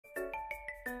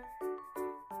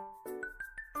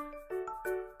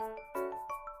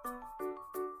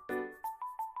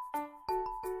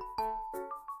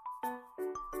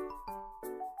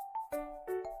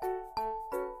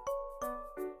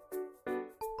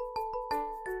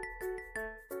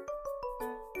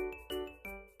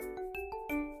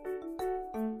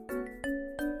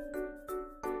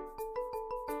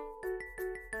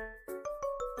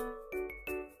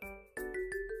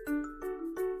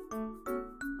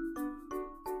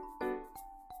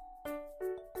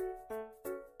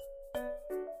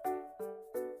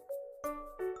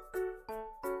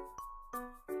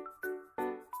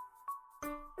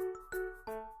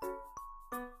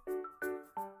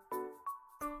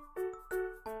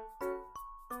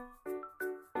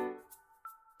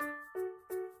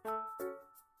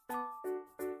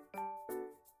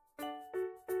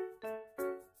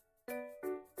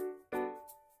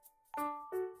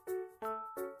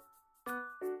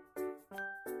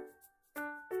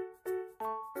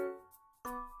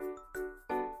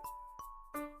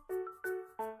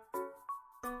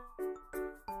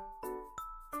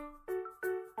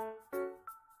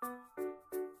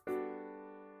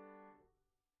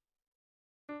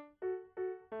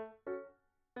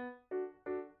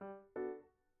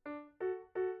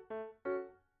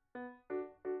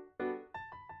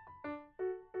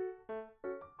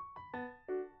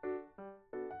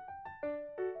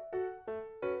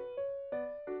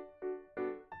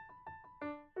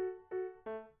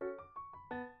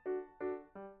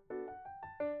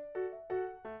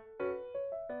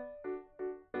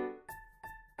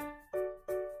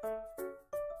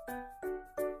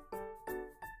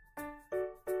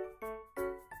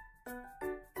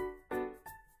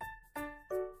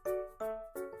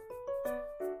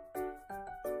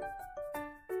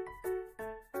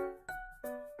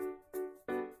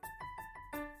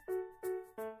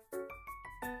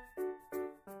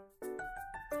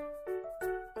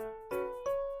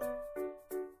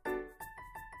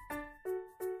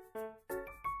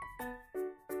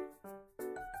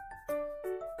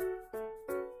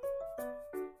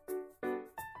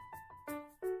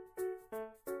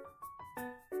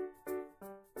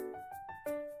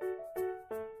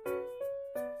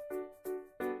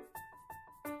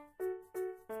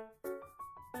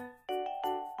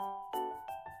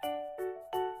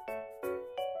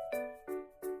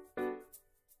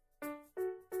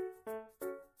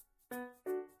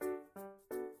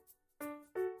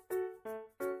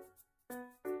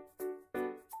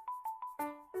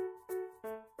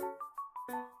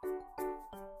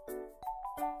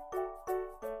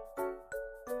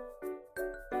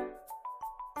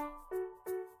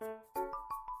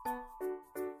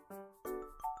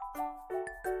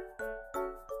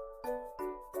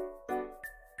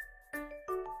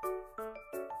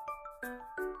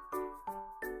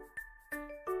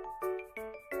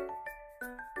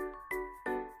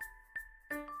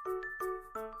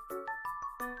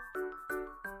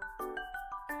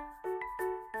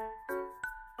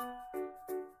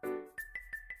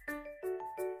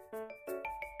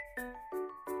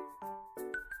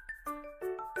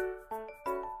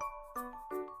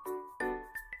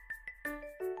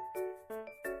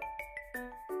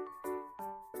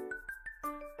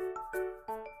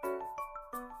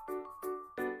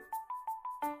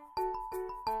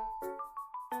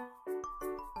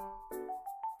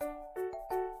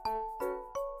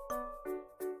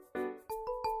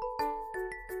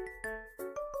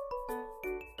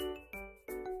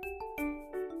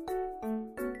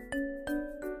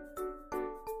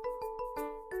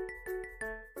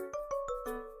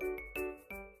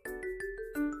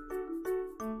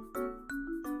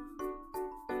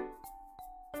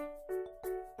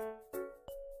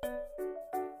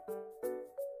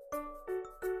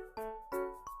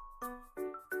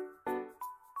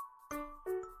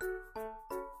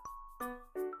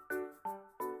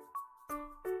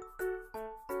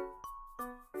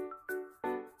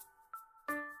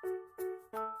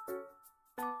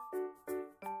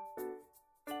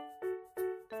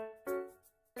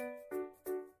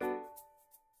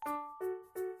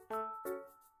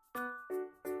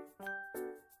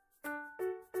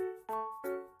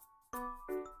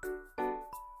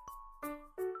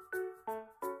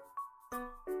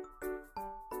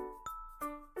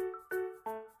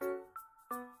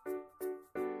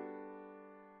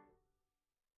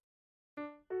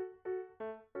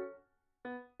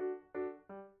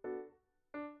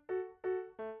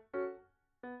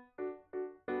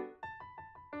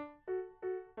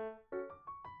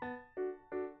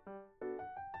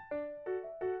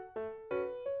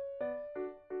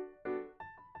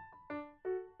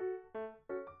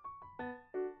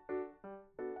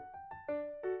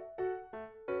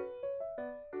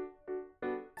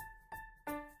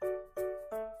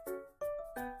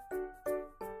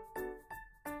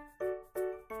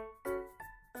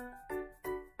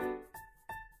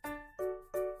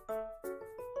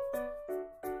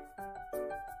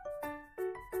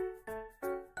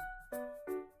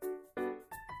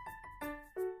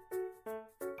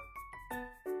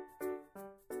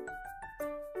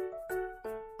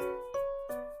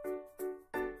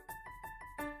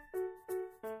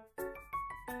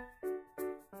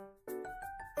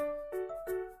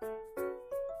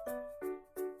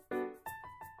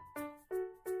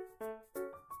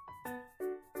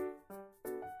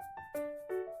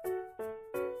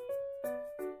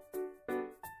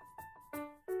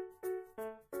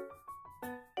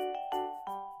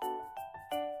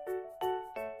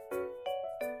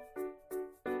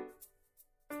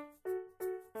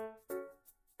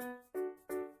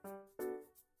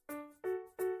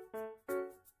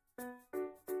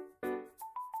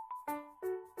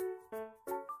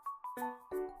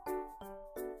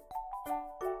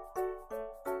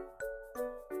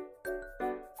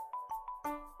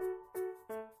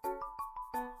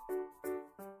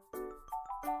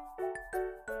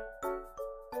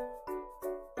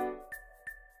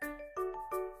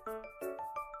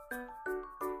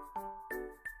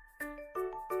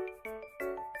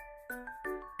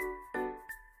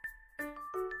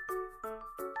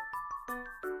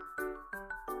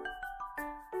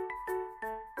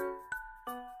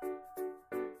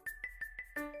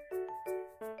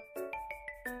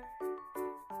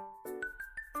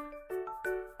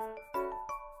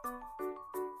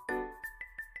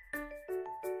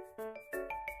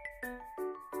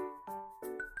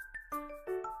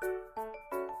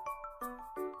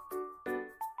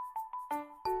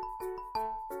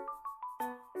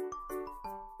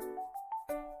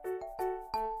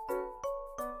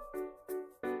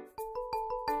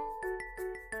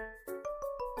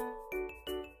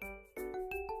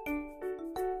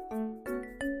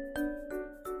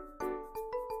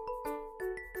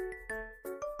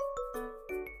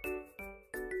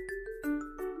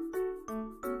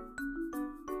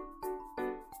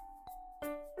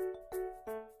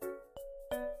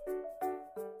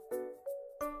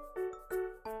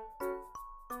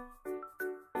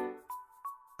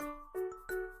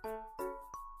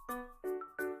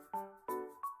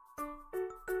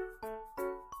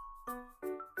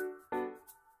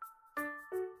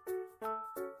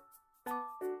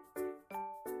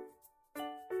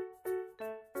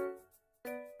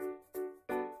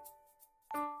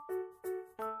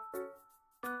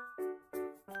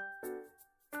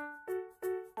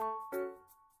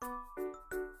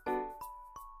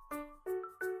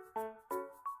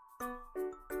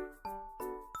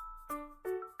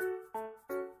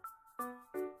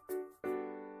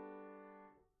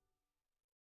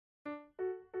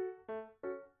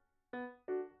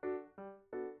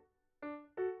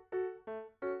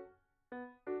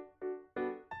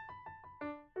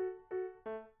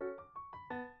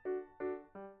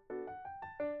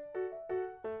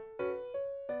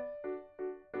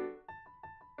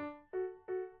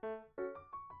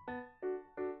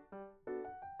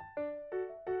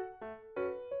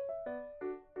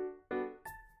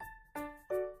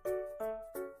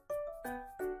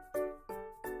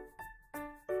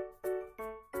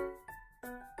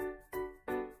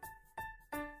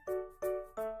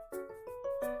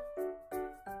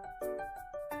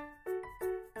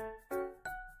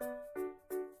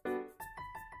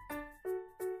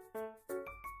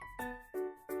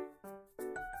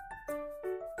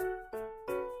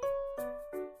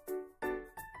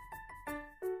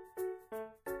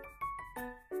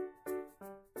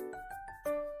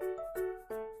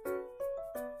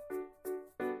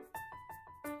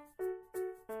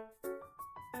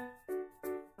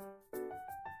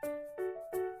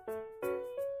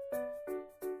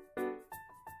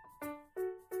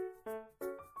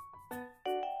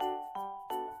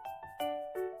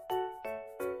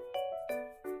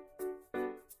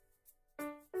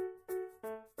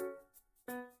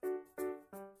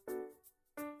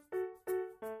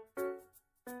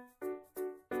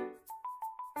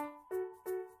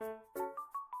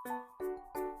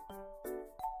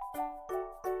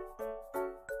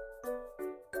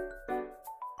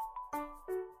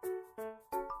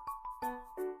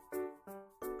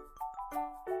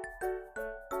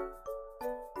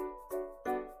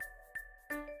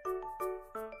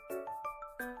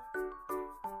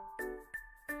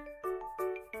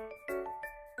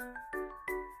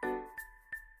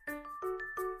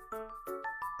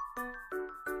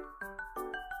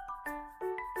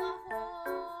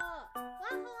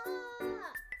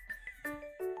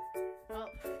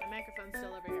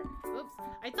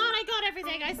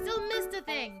everything. I still missed a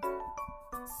thing.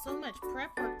 So much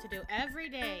prep work to do every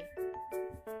day.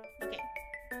 Okay.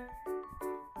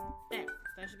 There.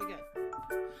 That should be good.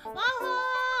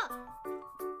 Wahoo!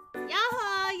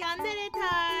 Yaha! Yandere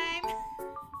time!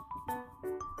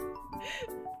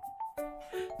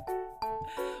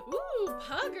 Ooh,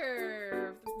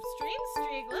 Pugger! Stream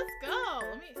streak, let's go!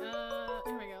 Let me,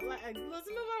 here we go. Let's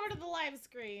move over to the live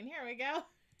screen. Here we go.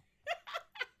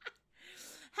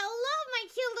 Hello, my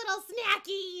cute little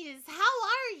snackies! How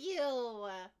are you?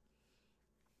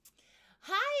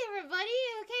 Hi, everybody!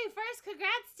 Okay, first,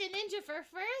 congrats to Ninja for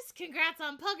first. Congrats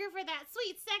on Pugger for that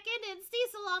sweet second, and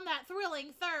Cecil on that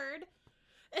thrilling third.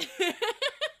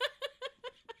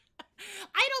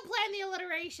 I don't plan the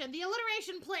alliteration. The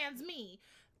alliteration plans me.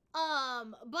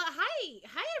 But hi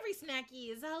every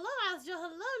snackies. Hello, Astro.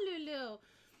 Hello, Lulu.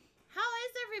 How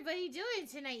is everybody doing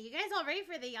tonight? You guys all ready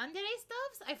for the Yandere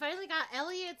stuffs? I finally got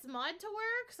Elliot's mod to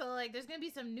work, so like there's gonna be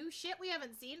some new shit we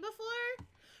haven't seen before.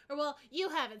 Or well, you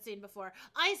haven't seen before.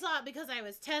 I saw it because I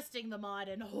was testing the mod,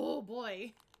 and oh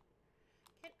boy.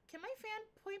 Can my fan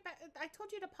point back? I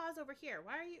told you to pause over here.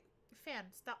 Why are you...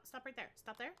 Fan, stop right there.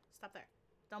 Stop there. Stop there.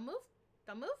 Don't move.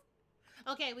 Don't move.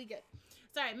 Okay, we good.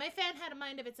 Sorry, my fan had a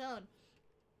mind of its own.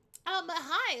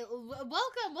 Hi,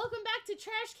 welcome back to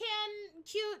Trash Can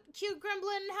Cute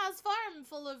Gremlin House Farm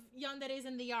full of yanderes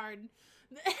in the yard.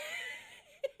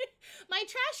 My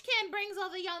trash can brings all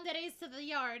the yanderes to the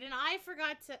yard, and I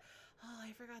forgot to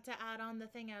add on the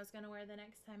thing I was gonna wear the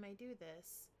next time I do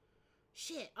this.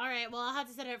 Shit. Alright, well, I'll have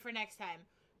to set it up for next time,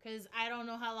 because I don't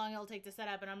know how long it'll take to set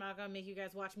up, and I'm not gonna make you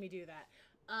guys watch me do that.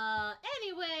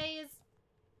 Anyways,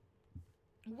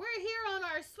 we're here on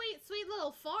our sweet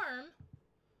little farm.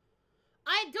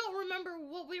 I don't remember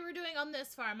what we were doing on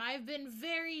this farm. I've been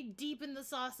very deep in the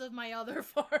sauce of my other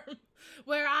farm,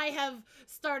 where I have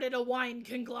started a wine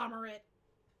conglomerate.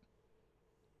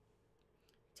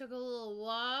 Took a little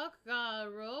walk, got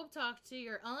a robe, talked to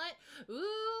your aunt.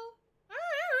 Ooh,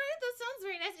 alright, that sounds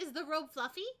very nice. Is the robe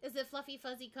fluffy? Is it fluffy,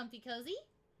 fuzzy, comfy, cozy?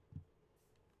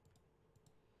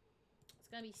 It's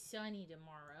gonna be sunny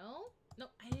tomorrow.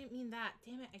 No, I didn't mean that.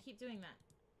 Damn it, I keep doing that.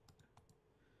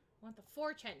 I want the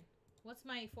fortune. What's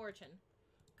my fortune?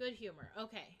 Good humor.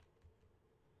 Okay.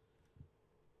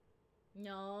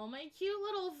 No, my cute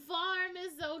little farm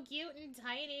is so cute and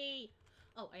tiny.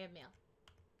 Oh, I have mail.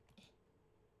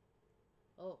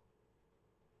 Oh.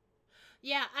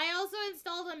 Yeah, I also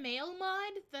installed a mail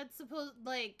mod that's supposed,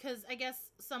 like, because I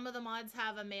guess some of the mods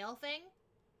have a mail thing.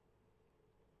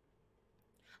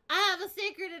 I have a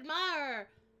sacred admirer.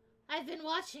 I've been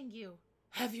watching you.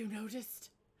 Have you noticed?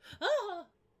 Oh,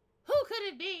 who could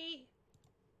it be?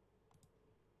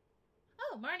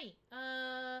 Oh, Marnie.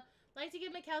 Like to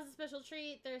give my cows a special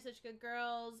treat. They're such good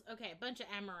girls. Okay, bunch of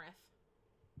amaranth.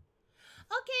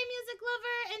 Okay, music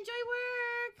lover, enjoy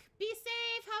work. Be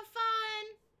safe, have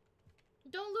fun.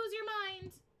 Don't lose your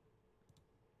mind.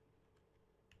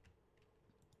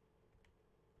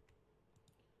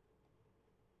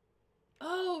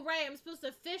 Oh, right, I'm supposed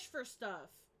to fish for stuff.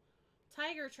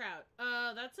 Tiger trout.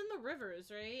 That's in the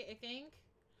rivers, right? I think.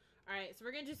 Alright, so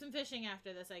we're gonna do some fishing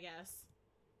after this, I guess.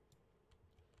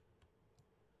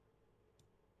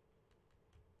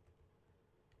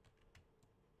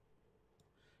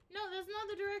 No, that's not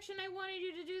the direction I wanted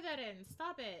you to do that in.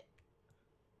 Stop it.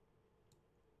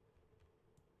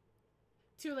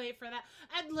 Too late for that.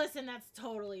 And listen, that's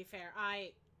totally fair.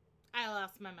 I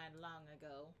lost my mind long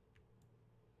ago.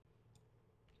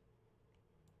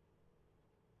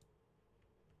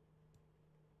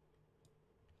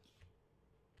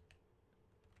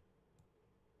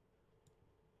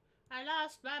 I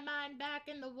lost my mind back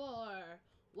in the war.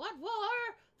 What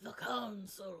war? The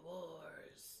Council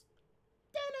Wars.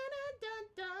 Dun dun dun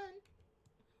dun.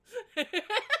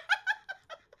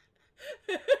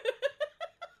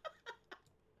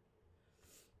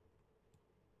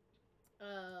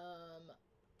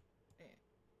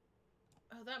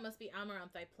 Oh, that must be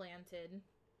amaranth I planted.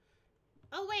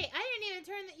 Oh wait, I didn't even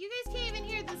turn the— you guys can't even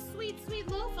hear the sweet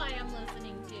lo-fi I'm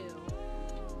listening to.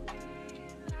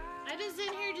 I've been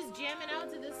sitting here just jamming out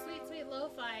to this sweet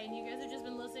lo-fi, and you guys have just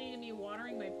been listening to me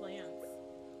watering my plants.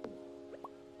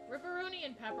 Ripperoni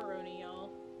and pepperoni,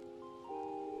 y'all.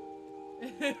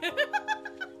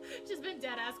 Just been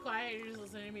dead-ass quiet, you're just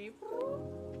listening to me.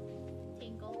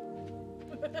 Tinkle.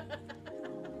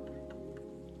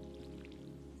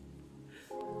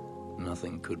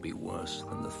 Nothing could be worse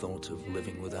than the thought of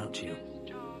living without you.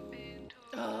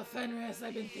 Oh, Fenris,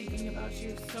 I've been thinking about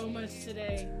you so much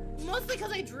today. Mostly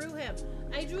because I drew him.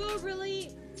 I drew a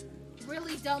really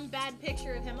dumb bad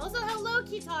picture of him. Also, hello,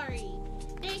 Kitari.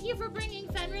 Thank you for bringing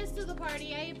Fenris to the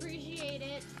party. I appreciate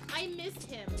it. I missed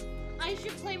him. I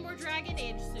should play more Dragon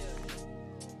Age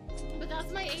soon. But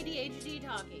that's my ADHD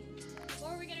talking.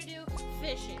 What are we gonna do?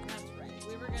 Fishing. That's right.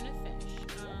 We were gonna fish.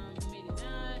 Let me do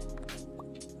that.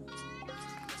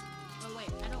 Oh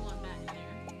wait, I don't want that in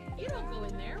there. You don't go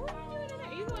in there. What are you doing in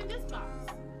there? You go in this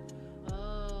box.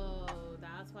 Oh,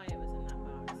 that's why it was in that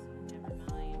box. Never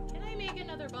mind. Can I make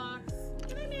another box?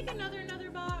 Can I make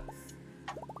another box?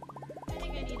 I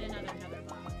think I need another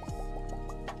box.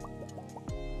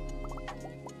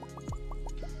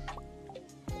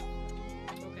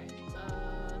 Okay.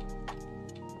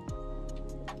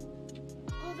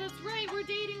 Oh, that's right. We're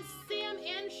dating Sam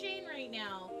and Shane right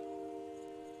now.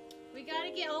 We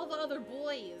gotta get all the other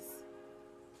boys.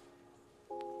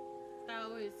 That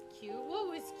was cute. What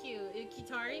was cute?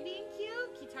 Kitari being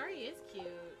cute? Kitari is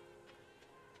cute.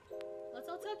 Let's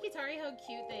all tell Kitari how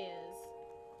cute they is.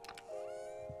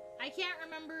 I can't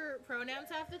remember pronouns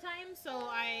half the time, so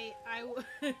I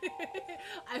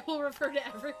will refer to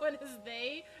everyone as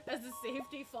they as a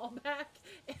safety fallback.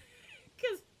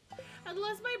 Because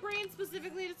unless my brain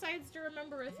specifically decides to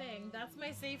remember a thing, that's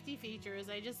my safety feature, is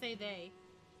I just say they.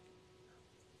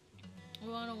 I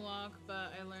want to walk,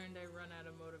 but I learned I run out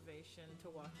of motivation to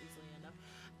walk easily enough.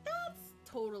 That's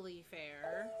totally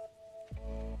fair.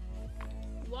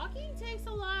 Walking takes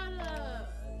a lot of...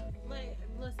 Like,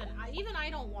 listen, even I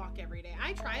don't walk every day.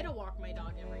 I try to walk my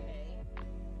dog every day.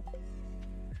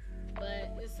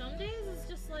 But some days it's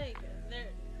just like,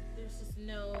 there's just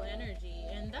no energy.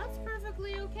 And that's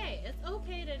perfectly okay. It's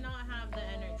okay to not have the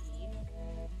energy.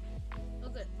 Oh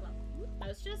good, well, I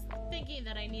was just thinking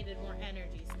that I needed more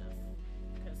energy stuff.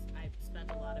 Because I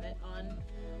spent a lot of it on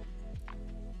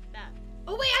that.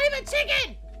 Oh wait, I have a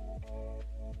chicken!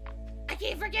 I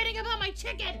keep forgetting about my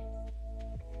chicken!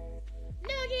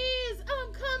 Nuggies!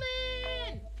 I'm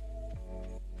coming!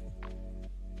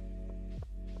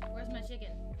 Where's my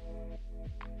chicken?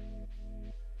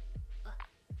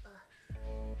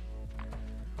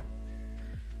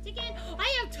 Chicken!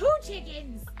 I have 2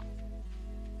 chickens!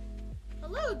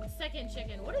 Hello, second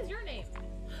chicken. What is your name?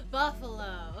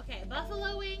 Buffalo. Okay,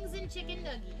 buffalo wings and chicken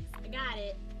nuggies. I got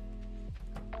it.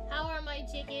 How are my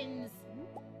chickens?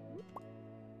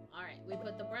 Alright, we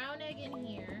put the brown egg in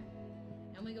here.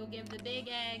 And we go give the big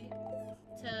egg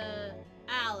to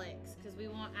Alex, because we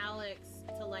want Alex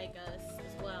to like us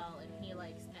as well, and he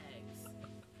likes eggs.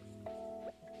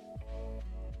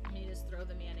 Let me just throw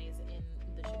the mayonnaise in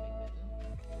the shipping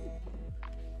bin.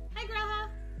 Hi, Graha!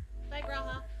 Bye,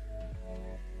 Graha.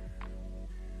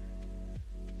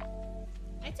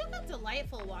 I took a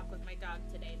delightful walk with my dog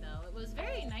today, though. It was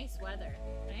very nice weather.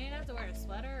 I didn't have to wear a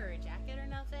sweater or a jacket or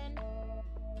nothing.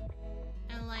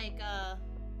 And, like,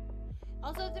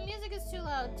 also, if the music is too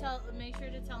loud, make sure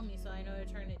to tell me so I know to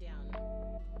turn it down.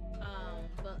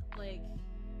 But like,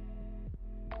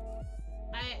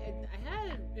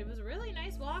 it was a really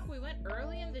nice walk. We went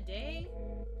early in the day,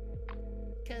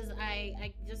 cause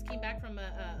I just came back from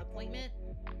a appointment.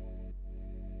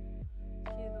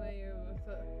 See the way you're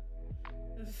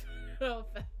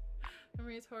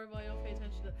memory is horrible. I don't pay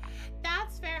attention to.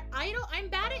 That's fair. I'm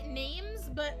bad at names,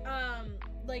 but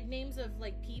like names of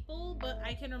like people, but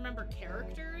I can remember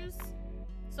characters.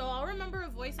 So I'll remember a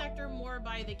voice actor more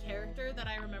by the character that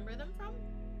I remember them from.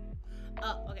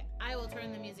 Oh, okay. I will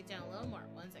turn the music down a little more.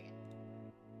 1 second.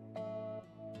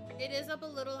 It is up a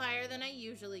little higher than I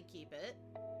usually keep it.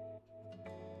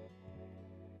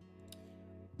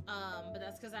 But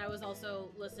that's because I was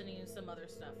also listening to some other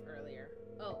stuff earlier.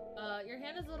 Oh, your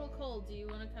hand is a little cold. Do you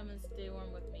want to come and stay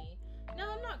warm with me?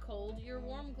 No, I'm not cold. Your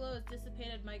warm glow has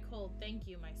dissipated my cold. Thank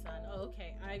you, my son. Oh,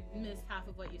 okay. I missed half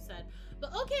of what you said.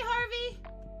 But okay, Harvey.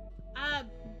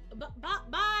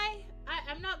 Bye.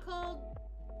 I'm not cold.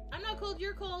 I'm not cold.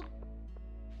 You're cold.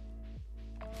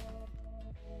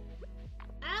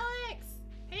 Alex!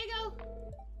 Here you go.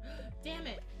 Damn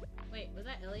it. Wait, was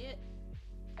that Elliot?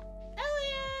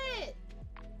 Elliot!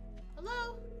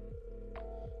 Hello?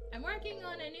 I'm working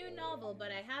on a new novel, but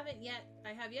I have yet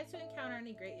to encounter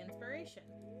any great inspiration.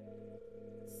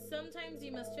 Sometimes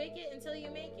you must fake it until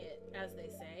you make it, as they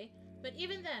say. But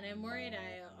even then, I'm worried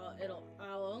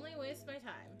I'll only waste my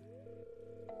time.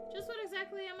 Just what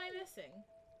exactly am I missing?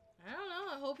 I don't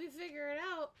know. I hope you figure it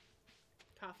out.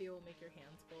 Coffee will make your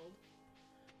hands cold.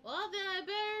 Well, then I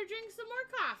better drink some more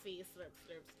coffee. Slurp,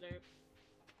 slurp, slurp.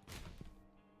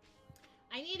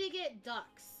 I need to get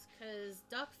ducks, because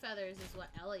duck feathers is what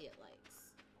Elliot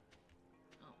likes.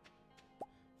 Oh.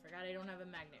 Forgot I don't have a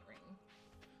magnet ring.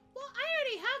 Well, I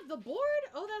already have the board!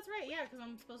 Oh, that's right, yeah, because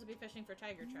I'm supposed to be fishing for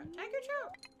tiger trout. Tiger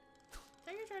trout!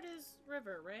 Tiger trout is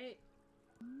river, right?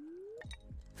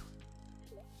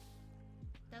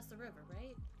 That's the river,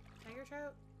 right? Tiger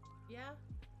trout? Yeah?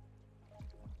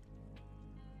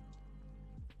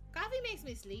 Coffee makes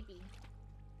me sleepy.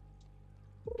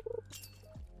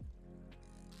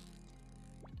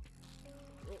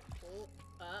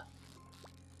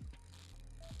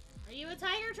 Are you a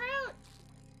tiger trout?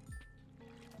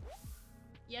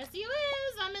 Yes, you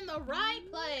is! I'm in the right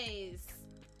place!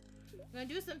 I'm gonna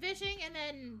do some fishing and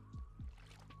then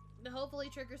hopefully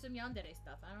trigger some Yandere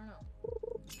stuff. I don't know.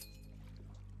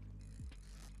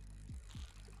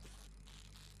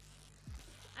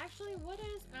 Actually, what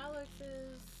is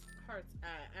Alex's hearts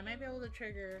at? I might be able to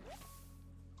trigger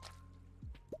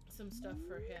some stuff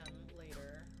for him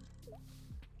later.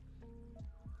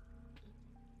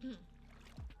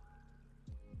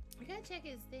 I gotta check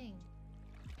his thing.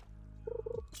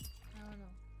 I don't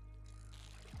know.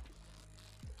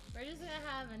 We're just gonna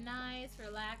have a nice,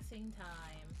 relaxing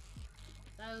time.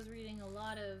 So I was reading a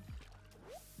lot of...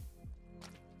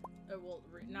 well,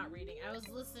 not reading. I was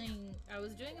listening... I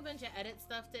was doing a bunch of edit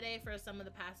stuff today for some of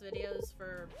the past videos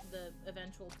for the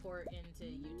eventual port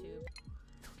into YouTube.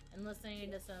 And listening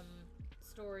to some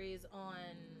stories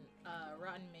on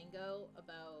Rotten Mango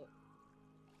about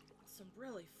some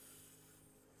really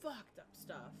fucked up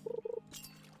stuff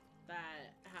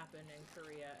that happened in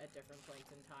Korea at different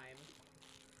points in time.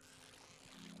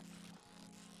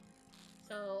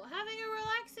 So having a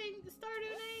relaxing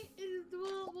Stardew night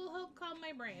will help calm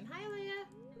my brain. Hi, Leah.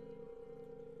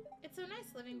 It's so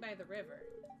nice living by the river.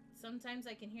 Sometimes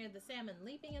I can hear the salmon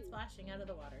leaping and splashing out of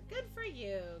the water. Good for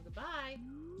you. Goodbye.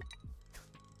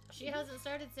 She hasn't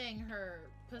started saying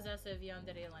her possessive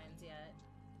yandere lines yet.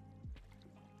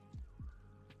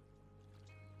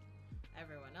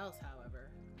 Everyone else, however.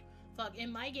 Fuck,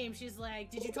 in my game, she's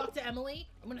like, did you talk to Emily?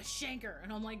 I'm gonna shank her.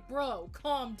 And I'm like, bro,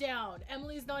 calm down.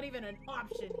 Emily's not even an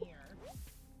option here.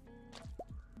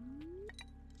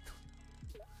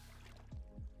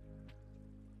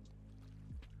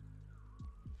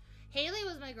 Haley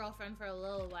was my girlfriend for a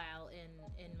little while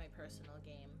in my personal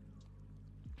game.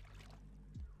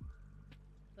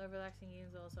 Love relaxing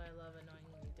games, also I love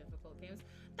annoyingly difficult games.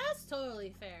 That's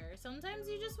totally fair. Sometimes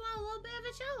you just want a little bit of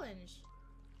a challenge.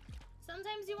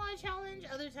 Sometimes you want a challenge,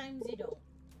 other times you don't.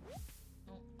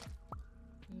 Oh.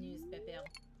 Newspaper.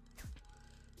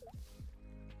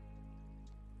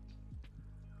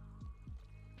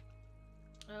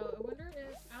 Oh, I wonder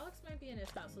if Alex might be in his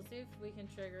house. Let's see if we can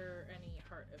trigger any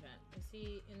heart event. Is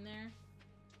he in there?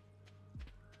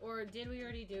 Or did we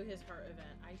already do his heart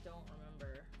event? I don't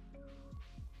remember.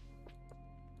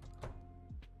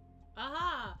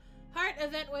 Aha! Heart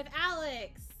event with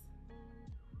Alex!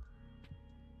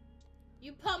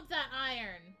 You pump that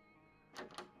iron!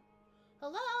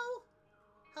 Hello?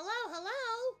 Hello,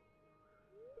 hello?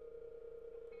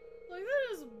 Like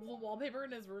that his wallpaper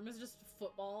in his room is just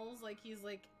footballs. Like he's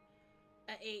like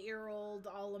an 8-year-old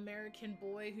all-American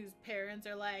boy whose parents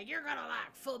are like, you're gonna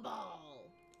like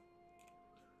football!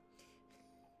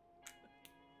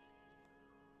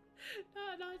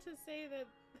 Not to say that...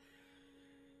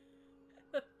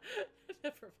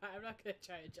 Never mind, I'm not gonna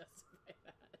try and justify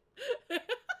that.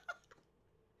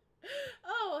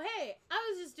 Oh, hey, I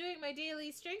was just doing my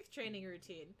daily strength training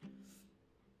routine.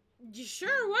 You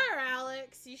sure were,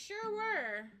 Alex. You sure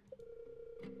were.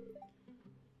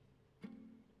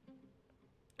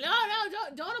 No,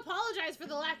 don't apologize for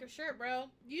the lack of shirt, bro.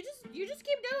 You just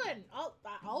keep doing.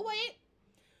 I'll wait.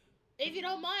 If you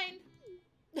don't mind.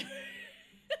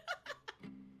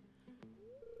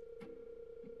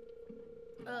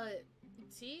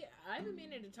 See, I've been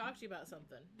meaning to talk to you about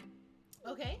something.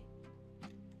 Okay.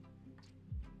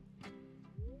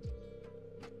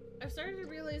 I've started to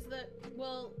realize that,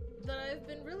 well, that I've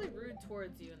been really rude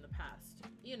towards you in the past.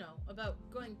 You know, about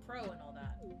going pro and all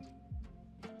that.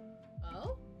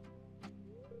 Oh?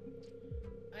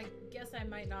 I guess I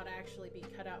might not actually be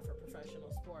cut out for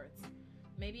professional sports.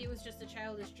 Maybe it was just a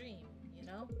childish dream, you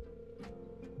know?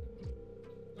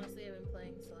 Mostly I've been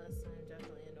playing Celeste and I'm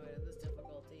definitely annoyed at this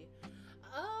difficulty.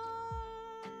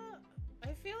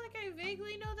 I feel like I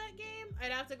vaguely know that game.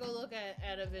 I'd have to go look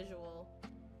at a visual.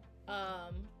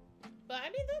 But I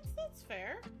mean, that's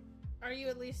fair. Are you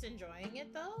at least enjoying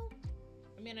it though?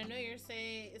 I mean, I know you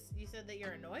said that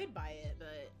you're annoyed by it,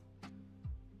 but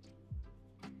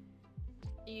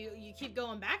you keep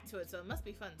going back to it, so it must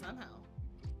be fun somehow.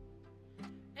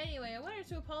 Anyway, I wanted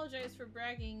to apologize for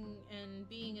bragging and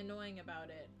being annoying about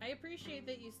it. I appreciate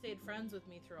that you stayed friends with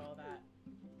me through all that.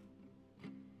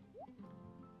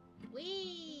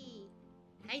 Whee!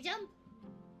 High jump!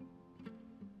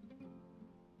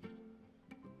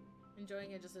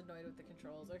 Enjoying it, just annoyed with the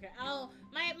controls. Okay. Oh,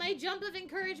 my jump of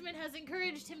encouragement has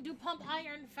encouraged him to pump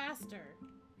iron faster.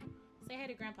 Say hi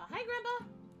to Grandpa. Hi, Grandpa!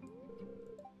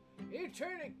 You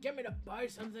trying to get me to buy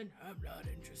something? I'm not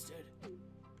interested.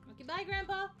 Okay, bye,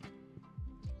 Grandpa.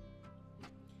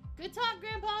 Good talk,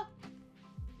 Grandpa.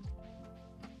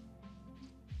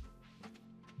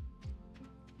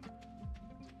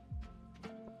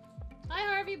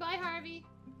 Hi, Harvey. Bye, Harvey.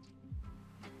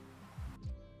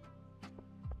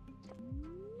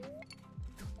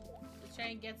 Let's try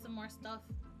and get some more stuff.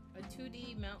 A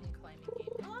 2D mountain climbing game.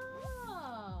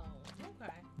 Oh,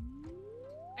 okay.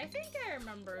 I think I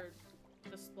remember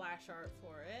the splash art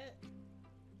for it.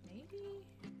 Maybe?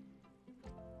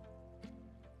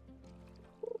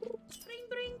 Bring,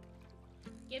 bring.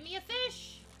 Give me a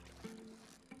fish.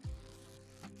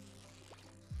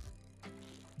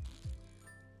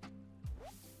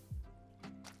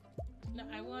 No,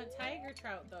 I want tiger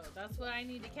trout though. That's what I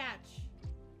need to catch.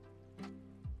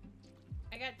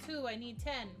 I got 2. I need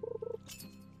 10.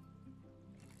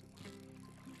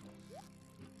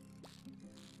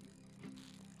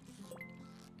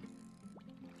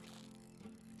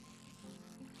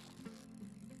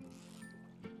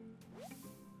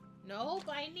 Nope,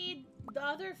 I need the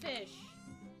other fish.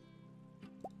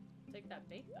 Take that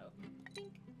bait though.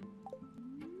 Think.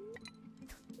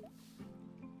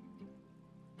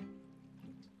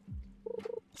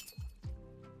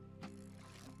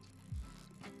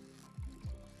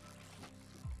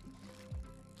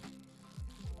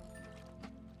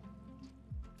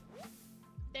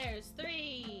 There's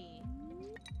 3.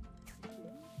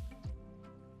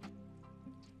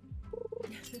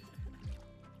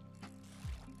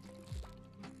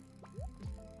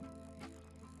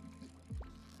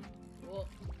 Oh.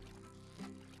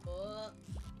 Oh.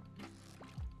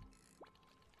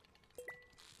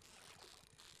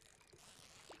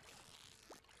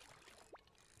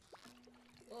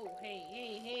 Oh, hey,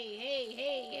 hey, hey, hey,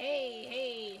 hey, hey,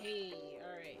 hey, hey.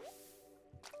 All right.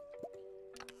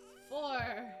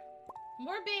 4.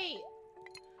 More bait.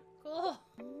 Cool.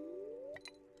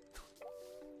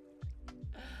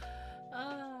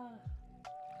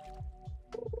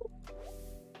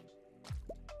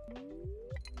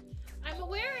 I'm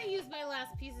aware I used my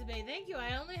last piece of bait. Thank you.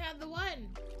 I only had the 1.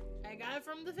 I got it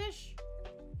from the fish.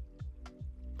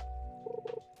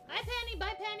 Hi, Penny.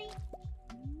 Bye, Penny.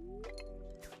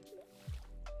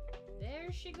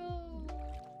 There she goes.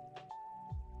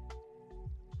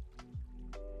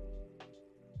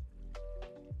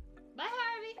 Bye,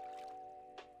 Harvey.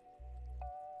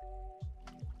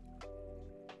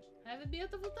 Have a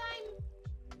beautiful time.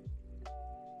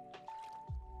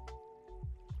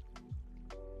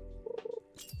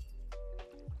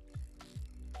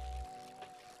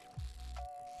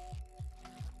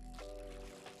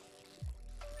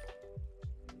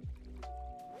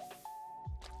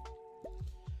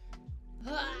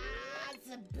 Ah, it's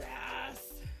the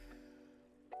best.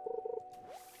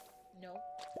 Nope.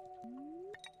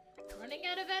 Running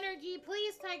out of energy.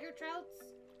 Please, tiger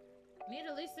trouts. Need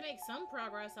at least to make some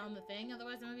progress on the thing,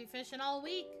 otherwise I'm gonna be fishing all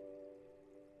week.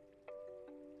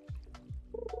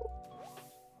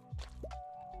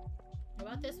 How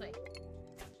about this way?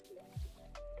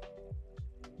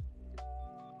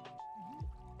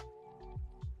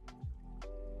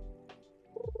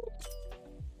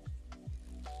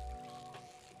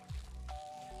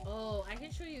 Oh, I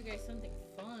can show you guys something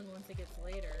fun once it gets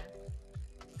later.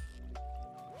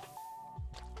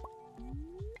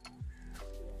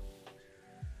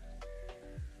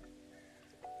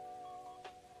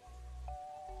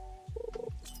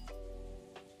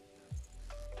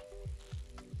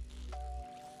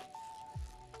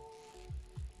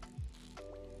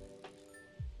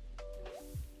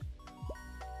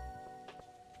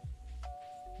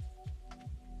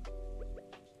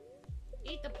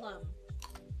 Eat the plum.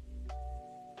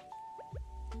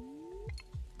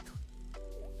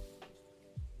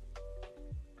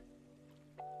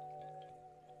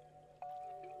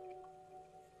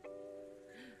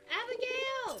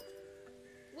 Abigail!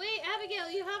 Wait, Abigail,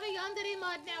 you have a Yandere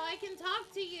mod now. I can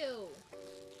talk to you.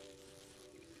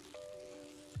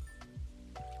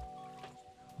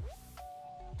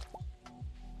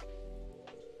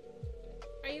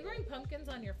 Are you growing pumpkins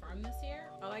on your farm this year?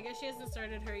 Oh, I guess she hasn't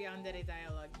started her Yandere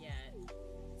dialogue yet.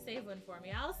 Save one for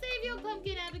me. I'll save you a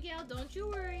pumpkin, Abigail. Don't you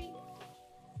worry.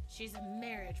 She's a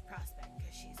marriage prospect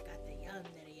because she's got the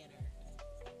Yandere in her.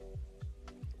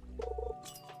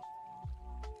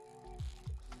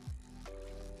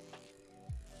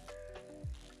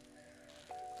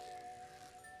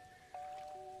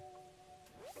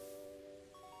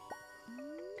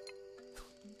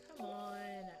 Come on.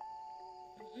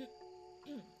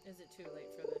 Is it too late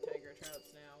for the tiger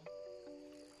trouts now?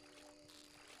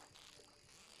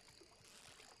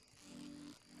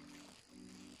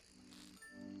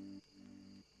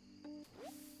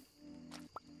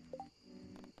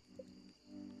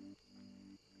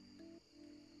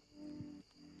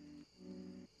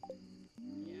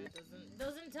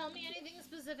 tell me anything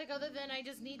specific other than I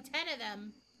just need 10 of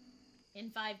them in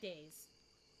 5 days.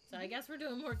 So I guess we're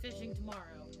doing more fishing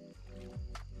tomorrow.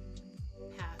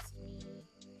 Past me.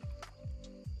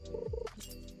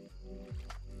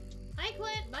 Hi,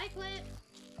 Clint. Bye, Clint.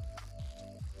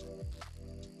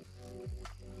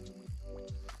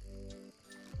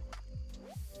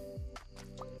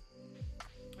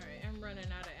 Alright, I'm running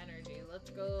out of energy.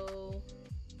 Let's go.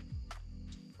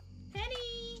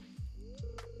 Penny!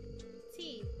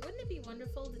 T, wouldn't it be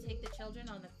wonderful to take the children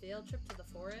on a field trip to the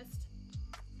forest?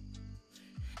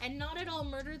 And not at all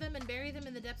murder them and bury them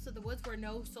in the depths of the woods where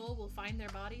no soul will find their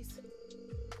bodies?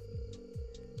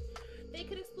 They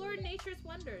could explore nature's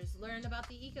wonders, learn about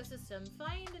the ecosystem,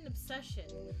 find an obsession,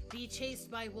 be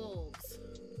chased by wolves.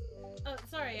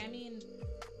 Sorry, I mean,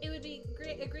 it would be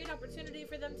a great opportunity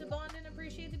for them to bond and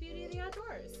appreciate the beauty of the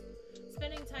outdoors.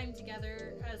 Spending time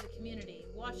together as a community,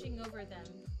 watching over them,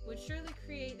 would surely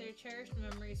create their cherished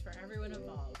memories for everyone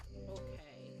involved.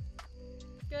 Okay.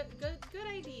 Good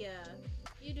idea.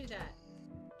 You do that.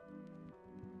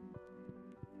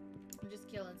 I'm just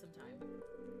killing some time.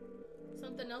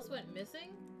 Something else went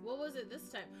missing? What was it this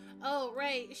time? Oh,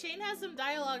 right. Shane has some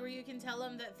dialogue where you can tell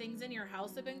him that things in your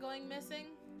house have been going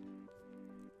missing.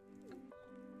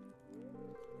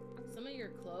 Some of your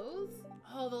clothes?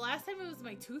 Oh, the last time it was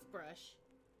my toothbrush.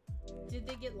 Did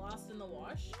they get lost in the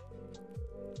wash?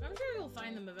 I'm sure you'll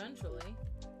find them eventually.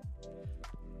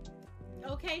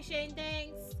 Okay, Shane,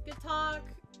 thanks. Good talk.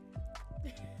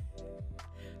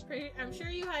 I'm sure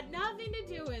you had nothing to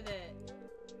do with it.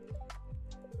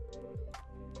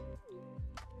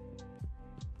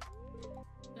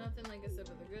 Nothing like a sip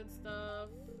of the good stuff.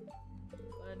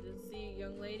 Glad to see you,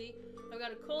 young lady. I've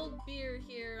got a cold beer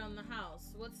here on the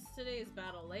house. What's today's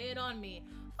battle? Lay it on me.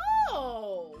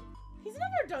 Oh! He's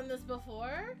never done this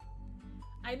before.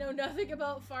 I know nothing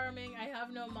about farming. I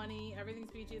have no money.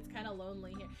 Everything's peachy. It's kind of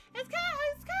lonely here. It's kind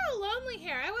of lonely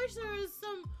here. I wish there was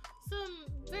some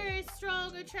very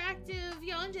strong, attractive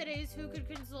Yanderes who could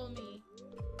console me.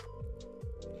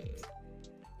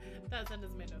 That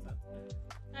sentence made no sense.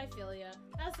 I feel ya.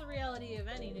 That's the reality of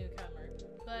any newcomer.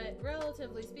 But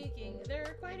relatively speaking, there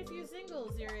are quite a few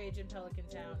singles your age in Pelican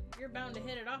Town. You're bound to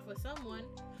hit it off with someone.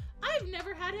 I've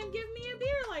never had him give me a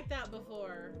beer like that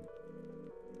before.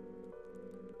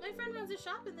 My friend runs a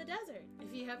shop in the desert.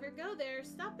 If you ever go there,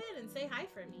 stop in and say hi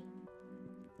for me.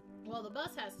 Well, the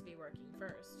bus has to be working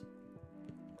first.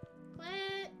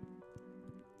 Clint!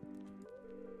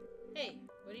 Hey,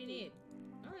 what do you need?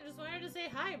 Oh, I just wanted to say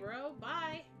hi, bro.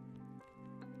 Bye.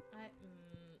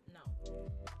 No.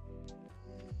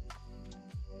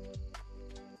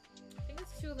 I think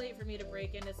it's too late for me to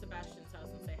break into Sebastian's house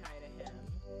and say hi to him.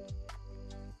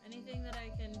 Anything that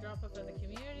I can drop off at the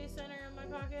community center in my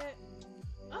pocket?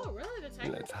 Oh, really? The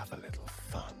tiger? Let's have a little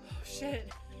fun. Oh,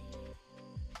 shit.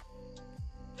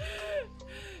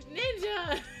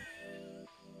 Ninja!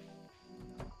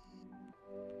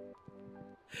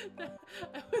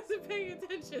 I wasn't paying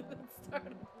attention. That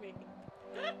startled me.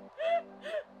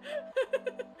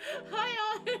 Hi,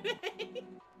 Anime!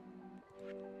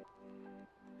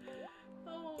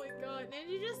 Oh my god.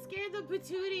 Ninja just scared the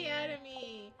patootie out of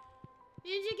me.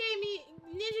 Ninja gave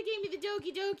me the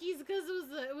Doki Dokis because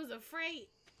it was a freight.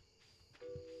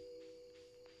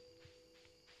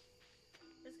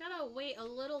 Just gotta wait a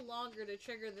little longer to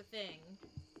trigger the thing.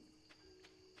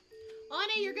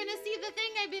 Anna, you're gonna see the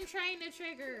thing I've been trying to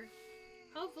trigger.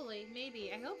 Hopefully,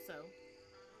 maybe. I hope so.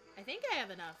 I think I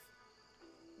have enough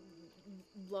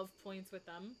love points with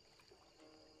them.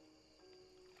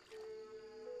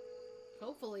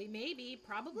 Hopefully, maybe,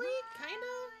 probably,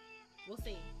 kinda. We'll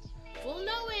see. We'll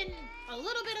know in a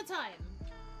little bit of time.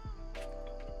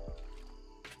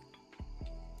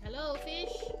 Hello,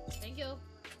 fish. Thank you.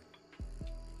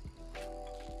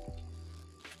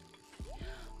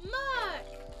 Mark!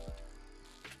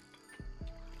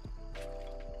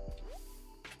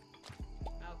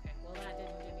 Okay, well that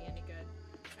didn't do me any good.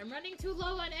 I'm running too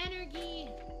low on energy.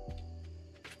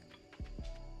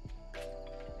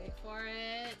 Wait for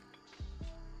it.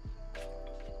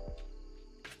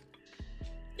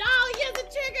 No, he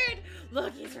hasn't triggered!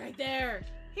 Look, he's right there.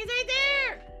 He's right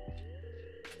there!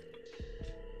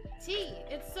 T,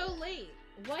 it's so late.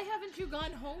 Why haven't you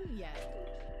gone home yet?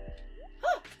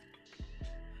 Huh!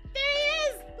 There he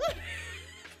is! Look!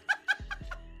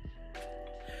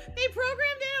 They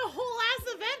programmed in a whole ass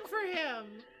event for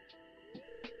him!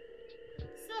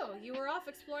 So, you were off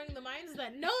exploring the mines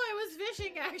then? No, I was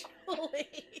fishing, actually!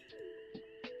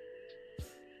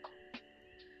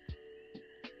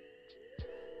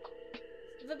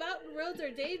 The mountain roads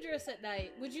are dangerous at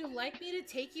night. Would you like me to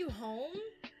take you home?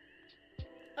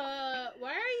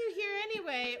 Why are you here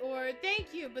anyway, or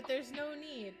thank you, but there's no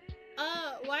need.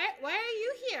 Why are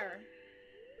you here?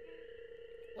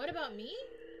 What about me?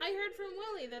 I heard from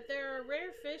Willie that there are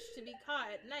rare fish to be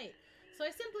caught at night, so I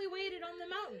simply waited on the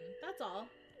mountain, that's all.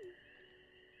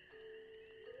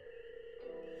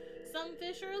 Some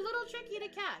fish are a little tricky to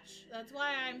catch, that's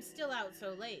why I'm still out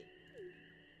so late.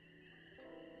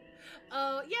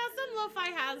 Oh, yeah, some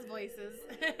lo-fi has voices.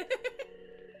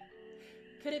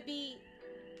 Could it be...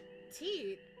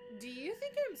 T, do you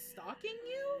think I'm stalking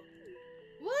you?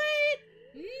 What?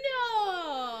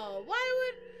 No! Why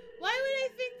would I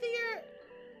think that you're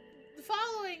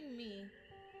following me?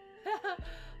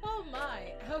 Oh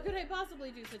my, how could I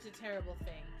possibly do such a terrible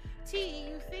thing? T,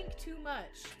 you think too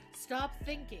much. Stop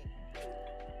thinking.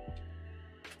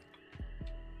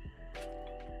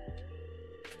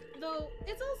 Though,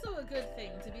 it's also a good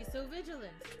thing to be so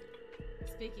vigilant.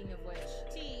 Speaking of which,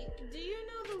 T, do you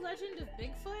know the legend of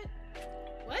Bigfoot?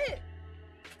 What?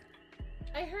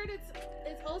 I heard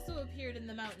it's also appeared in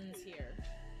the mountains here.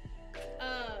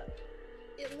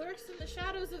 It lurks in the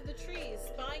shadows of the trees,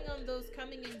 spying on those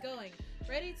coming and going,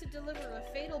 ready to deliver a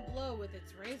fatal blow with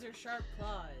its razor-sharp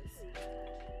claws.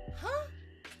 Huh?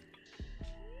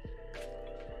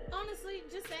 Honestly,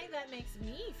 just saying that makes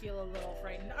me feel a little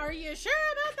frightened. Are you sure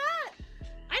about that?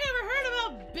 I never heard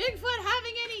about Bigfoot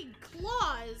having any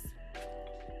claws.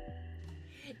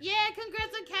 Yeah,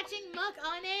 congrats on catching Muck,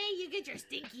 Anne. You get your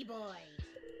stinky boy.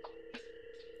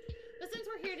 But since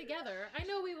we're here together, I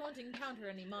know we won't encounter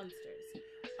any monsters.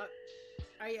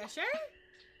 Are you sure?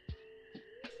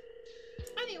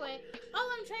 Anyway, all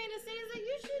I'm trying to say is that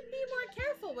you should be more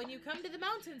careful when you come to the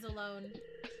mountains alone.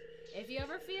 If you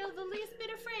ever feel the least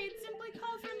bit afraid, simply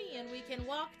call for me and we can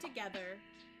walk together.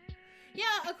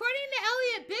 Yeah, according to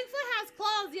Elliot, Bigfoot has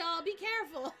claws, y'all. Be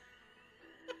careful.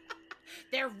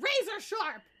 They're razor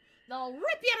sharp. They'll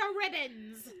rip you to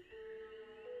ribbons.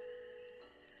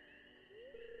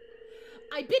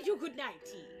 I bid you good night,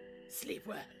 T. Sleep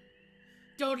well.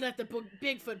 Don't let the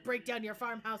Bigfoot break down your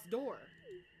farmhouse door.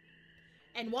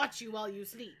 And watch you while you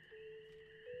sleep.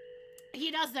 He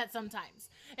does that sometimes.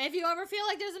 If you ever feel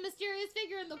like there's a mysterious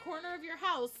figure in the corner of your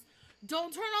house,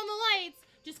 don't turn on the lights.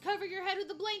 Just cover your head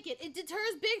with a blanket. It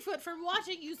deters Bigfoot from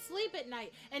watching you sleep at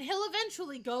night, and he'll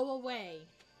eventually go away.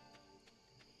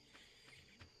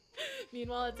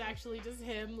 Meanwhile, it's actually just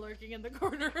him lurking in the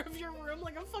corner of your room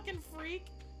like a fucking freak.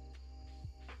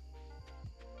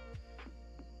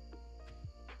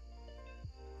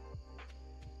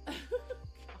 God.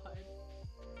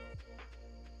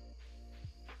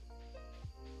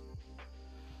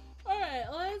 Alright,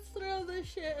 let's throw this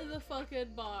shit in the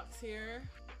fucking box here.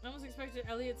 I almost expected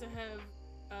Elliot to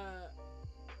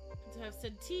have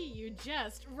said, T, you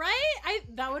jest. Right?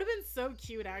 That would have been so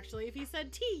cute, actually, if he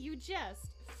said, T, you jest.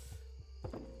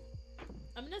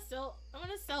 I'm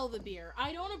gonna sell the beer.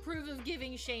 I don't approve of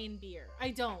giving Shane beer.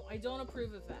 I don't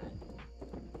approve of that.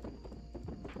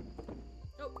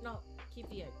 Oh, no. Keep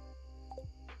the egg.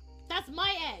 That's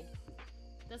my egg.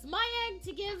 That's my egg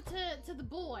to give to the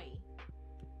boy.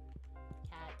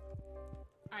 Cat.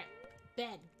 Alright.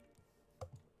 Bed.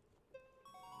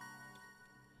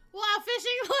 Wow,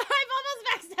 fishing! I've almost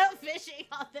maxed out fishing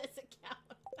on this account.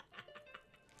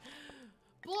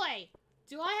 Boy,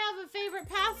 do I have a favorite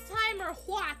pastime or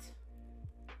what?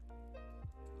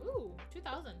 Ooh,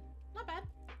 2,000. Not bad.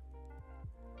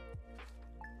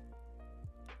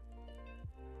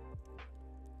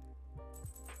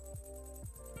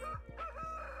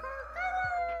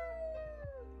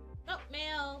 Oh,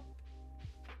 mail.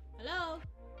 Hello?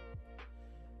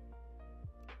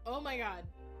 Oh my god.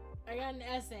 I got an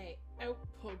essay. Oh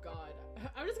god.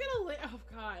 I'm just gonna oh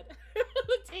god. I'm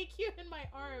gonna take you in my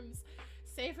arms.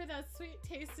 Savor that sweet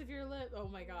taste of your lip. Oh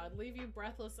my god. Leave you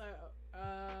breathless.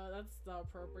 That's not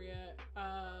appropriate.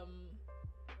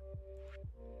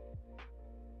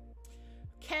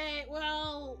 Okay,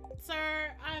 well,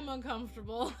 sir, I'm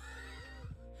uncomfortable.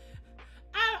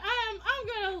 I'm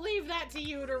gonna leave that to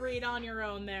you to read on your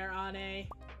own there, Anne.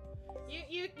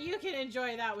 You can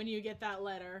enjoy that when you get that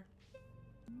letter.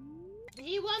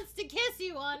 He wants to kiss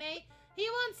you, Anne. He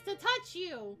wants to touch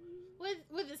you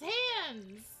with his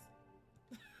hands.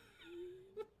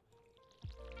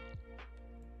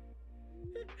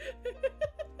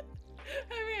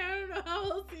 I mean, I don't know how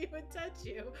else he would touch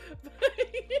you, but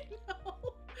you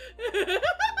know.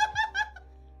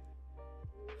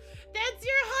 That's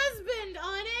your husband,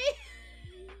 Anne.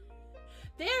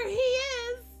 There he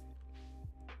is.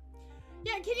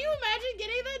 Yeah, can you imagine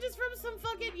getting that just from some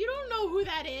fucking, you don't know who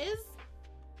that is?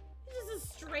 It's just a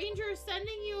stranger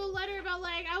sending you a letter about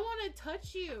like, I want to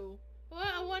touch you.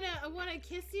 I want to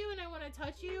kiss you and I want to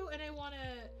touch you and I want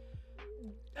to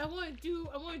I want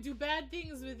to do bad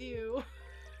things with you.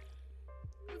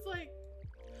 It's like,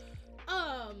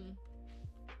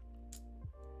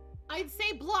 I'd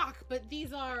say block, but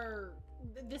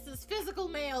this is physical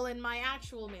mail in my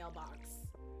actual mailbox.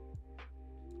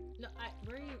 No,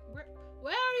 where are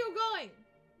you going?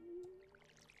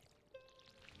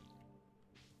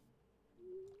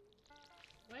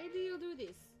 Why do you do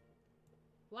this?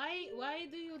 Why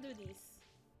do you do this?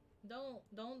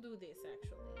 Don't do this,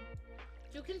 actually.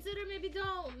 You consider maybe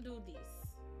don't do this.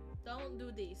 Don't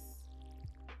do this.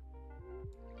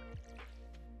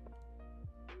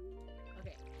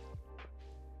 Okay.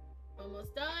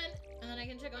 Almost done. And then I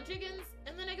can check on chickens.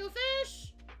 And then I go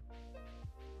fish!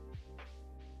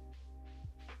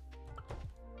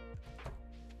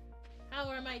 How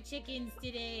are my chickens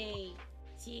today?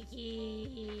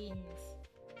 Chickens!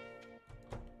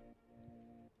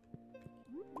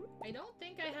 I don't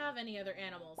think I have any other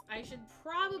animals. I should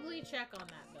probably check on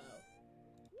that, though.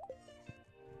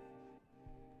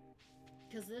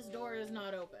 Because this door is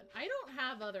not open. I don't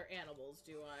have other animals,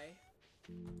 do I?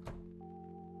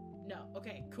 No.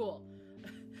 Okay, cool.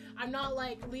 I'm not,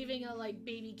 like, leaving a, like,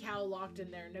 baby cow locked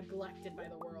in there, neglected by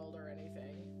the world or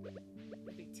anything.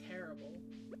 That'd be terrible.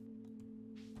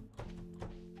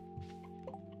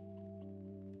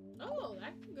 Oh,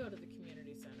 that can go to the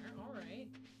community center. All right.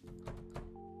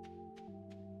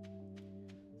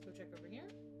 Let's go check over here.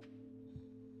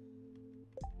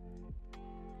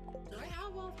 Do I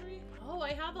have all three? Oh,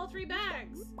 I have all 3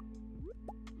 bags.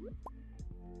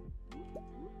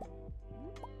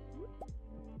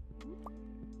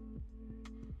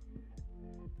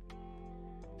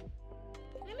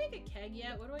 Can I make a keg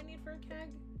yet? What do I need for a keg?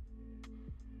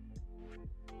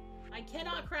 I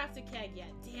cannot craft a keg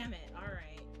yet. Damn it. All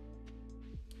right.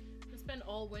 I spend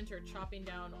all winter chopping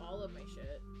down all of my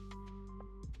shit.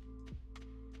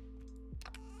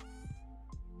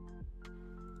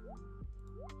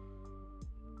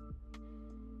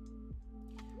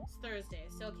 It's Thursday. I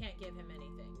still can't give him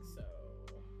anything, so...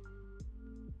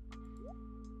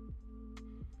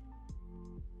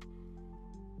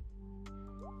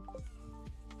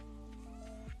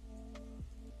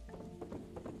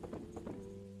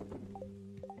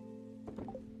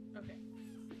 Okay.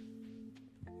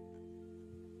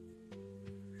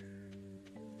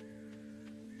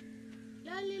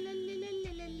 La la la la la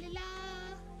la la la.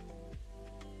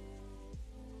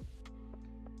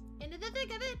 Into the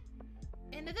thick of it.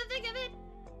 Into the thick of it.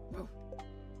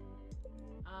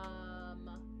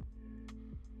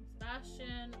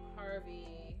 Sebastian,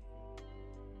 Harvey,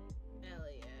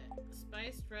 Elliot.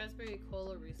 Spiced raspberry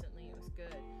cola recently. It was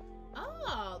good.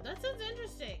 Oh, that sounds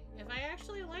interesting. If I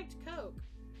actually liked Coke.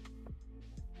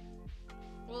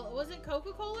 Well, was it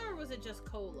Coca-Cola or was it just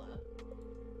cola?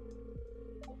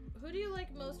 Who do you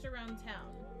like most around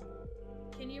town?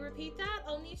 Can you repeat that?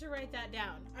 I'll need to write that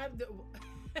down.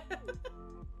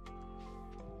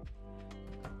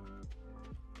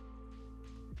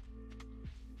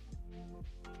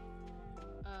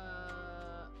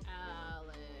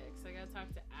 Alex. I gotta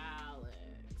talk to Alex.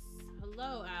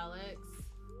 Hello, Alex.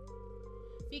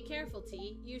 Be careful,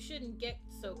 T. You shouldn't get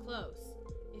so close.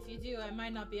 If you do, I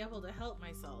might not be able to help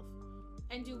myself.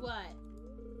 And do what?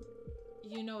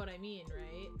 You know what I mean,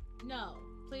 right? No.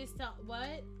 Please tell-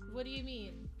 what? What do you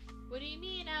mean? What do you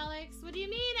mean, Alex? What do you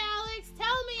mean, Alex?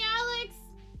 Tell me, Alex!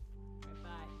 Alright,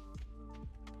 bye.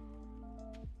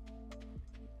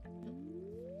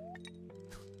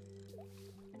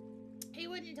 He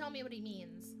wouldn't tell me what he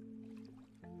means.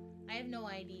 I have no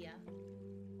idea.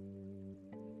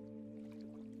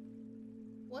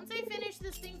 Once I finish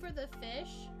this thing for the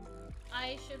fish,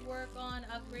 I should work on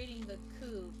upgrading the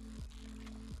coop.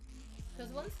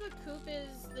 Because once the coop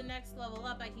is the next level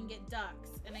up, I can get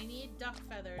ducks. And I need duck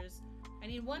feathers. I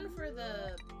need one for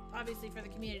the, obviously for the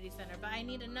community center, but I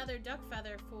need another duck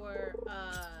feather for,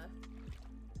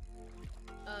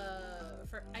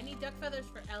 I need duck feathers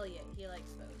for Elliot. He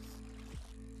likes those.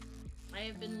 I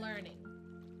have been learning.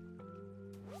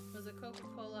 Was it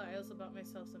Coca-Cola? I also bought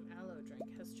myself some aloe drink.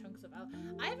 Has chunks of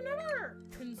aloe. I've never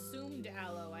consumed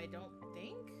aloe, I don't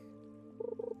think.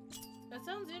 That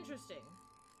sounds interesting.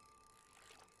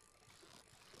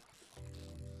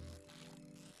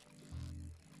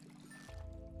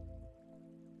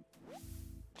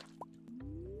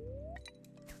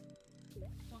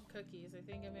 I want cookies. I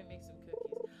think I might make some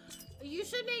cookies. You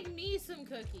should make me some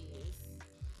cookies.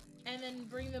 And then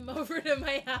bring them over to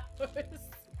my house.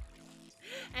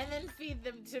 And then feed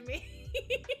them to me.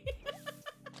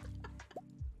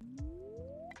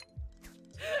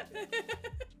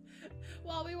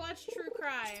 While we watch true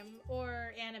crime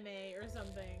or anime or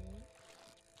something.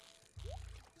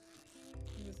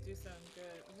 Let's do do sound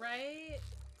good, right?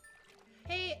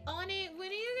 Hey, Ani, when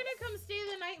are you gonna come stay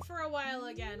the night for a while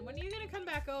again? When are you gonna come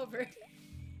back over?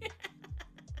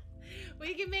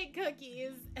 We can make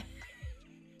cookies.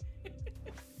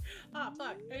 Ah,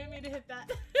 fuck. I didn't mean to hit that.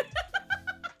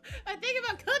 I think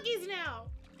about cookies now.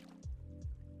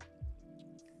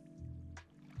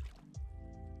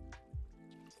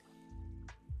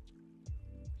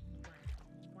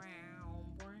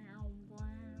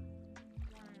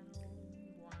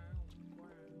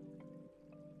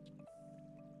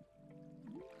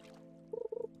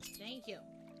 Thank you.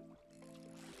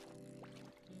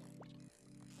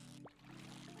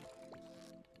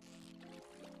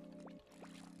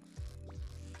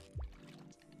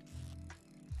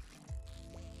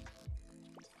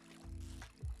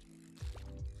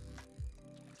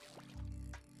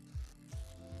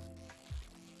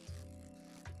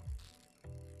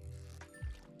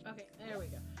 Okay, there we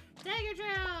go. Dagger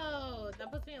Trout!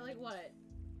 That puts me at like what?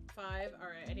 5?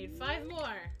 Alright, I need 5 more.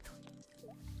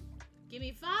 Give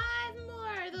me 5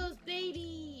 more of those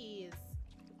babies!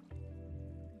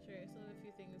 Sure, I still have a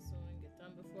few things to get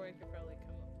done before I could probably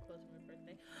come up close to my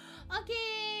birthday.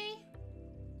 Okay!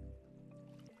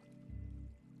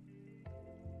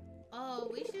 Oh,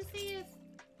 we should see if...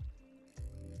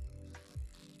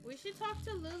 We should talk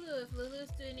to Lulu if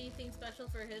Lulu's doing anything special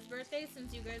for his birthday,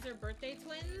 since you guys are birthday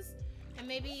twins. And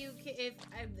maybe you can, if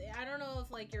I don't know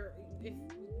if like if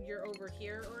you're over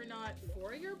here or not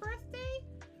for your birthday,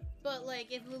 but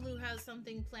like if Lulu has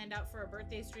something planned out for a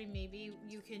birthday stream, maybe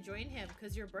you can join him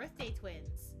because you're birthday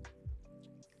twins.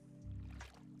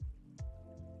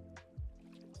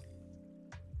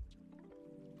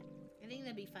 I think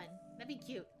that'd be fun. That'd be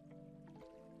cute.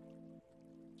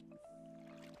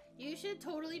 You should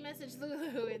totally message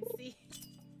Lulu and see.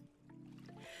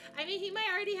 I mean, he might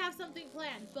already have something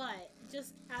planned, but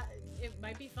just, it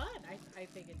might be fun. I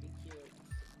think it'd be cute.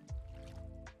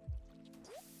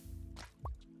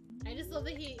 I just love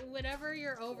that he, whenever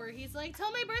you're over, he's like,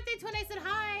 tell my birthday twin I said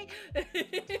hi!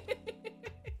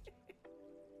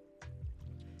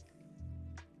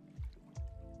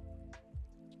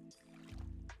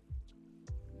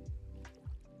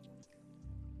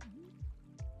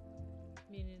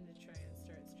 Meaning to try and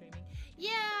start streaming.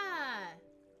 Yeah!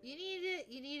 You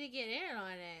need to get in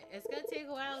on it. It's gonna take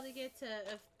a while to get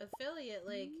to affiliate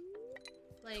like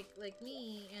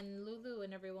me and Lulu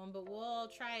and everyone, but we'll all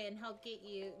try and help get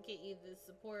you the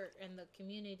support and the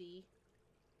community.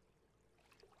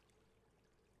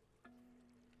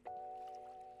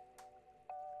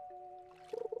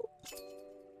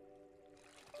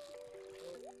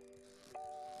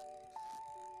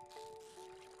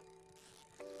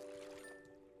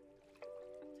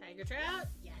 Tiger trout?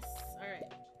 Yes. Alright.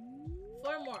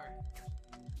 4 more.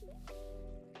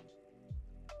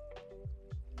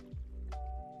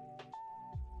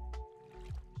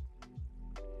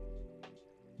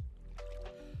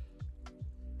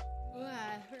 Ooh,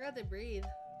 I forgot to breathe.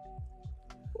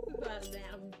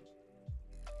 Damn.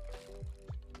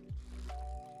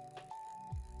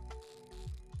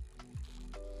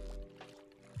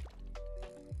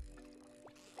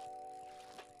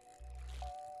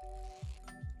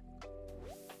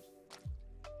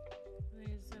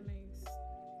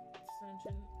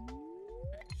 Extension.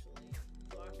 Actually,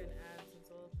 block an ad since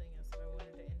the whole thing is that I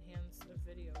wanted to enhance a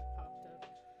video popped up.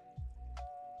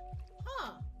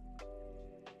 Huh.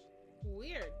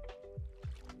 Weird.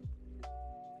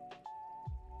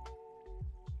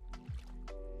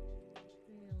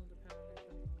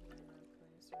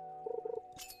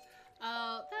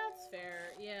 Oh, that's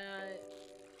fair. Yeah.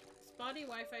 Spotty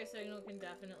Wi-Fi signal can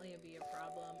definitely be a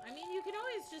problem. I mean, you can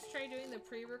always just try doing the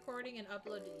pre-recording and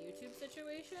upload to YouTube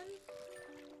situation.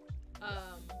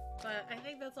 But I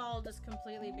think that's all just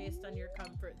completely based on your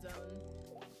comfort zone.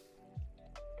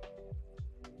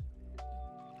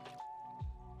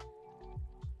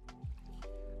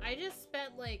 I just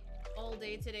spent like all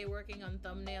day today working on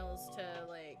thumbnails to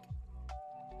like,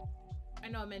 I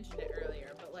know I mentioned it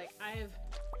earlier, but like I've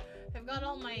got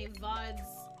all my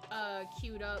VODs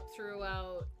queued up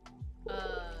throughout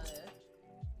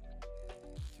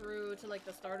through to like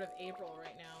the start of April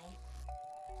right now.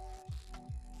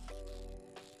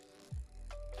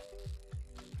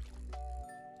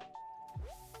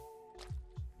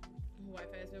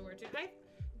 Wi-Fi has been working.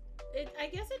 I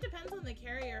guess it depends on the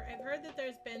carrier. I've heard that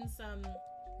there's been some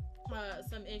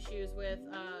issues with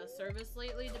service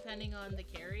lately, depending on the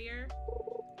carrier.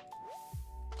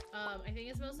 I think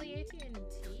it's mostly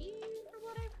AT&T, from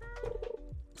what I've heard.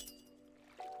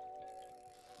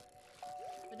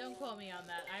 But don't quote me on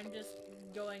that. I'm just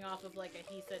going off of like a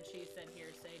he said, she said,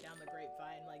 hearsay down the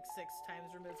grapevine, like 6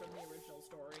 times removed from the original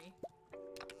story.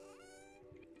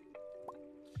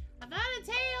 a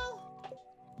tail!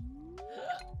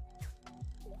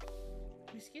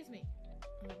 Excuse me.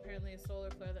 Apparently a solar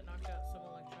flare that knocked out some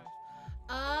electrons.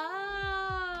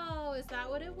 Oh, is that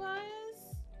what it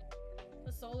was?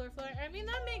 A solar flare? I mean,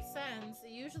 that makes sense.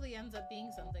 It usually ends up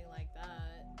being something like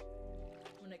that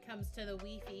when it comes to the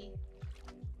Wi-Fi.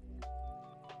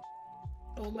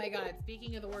 Oh my god,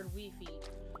 speaking of the word Wi-Fi.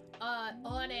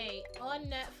 On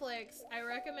Netflix, I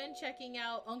recommend checking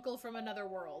out Uncle from Another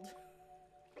World.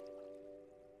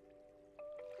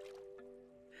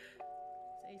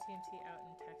 It's AT&T out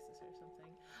in Texas or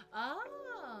something. Oh,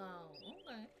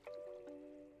 okay.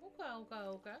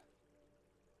 Okay.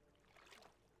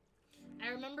 I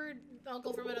remembered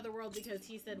Uncle from Another World because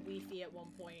he said Wi-Fi at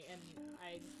one point, and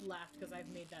I laughed because I've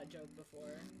made that joke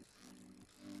before.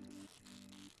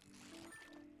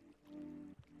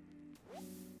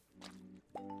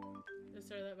 Just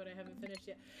started that, but I haven't finished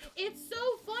yet. It's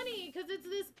so funny because it's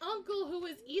this uncle who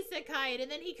is isekai'd,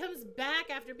 and then he comes back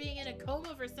after being in a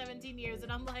coma for 17 years,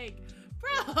 and I'm like,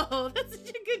 bro, that's such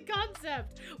a good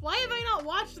concept. Why have I not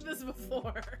watched this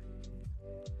before?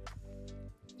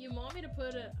 You want me to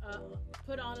put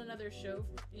on another show?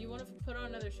 You want to put on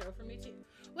another show for me too?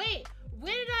 Wait,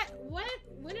 when did I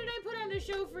put on a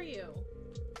show for you?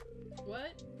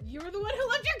 What? You were the one who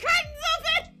left your curtains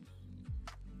open!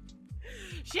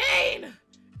 Shane!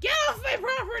 Get off my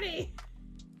property!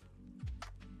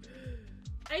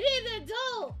 I need an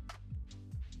adult!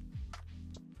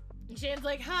 And Shane's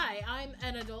like, hi, I'm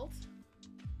an adult.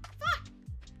 Fuck!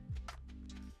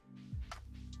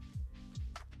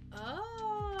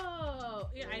 Oh,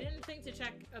 yeah, I didn't think to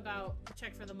check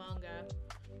for the manga.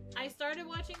 I started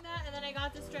watching that and then I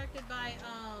got distracted by,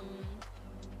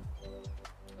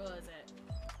 what was it?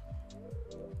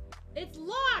 It's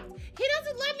locked! He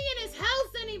doesn't let me in his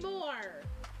house anymore!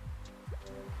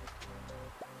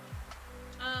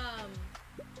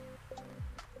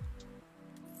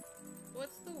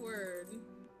 What's the word?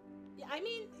 Yeah, I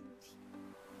mean...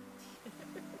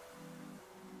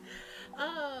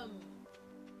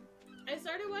 I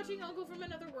started watching Uncle from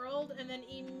Another World and then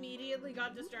immediately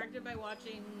got distracted by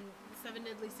watching Seven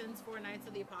Deadly Sins 4 Nights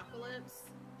of the Apocalypse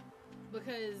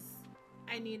because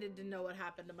I needed to know what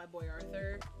happened to my boy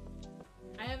Arthur.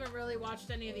 I haven't really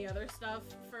watched any of the other stuff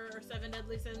for Seven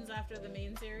Deadly Sins after the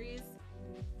main series.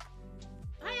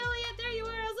 Hi Elliot, there you are,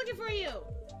 I was looking for you!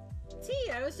 T,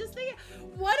 I was just thinking,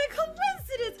 what a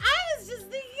coincidence! I was just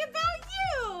thinking about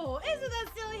you! Isn't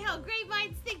that silly how great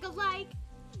minds think alike?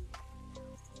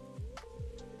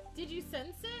 Did you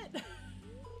sense it?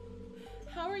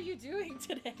 How are you doing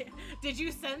today? Did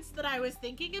you sense that I was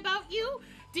thinking about you?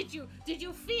 Did you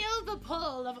feel the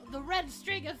pull of the red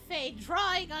string of fate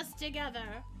drawing us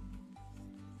together?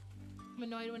 I'm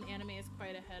annoyed when anime is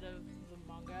quite ahead of the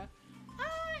manga.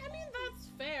 I mean, that's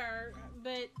fair,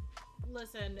 but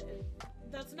listen,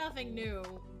 that's nothing new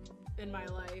in my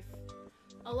life.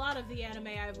 A lot of the anime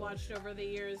I've watched over the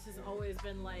years has always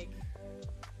been like,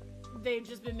 they've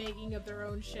just been making up their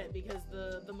own shit because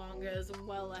the manga is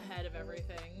well ahead of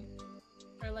everything.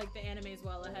 Or like the anime is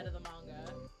well ahead of the manga.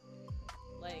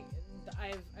 Like,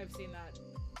 I've seen that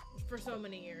for so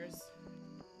many years.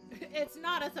 It's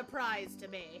not a surprise to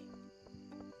me.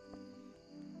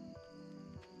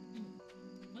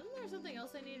 Wasn't there something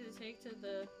else I needed to take to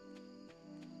the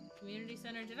community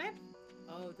center? Did I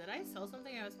sell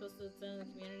something I was supposed to send to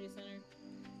the community center?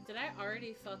 Did I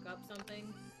already fuck up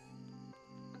something?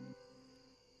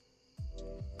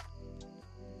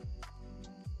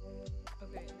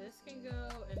 Okay, this can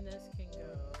go and this can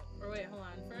go. Or wait, hold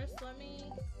on. First, let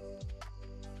me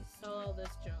sell all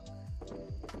this junk.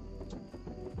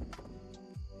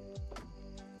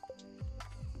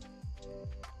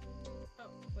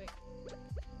 Oh, wait.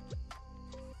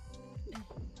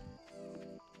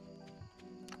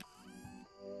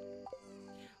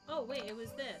 Oh, wait, it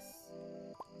was this.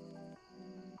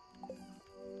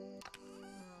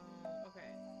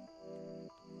 Okay.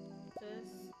 This,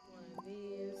 one of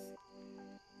these.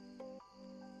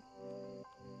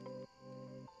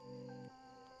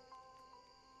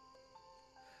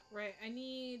 Right, I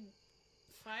need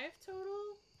 5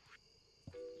 total?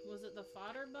 Was it the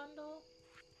fodder bundle?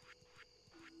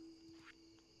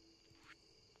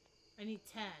 I need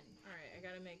 10. Alright, I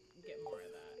gotta get more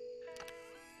of that.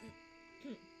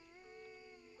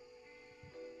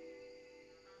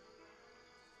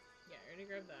 Yeah, I already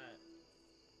grabbed that.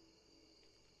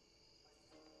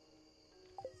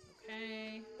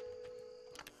 Okay.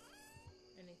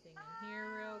 Anything in here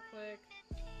real quick?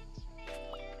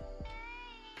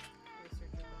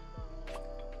 Researcher bundle.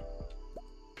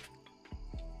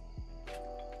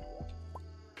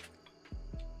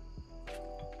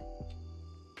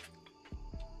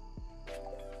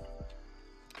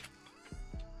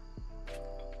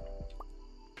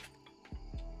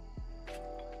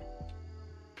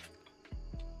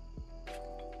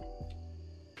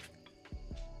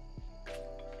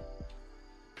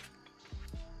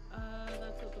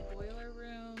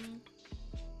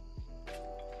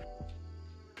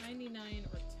 99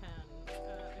 or 10.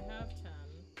 I have 10.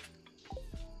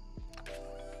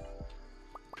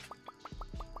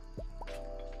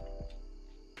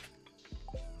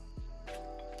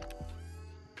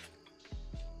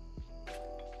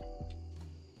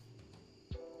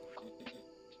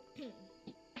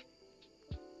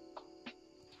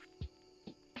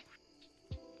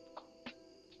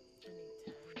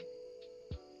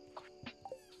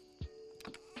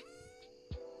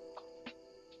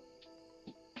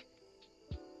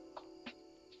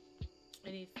 I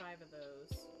need 5 of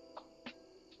those.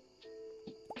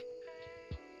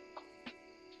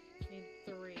 Need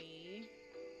 3.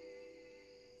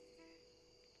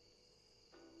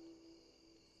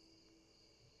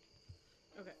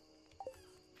 Okay.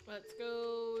 Let's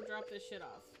go drop this shit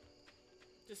off.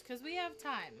 Just because we have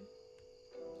time.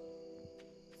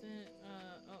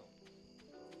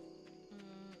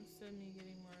 Instead of me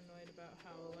getting more annoyed about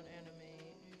how an anime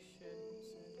I should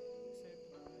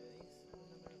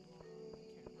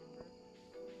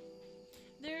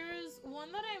There's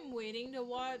one that I'm waiting to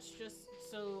watch just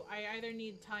so I either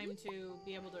need time to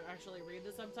be able to actually read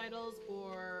the subtitles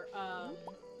or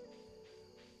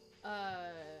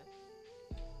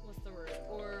what's the word?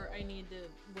 Or I need to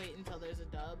wait until there's a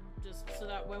dub just so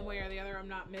that one way or the other I'm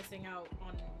not missing out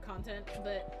on content.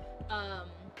 But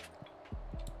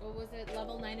what was it?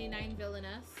 Level 99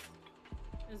 Villainess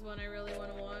is one I really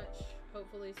want to watch,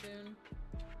 hopefully soon.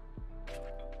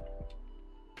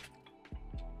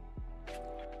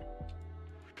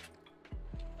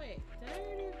 Wait, did I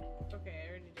already? Okay, I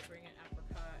already did bring an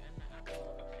apricot and an apple.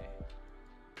 Okay.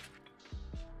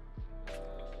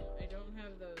 I don't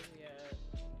have those yet.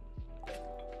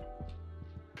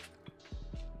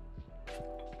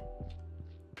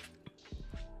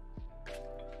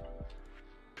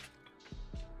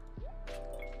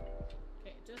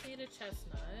 Okay, just need a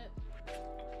chestnut.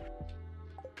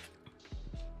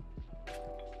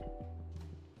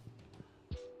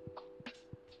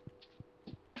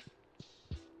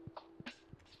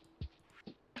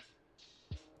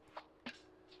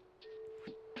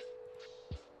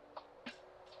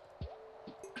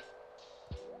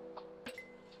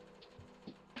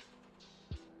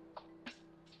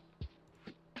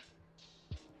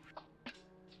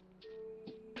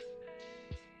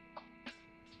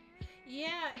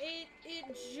 Yeah, it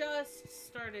just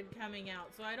started coming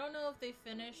out, so I don't know if they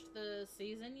finished the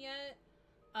season yet,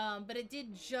 but it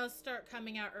did just start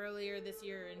coming out earlier this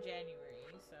year in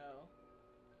January, so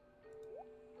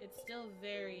it's still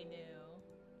very new.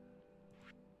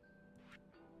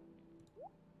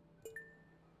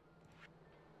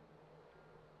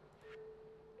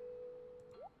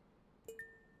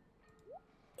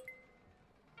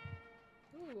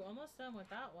 Ooh, almost done with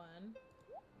that one.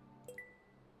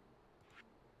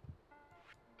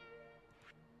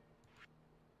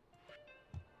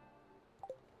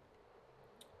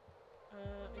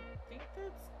 I think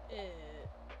that's it.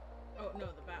 Oh, no,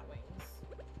 the bat wings.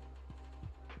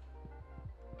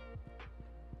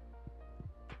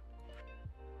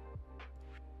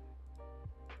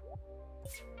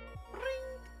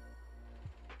 Ring!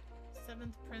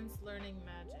 7th Prince learning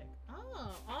magic.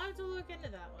 Oh, I'll have to look into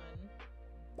that one.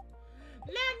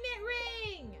 Magnet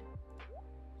ring!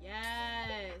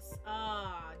 Yes!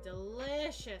 Ah,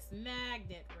 delicious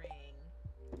magnet ring.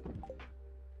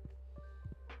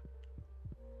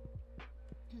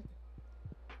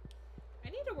 I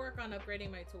need to work on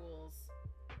upgrading my tools.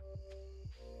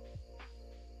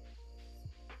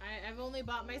 I've only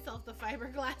bought myself the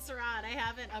fiberglass rod. I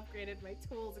haven't upgraded my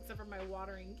tools except for my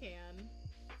watering can.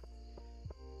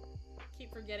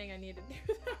 Keep forgetting I need to do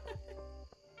that.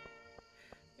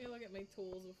 Let me look at my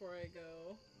tools before I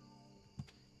go.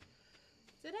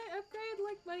 Did I upgrade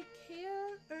like my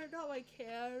can? Or not my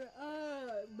can.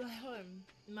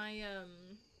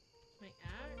 My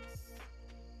axe?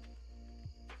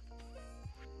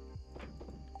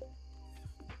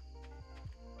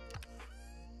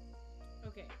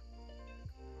 Okay.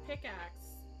 Pickaxe.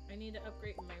 I need to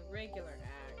upgrade my regular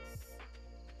axe.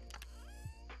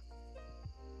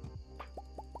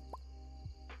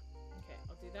 Okay,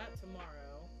 I'll do that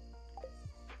tomorrow.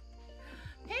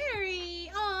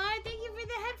 Perry! Aw, thank you for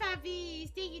the head puppies!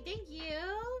 Thank you, thank you!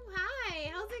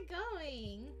 Hi, how's it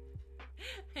going?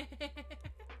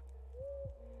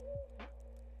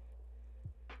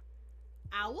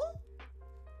 Owl?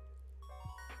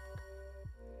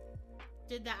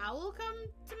 Did the owl come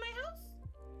to my house?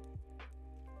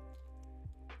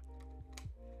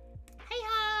 Hey,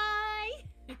 hi!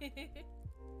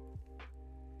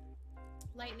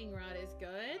 Lightning rod is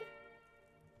good.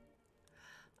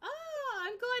 Oh,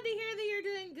 I'm glad to hear that you're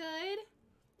doing good.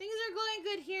 Things are going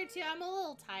good here too. I'm a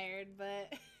little tired,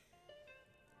 but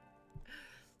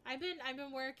I've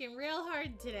been working real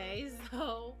hard today,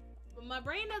 so my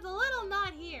brain is a little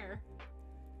not here.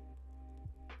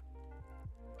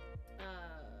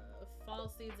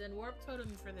 Fall seeds and warp totem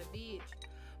for the beach.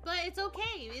 But it's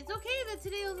okay. It's okay that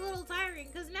today was a little tiring,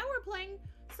 because now we're playing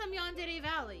some Yandere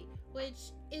Valley,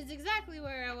 which is exactly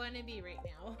where I want to be right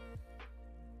now.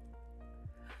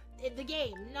 In the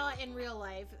game, not in real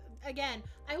life. Again,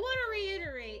 I want to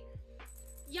reiterate,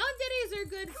 Yanderes are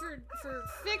good for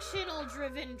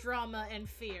fictional-driven drama and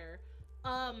fear.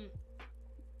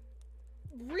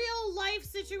 Real life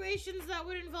situations that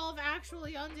would involve actual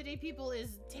Yandere people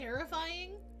is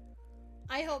terrifying.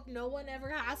 I hope no one ever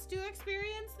has to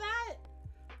experience that.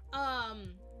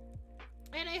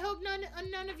 And I hope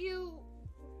none of you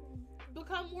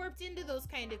become warped into those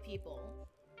kind of people,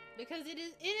 because it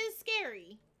is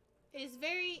scary. It is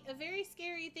a very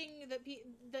scary thing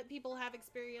that people have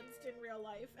experienced in real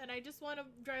life, and I just want to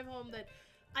drive home that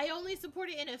I only support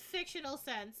it in a fictional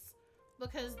sense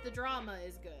because the drama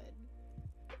is good.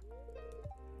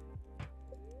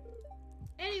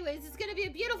 Anyways, it's gonna be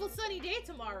a beautiful sunny day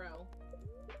tomorrow.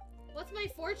 What's my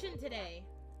fortune today?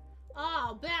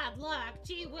 Oh, bad luck.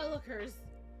 Gee willikers.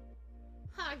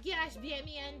 Ha, gosh,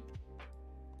 bien.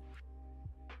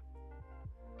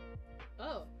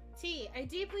 Oh, T, I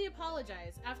deeply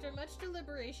apologize. After much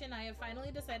deliberation, I have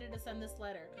finally decided to send this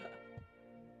letter.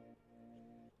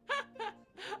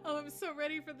 Oh, I'm so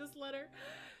ready for this letter.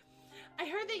 I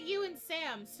heard that you and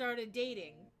Sam started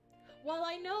dating. While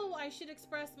I know I should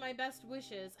express my best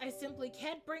wishes, I simply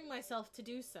can't bring myself to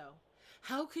do so.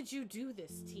 How could you do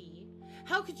this, T?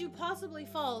 How could you possibly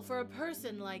fall for a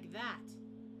person like that?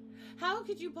 How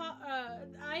could you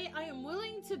I am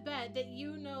willing to bet that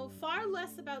you know far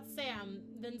less about Sam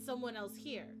than someone else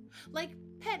here. Like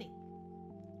Penny.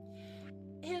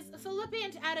 His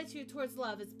flippant attitude towards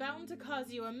love is bound to cause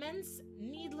you immense,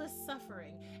 needless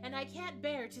suffering, and I can't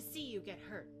bear to see you get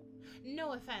hurt.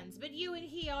 No offense, but you and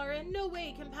he are in no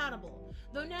way compatible,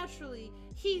 though naturally,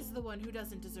 he's the one who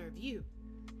doesn't deserve you.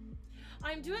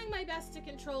 I'm doing my best to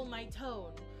control my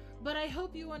tone, but I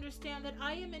hope you understand that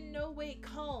I am in no way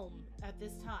calm at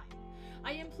this time.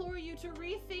 I implore you to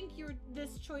rethink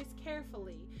this choice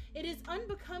carefully. It is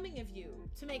unbecoming of you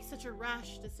to make such a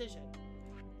rash decision.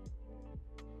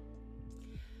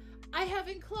 I have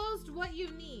enclosed what you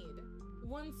need.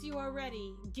 Once you are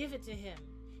ready, give it to him.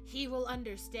 He will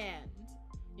understand.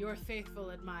 Your faithful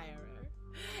admirer.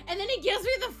 And then he gives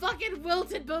me the fucking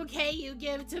wilted bouquet you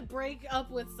give to break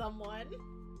up with someone.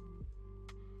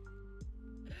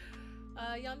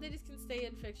 Yanderes can stay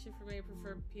in fiction for me. I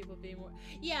prefer people being more...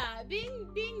 Yeah,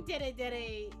 being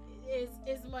dere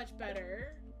is much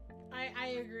better. I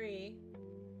agree.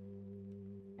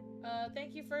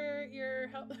 Thank you for your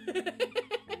help.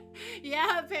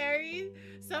 Yeah, Perry.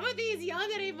 Some of these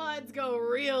Yandere mods go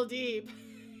real deep.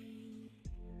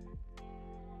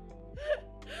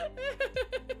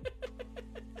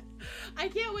 I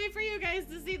can't wait for you guys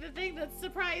to see the thing that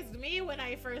surprised me when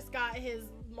I first got his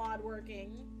mod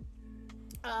working.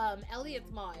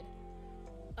 Elliot's mod.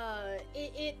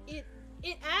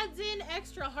 It adds in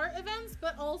extra heart events,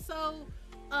 but also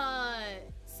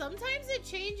sometimes it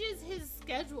changes his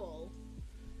schedule.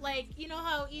 Like, you know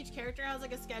how each character has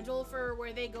like a schedule for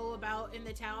where they go about in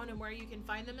the town and where you can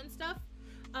find them and stuff?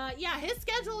 Yeah, his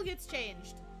schedule gets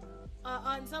changed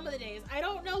on some of the days. I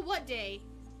don't know what day.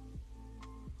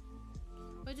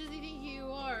 What does he think you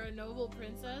are? A noble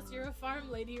princess? You're a farm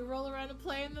lady. You roll around and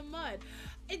play in the mud.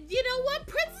 And you know what?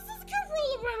 Princesses can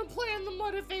roll around and play in the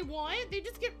mud if they want. They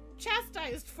just get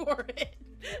chastised for it.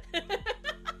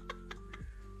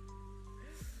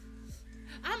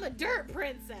 I'm a dirt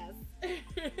princess.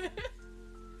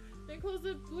 Includes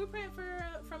a blueprint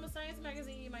from a science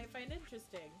magazine you might find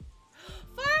interesting.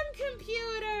 Farm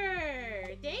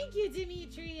computer! Thank you,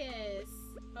 Demetrius.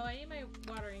 Oh, I need my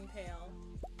watering pail.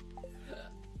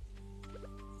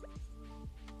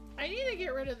 I need to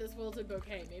get rid of this wilted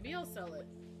bouquet. Maybe I'll sell it.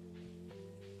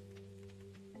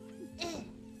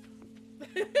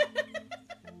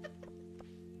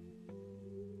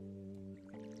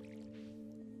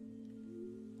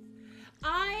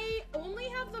 I only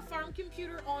have the farm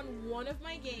computer on one of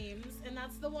my games, and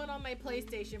that's the one on my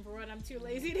PlayStation for when I'm too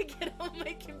lazy to get on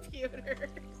my computer.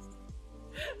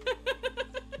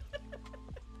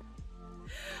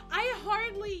 I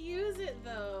hardly use it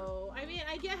though. I mean,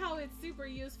 I get how it's super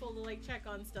useful to like check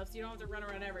on stuff so you don't have to run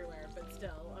around everywhere, but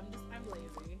still, I'm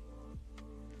lazy.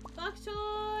 Fuck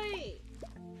toy!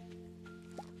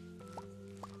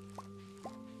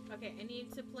 Okay, I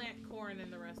need to plant corn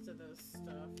and the rest of those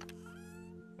stuff.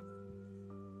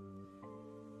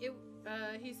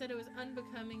 He said it was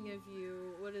unbecoming of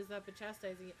you. What is up,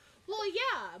 chastising you? Well,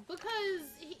 yeah, because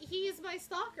he's my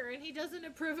stalker and he doesn't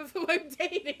approve of who I'm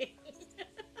dating.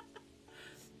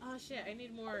 Oh shit, I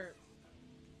need more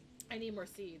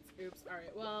seeds. Oops,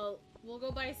 alright, well, we'll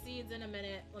go buy seeds in a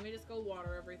minute. Let me just go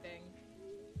water everything.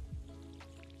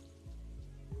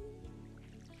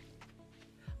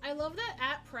 I love that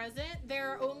at present, there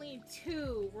are only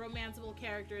 2 romanceable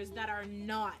characters that are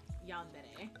not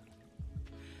Yandere.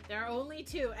 There are only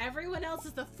 2. Everyone else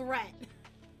is a threat.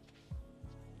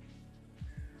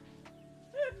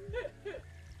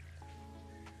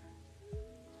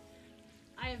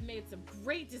 I have made some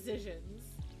great decisions.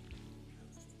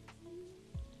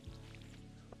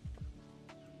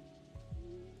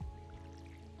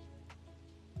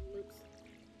 Oops.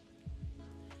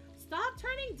 Stop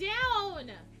turning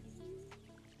down!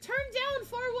 Turn down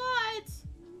for what?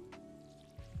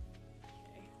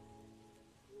 Okay.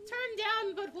 Turn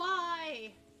down, but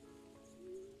why?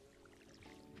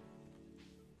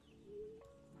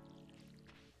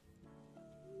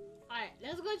 Alright,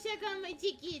 let's go check on my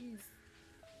chickens.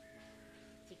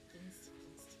 Chickens.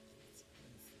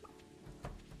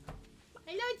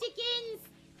 Hello, chickens!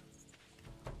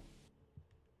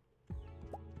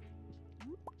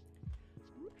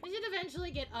 I should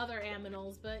eventually get other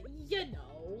aminals, but you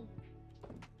know.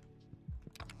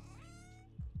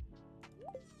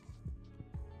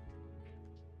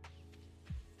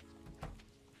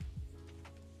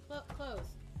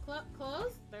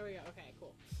 Close? There we go. Okay,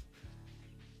 cool.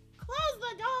 Close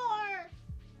the door!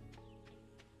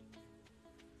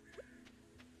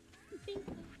 Bink.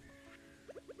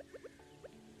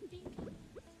 Bink.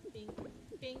 Bink.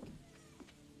 Bink.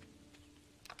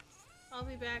 I'll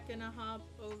be back and I'll hop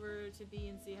over to B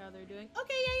and see how they're doing.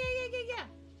 Okay, yeah.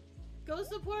 Go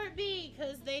support B,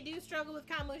 because they do struggle with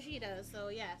Kamoshida, so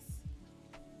yes.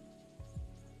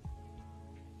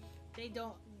 They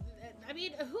don't... I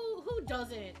mean, who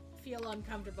doesn't feel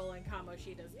uncomfortable in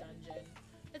Kamoshida's dungeon?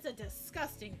 It's a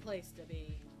disgusting place to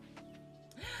be.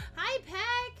 Hi,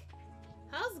 Peck!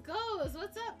 How's goes?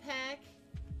 What's up, Peck?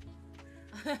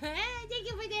 Thank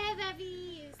you for the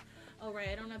FFEs! Oh, right,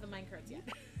 I don't have the minecarts yet.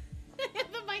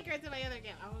 The minecarts in my other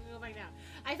game. I'm gonna go back down.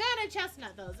 I found a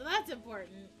chestnut, though, so that's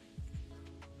important.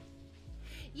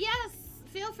 Yes!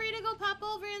 Feel free to go pop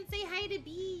over and say hi to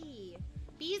B.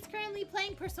 B is currently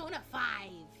playing Persona 5.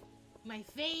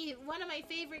 One of my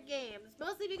favorite games.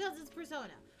 Mostly because it's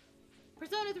Persona.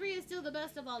 Persona 3 is still the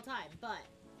best of all time, but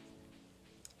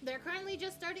they're currently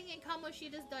just starting in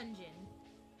Kamoshida's dungeon.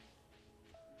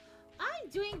 I'm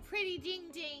doing pretty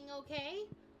ding, okay?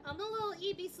 I'm a little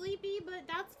eepy sleepy, but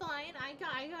that's fine. I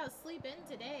got sleep in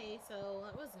today, so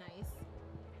that was nice.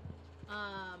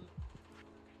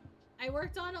 I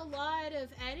worked on a lot of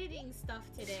editing stuff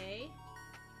today.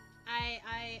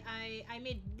 I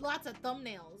made lots of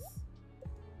thumbnails.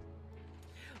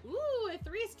 Ooh, a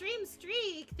 3-stream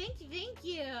streak. Thank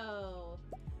you.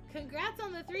 Congrats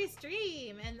on the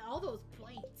 3-stream and all those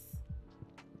points.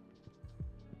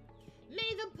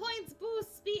 May the points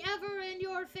boost be ever in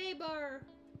your favor.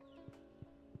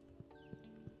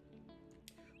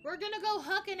 We're gonna go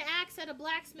huck an axe at a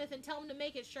blacksmith and tell him to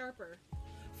make it sharper.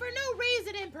 For no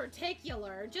reason in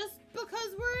particular, just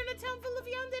because we're in a town full of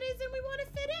yanderes and we want to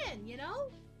fit in, you know?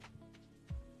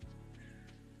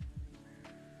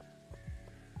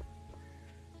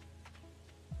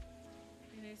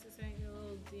 Be nice to send you a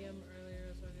little DM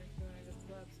earlier, so I just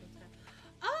left some time.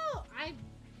 Oh,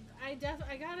 I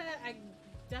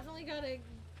definitely gotta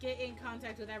get in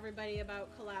contact with everybody about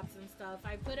collabs and stuff.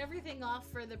 I put everything off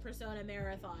for the Persona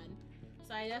Marathon.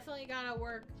 So I definitely gotta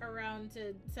work around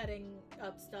to setting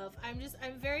up stuff. I'm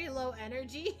very low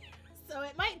energy, so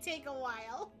it might take a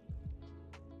while.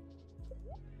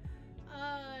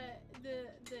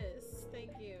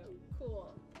 Thank you.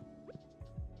 Cool.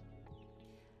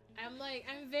 I'm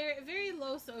very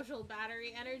low social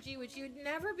battery energy, which you'd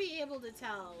never be able to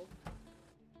tell,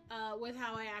 with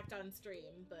how I act on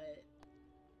stream, but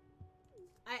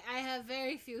I have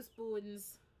very few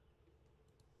spoons.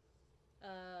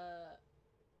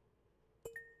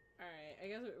 Alright, I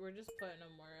guess we're just putting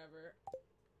them wherever.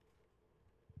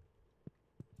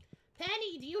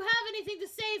 Penny, do you have anything to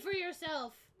say for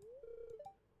yourself?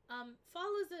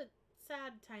 Fall is a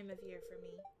sad time of year for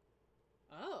me.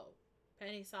 Oh,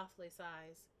 Penny softly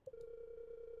sighs.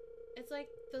 It's like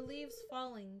the leaves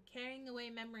falling, carrying away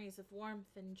memories of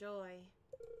warmth and joy.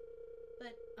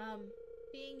 But,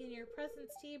 being in your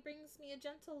presence, T, brings me a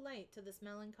gentle light to this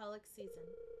melancholic season.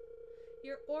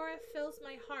 Your aura fills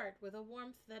my heart with a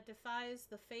warmth that defies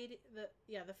the fading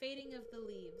of the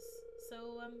leaves.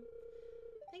 So,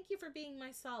 thank you for being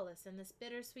my solace in this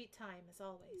bittersweet time, as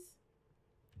always.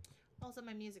 Also,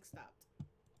 my music stopped.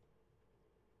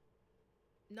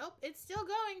 Nope, it's still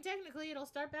going, technically. It'll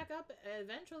start back up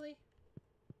eventually.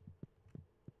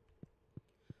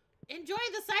 Enjoy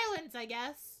the silence, I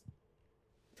guess.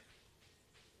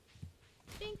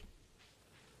 Think.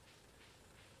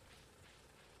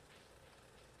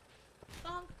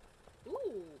 Bonk.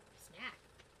 Ooh, snack.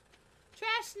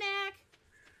 Trash snack.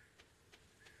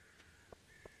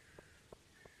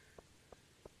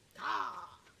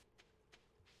 Ah.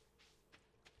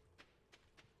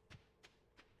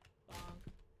 Bonk.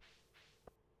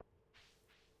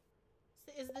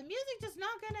 Is the music just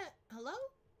not gonna... Hello?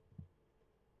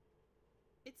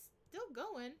 It's still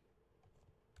going.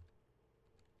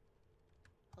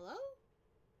 Hello?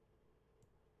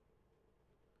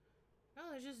 No,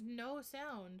 there's just no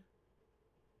sound.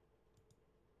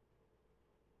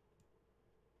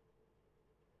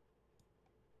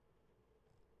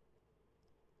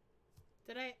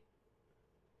 Did I...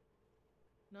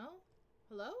 No?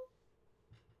 Hello?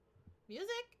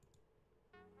 Music?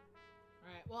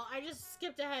 Alright, well, I just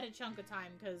skipped ahead a chunk of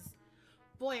time, because...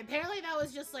 Boy, apparently that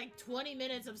was just like 20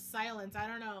 minutes of silence. I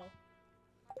don't know.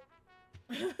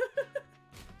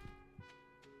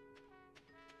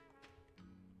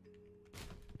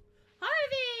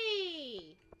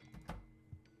 Harvey!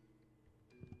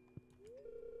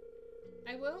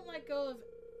 I won't let go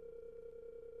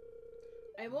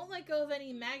of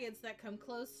any maggots that come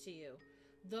close to you.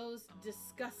 Those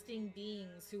disgusting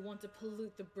beings who want to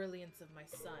pollute the brilliance of my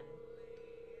sun.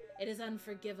 It is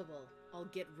unforgivable. I'll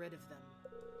get rid of them.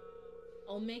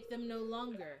 I'll make them no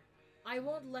longer. I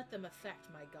won't let them affect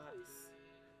my goddess.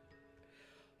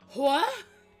 What?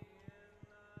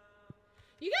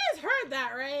 You guys heard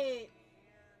that, right?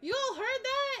 You all heard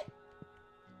that?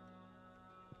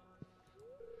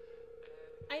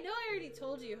 I know I already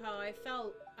told you how I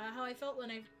felt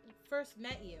when I first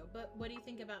met you, but what do you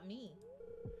think about me?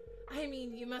 I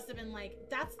mean, you must have been like,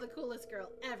 that's the coolest girl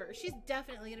ever. She's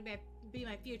definitely gonna be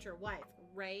my future wife,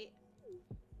 right?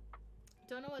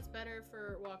 Don't know what's better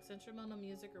for walks, instrumental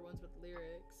music or ones with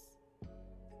lyrics.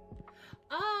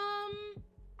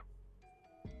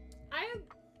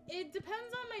 It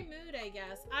depends on my mood, I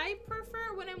guess. I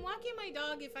prefer, when I'm walking my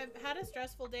dog, if I've had a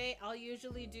stressful day, I'll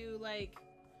usually do like,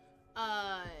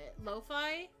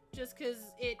 lo-fi, just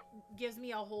because it gives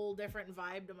me a whole different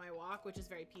vibe to my walk, which is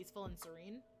very peaceful and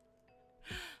serene.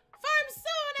 Farm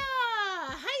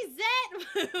Sona! Hi, Zet!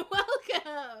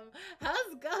 Welcome!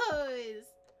 How's goes?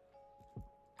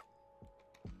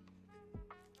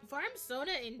 Farm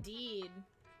Sona, indeed.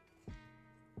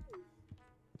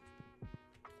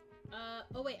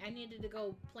 Oh wait, I needed to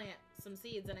go plant some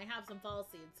seeds, and I have some fall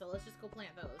seeds, so let's just go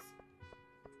plant those.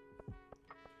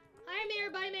 Hi, Mayor,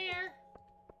 bye, Mayor!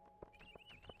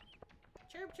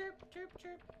 Chirp, chirp, chirp,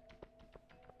 chirp.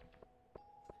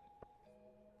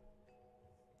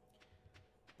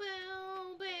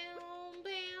 Bow, bow, bow,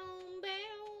 bow,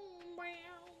 bow.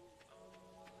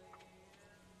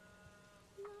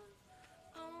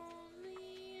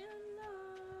 Only in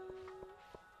love.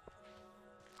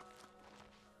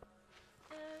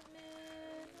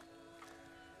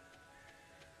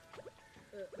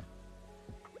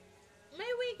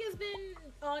 My week has been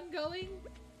ongoing.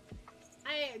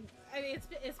 I mean,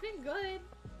 it's been good.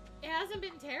 It hasn't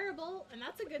been terrible, and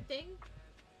that's a good thing.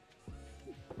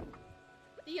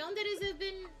 The Yanderes have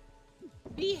been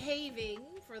behaving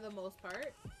for the most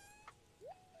part.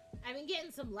 I've been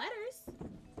getting some letters,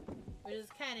 which is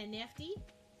kind of nifty.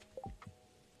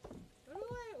 What do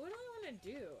I want to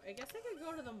do? I guess I could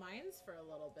go to the mines for a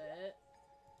little bit.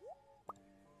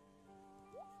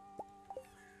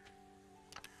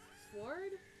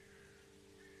 Sword?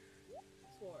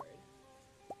 Sword.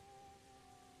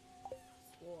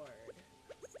 Sword.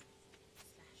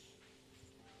 Slash.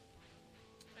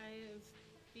 I have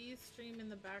B's stream in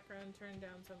the background turned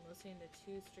down, so I'm listening to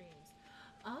 2 streams.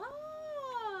 Oh!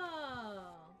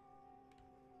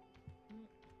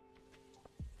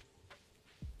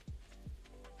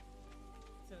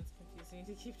 Sounds confusing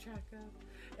to keep track of.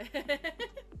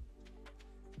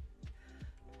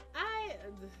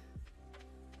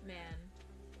 Man.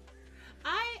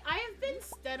 I have been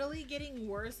steadily getting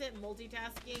worse at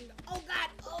multitasking. Oh god!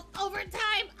 Oh, over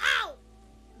time! Ow!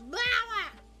 Blah,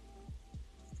 blah.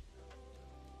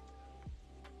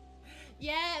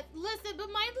 Yeah, listen, but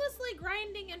mindlessly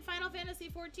grinding in Final Fantasy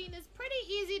XIV is pretty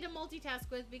easy to multitask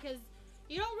with because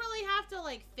you don't really have to,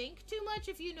 like, think too much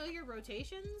if you know your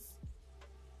rotations.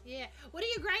 Yeah. What are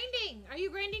you grinding? Are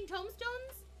you grinding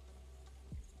tomestones?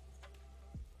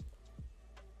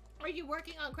 Are you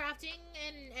working on crafting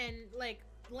and like,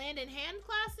 land in hand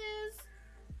classes?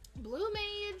 Blue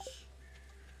Mage?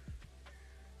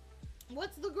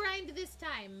 What's the grind this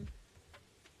time?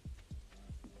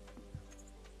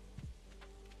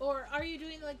 Or are you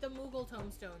doing like the Moogle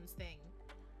Tomestones thing?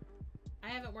 I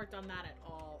haven't worked on that at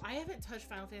all. I haven't touched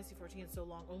Final Fantasy XIV in so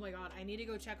long. Oh my god, I need to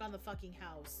go check on the fucking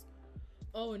house.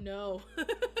 Oh no.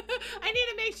 I need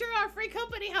to make sure our free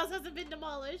company house hasn't been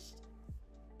demolished.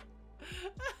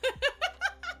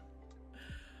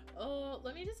 Oh,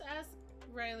 let me just ask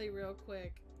Riley real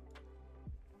quick.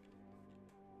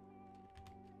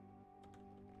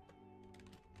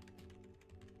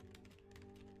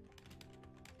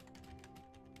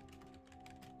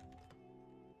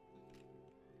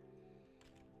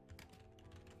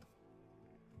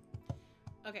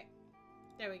 Okay,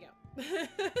 there we go.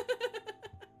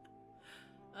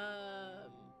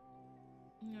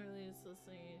 Really just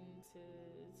listening to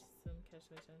some catch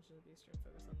my attention to be strong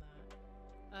focus on that.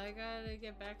 I gotta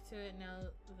get back to it now.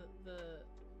 The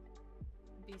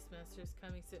Beastmaster's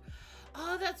coming soon.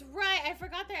 Oh, that's right. I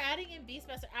forgot they're adding in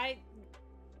Beastmaster.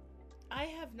 I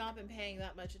have not been paying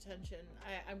that much attention.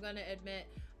 I'm gonna admit,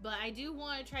 but I do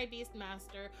want to try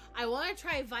Beastmaster. I want to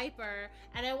try Viper,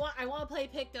 and I want to play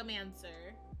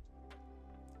Pictomancer.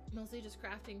 Mostly just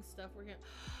crafting stuff. We're gonna.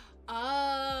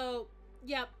 Oh,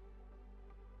 yep.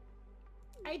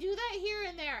 I do that here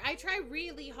and there. I try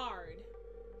really hard.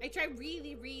 I try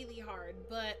really, really hard,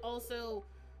 but also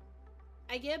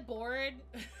I get bored.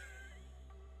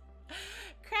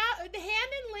 Hand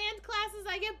and land classes,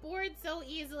 I get bored so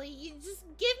easily. You just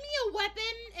give me a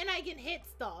weapon and I can hit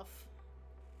stuff.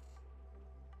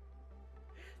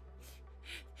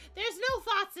 There's no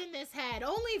thoughts in this head,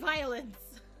 only violence.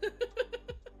 A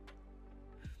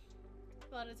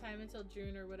lot of time until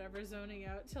June or whatever. Zoning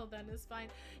out till then is fine.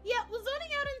 Yeah, well,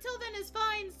 zoning out until then is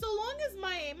fine, so long as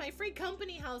my free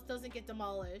company house doesn't get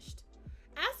demolished.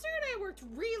 Aster and I worked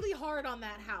really hard on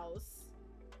that house.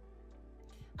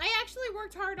 I actually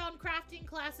worked hard on crafting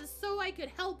classes so I could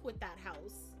help with that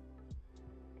house.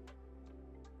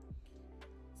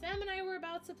 Sam and I were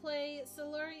about to play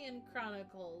Silurian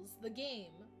Chronicles, the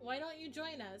game. Why don't you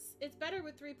join us? It's better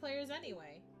with 3 players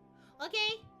anyway.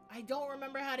 Okay. I don't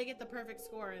remember how to get the perfect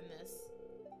score in this.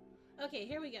 Okay,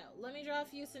 here we go. Let me draw a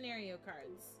few scenario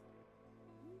cards.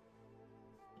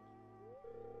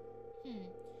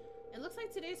 It looks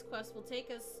like today's quest will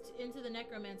take us into the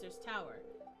Necromancer's Tower.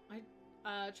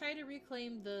 Try to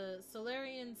reclaim the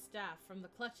Solarian staff from the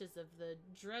clutches of the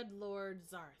Dreadlord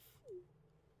Zarth.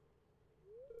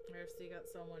 Or if you got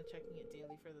someone checking it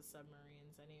daily for the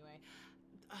submarines anyway.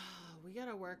 We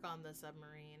gotta work on the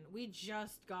submarine. We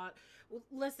just got...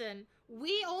 Listen,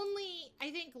 we only,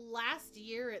 I think last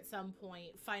year at some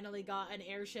point, finally got an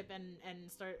airship and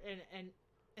started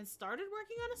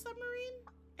working on a submarine,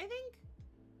 I think?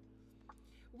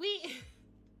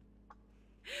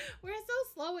 We're so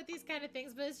slow with these kind of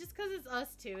things, but it's just because it's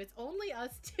us two. It's only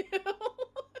us two.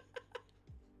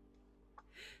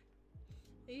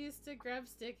 I used to grab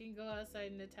stick and go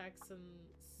outside and attack some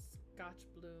Scotch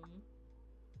bloom.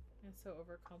 It's so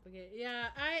overcomplicated. Yeah,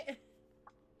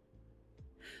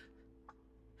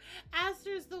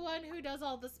 Aster's the one who does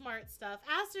all the smart stuff.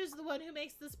 Aster's the one who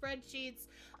makes the spreadsheets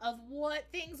of what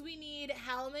things we need,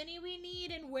 how many we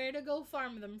need, and where to go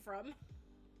farm them from.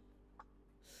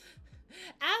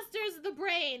 Aster's the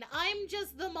brain. I'm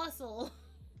just the muscle.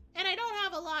 And I don't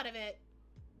have a lot of it.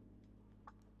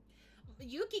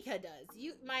 Yukika does.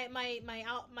 My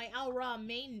Alra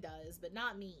main does, but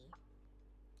not me.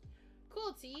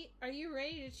 Cool, T. Are you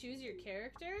ready to choose your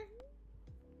character?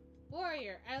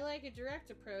 Warrior. I like a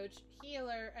direct approach.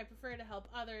 Healer. I prefer to help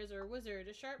others. Or wizard.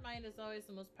 A sharp mind is always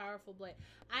the most powerful blade.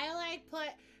 I'm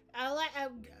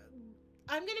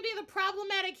gonna be the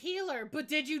problematic healer. But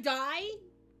did you die?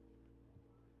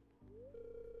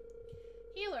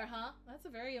 Healer, huh? That's a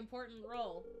very important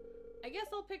role. I guess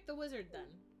I'll pick the wizard then.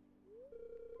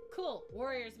 Cool.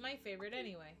 Warrior's my favorite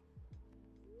anyway.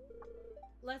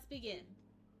 Let's begin.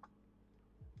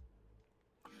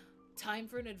 Time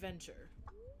for an adventure.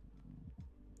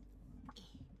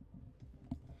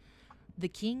 The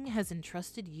king has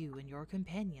entrusted you and your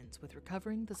companions with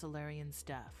recovering the Solarian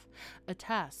staff, a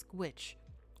task which,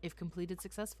 if completed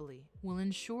successfully, will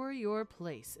ensure your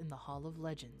place in the Hall of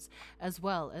Legends, as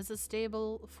well as a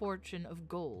stable fortune of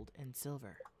gold and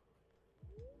silver.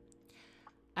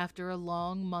 After a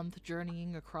long month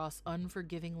journeying across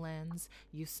unforgiving lands,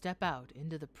 you step out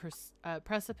into the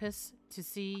precipice to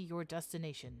see your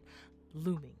destination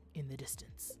looming in the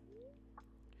distance.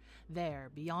 There,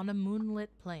 beyond a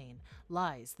moonlit plain,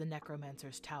 lies the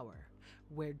Necromancer's Tower,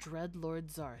 where Dreadlord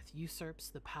Zarth usurps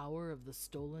the power of the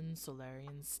stolen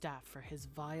Solarian staff for his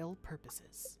vile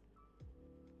purposes.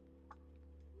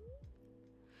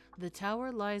 The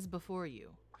tower lies before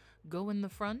you, Go in the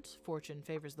front, fortune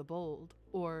favors the bold,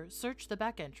 or search the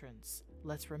back entrance.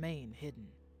 Let's remain hidden.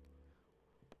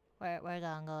 We're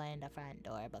gonna go in the front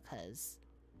door because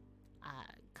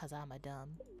I'm a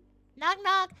dumb. Knock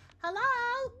knock.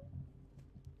 Hello?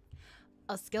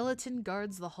 A skeleton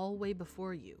guards the hallway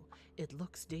before you. It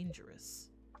looks dangerous.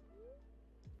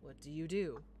 What do you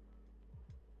do?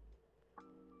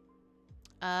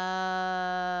 Run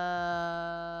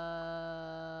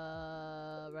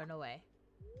away.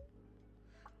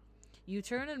 You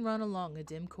turn and run along a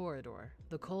dim corridor.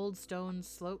 The cold stone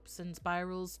slopes and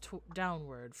spirals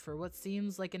downward for what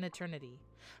seems like an eternity.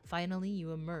 Finally,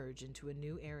 you emerge into a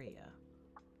new area.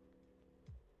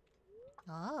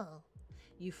 Oh.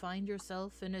 You find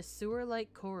yourself in a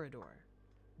sewer-like corridor.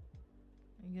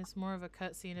 I guess more of a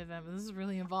cutscene event, but this is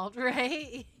really involved,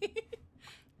 right?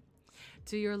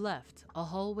 To your left, a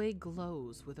hallway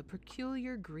glows with a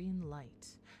peculiar green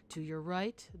light. To your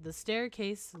right, the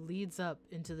staircase leads up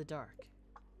into the dark.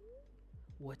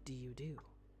 What do you do?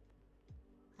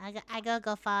 I gotta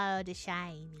go follow the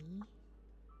shiny.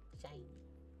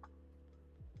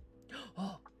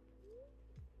 Oh!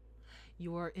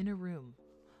 You are in a room.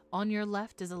 On your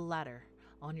left is a ladder.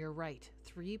 On your right,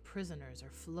 3 prisoners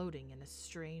are floating in a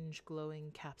strange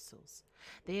glowing capsules.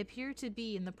 They appear to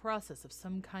be in the process of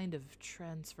some kind of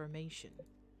transformation.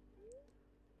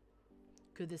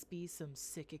 Could this be some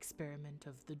sick experiment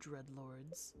of the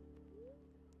Dreadlords?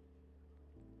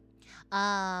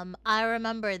 I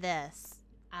remember this.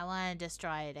 I want to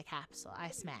destroy the capsule. I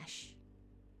smash.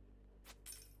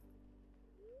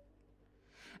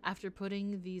 After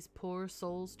putting these poor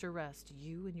souls to rest,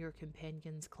 you and your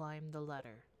companions climb the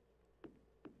ladder.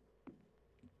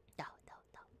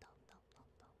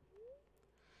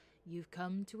 You've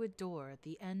come to a door at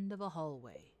the end of a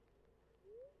hallway.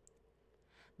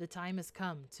 The time has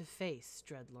come to face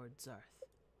Dreadlord Zarth.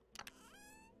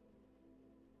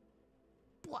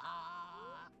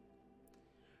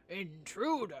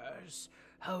 Intruders!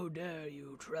 How dare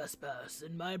you trespass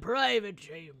in my private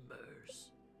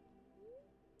chambers?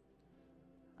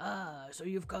 Ah, so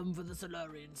you've come for the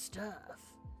Solarian staff.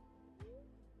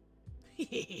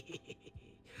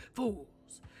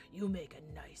 Fools, you make a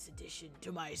nice addition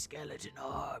to my skeleton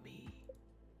army.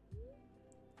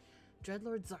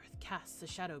 Dreadlord Zarth casts a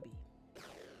shadow beam.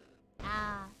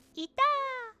 Ita!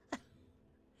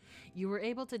 You were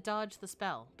able to dodge the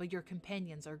spell, but your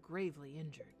companions are gravely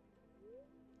injured.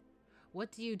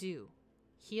 What do you do?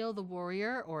 Heal the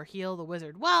warrior or heal the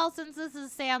wizard? Well, since this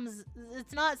is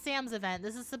it's not Sam's event.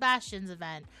 This is Sebastian's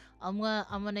event. I'm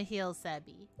gonna heal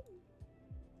Sebi.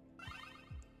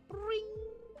 Ring.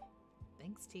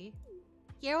 Thanks, T.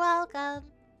 You're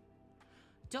welcome.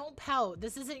 Don't pout.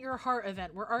 This isn't your heart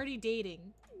event. We're already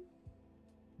dating.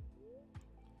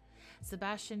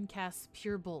 Sebastian casts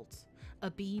Pure Bolt. A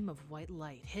beam of white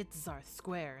light hits Zarth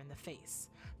square in the face.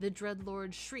 The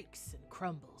Dreadlord shrieks and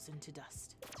crumbles into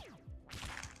dust.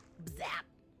 Zap.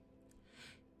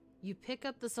 You pick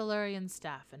up the Solarian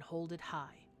staff and hold it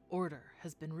high. Order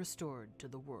has been restored to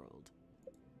the world.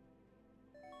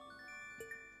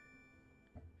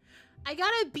 I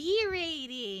got a B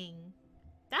rating.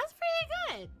 That's pretty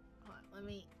good. Hold on, let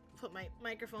me put my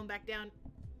microphone back down.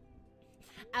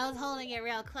 I was holding it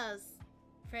real close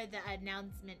for the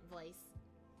announcement voice.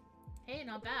 Hey,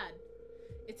 not bad.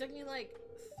 It took me like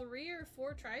 3 or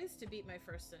 4 tries to beat my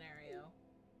first scenario.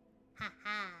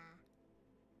 Haha.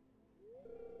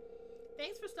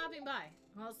 Thanks for stopping by.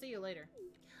 I'll see you later.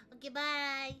 Okay,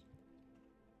 bye.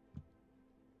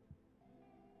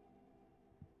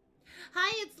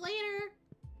 Hi, it's later.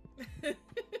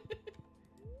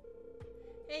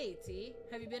 Hey, T.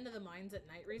 Have you been to the mines at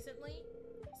night recently?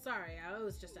 Sorry, I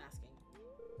was just asking.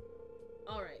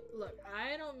 Alright, look,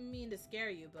 I don't mean to scare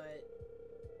you, but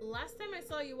last time I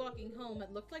saw you walking home,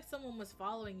 it looked like someone was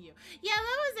following you. Yeah,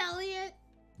 that was Elliot.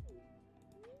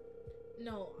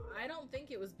 No, I don't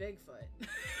think it was Bigfoot.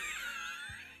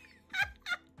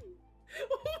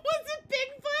 Was it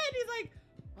Bigfoot? He's like,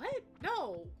 what?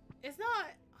 No, it's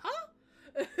not. Huh?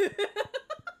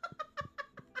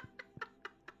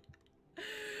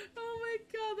 Oh my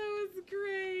god, that was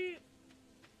great.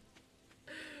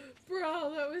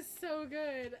 Bro, that was so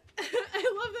good. I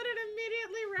love that it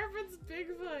immediately referenced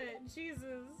Bigfoot.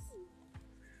 Jesus.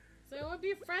 So I want to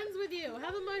be friends with you.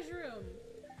 Have a mushroom.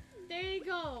 There you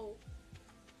go.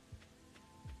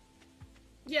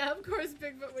 Yeah, of course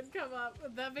Bigfoot would come up.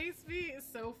 That makes me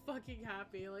so fucking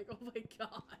happy. Like, oh my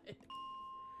god.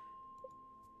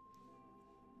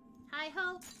 Hi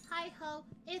ho,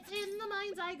 it's in the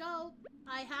mines I go.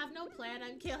 I have no plan,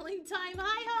 I'm killing time.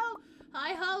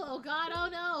 Hi ho, oh god, oh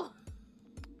no.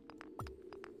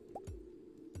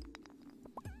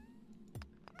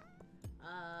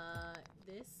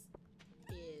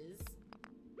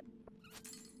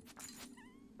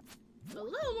 A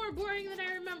little more boring than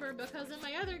I remember because in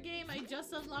my other game I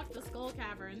just unlocked the Skull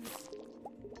Caverns.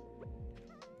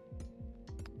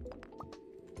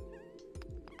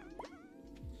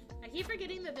 I keep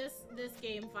forgetting that this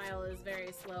game file is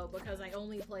very slow because I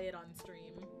only play it on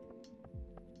stream.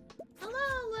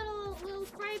 Hello, little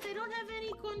sprites. I don't have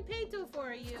any conpeto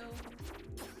for you.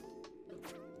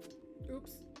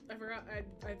 Oops, I forgot.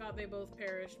 I thought they both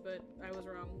perished, but I was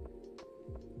wrong.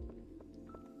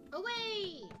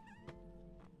 Away!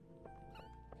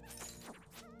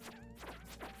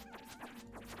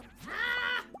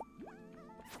 Ah!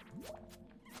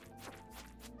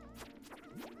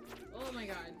 Oh my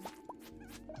god.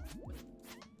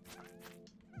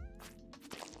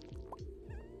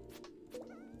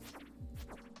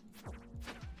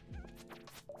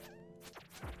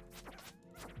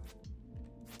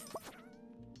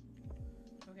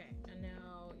 Okay, and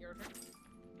now your turn.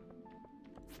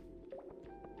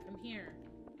 Come here.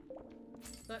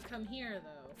 But come here,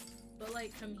 though. But,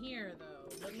 like, come here, though.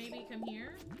 But maybe come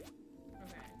here?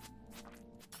 Okay.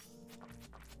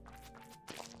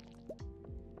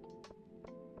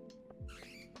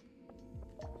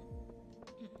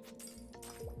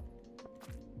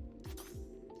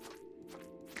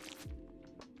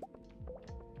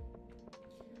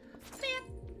 Snap!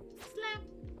 Slap!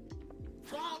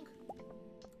 Bonk!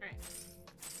 Alright.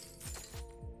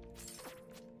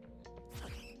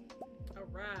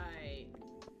 Alright.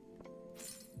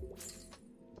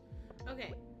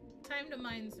 Okay. Time to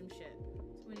mine some shit. So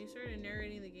when you started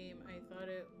narrating the game, I thought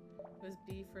it was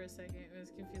B for a second. It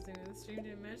was confusing. The stream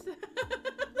didn't match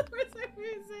the first time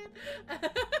we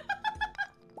said.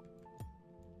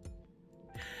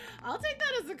 I'll take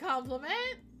that as a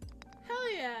compliment.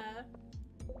 Hell yeah.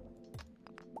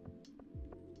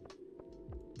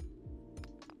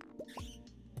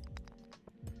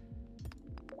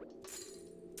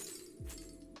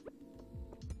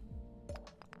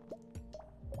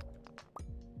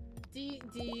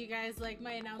 Do you guys like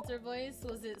my announcer voice?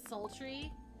 Was it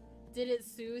sultry? Did it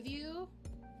soothe you?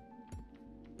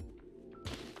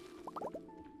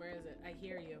 Where is it? I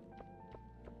hear you.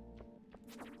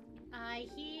 I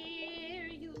hear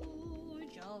you,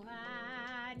 Joanna.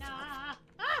 Ah!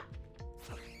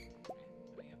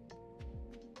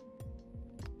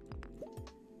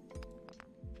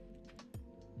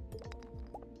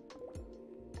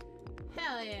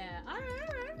 Hell yeah. Alright.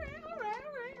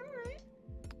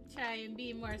 Try and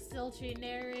be more sultry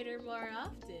narrator more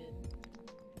often.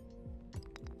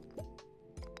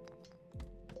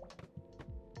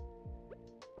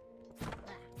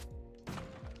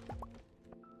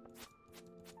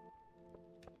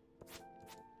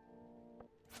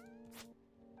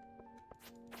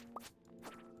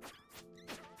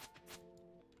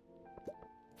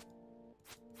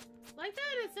 Like that,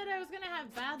 it said I was gonna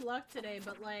have bad luck today,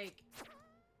 but like,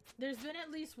 there's been at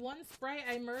least one sprite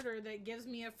I murder that gives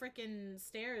me a frickin'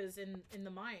 stairs in the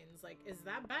mines. Like, is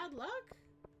that bad luck?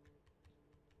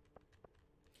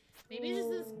 Maybe it's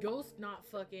this ghost not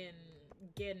fucking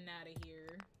getting out of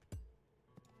here.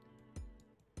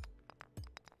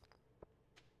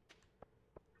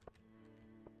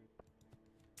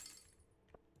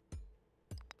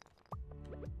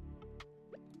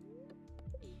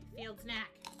 Field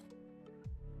snack.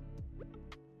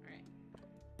 Alright.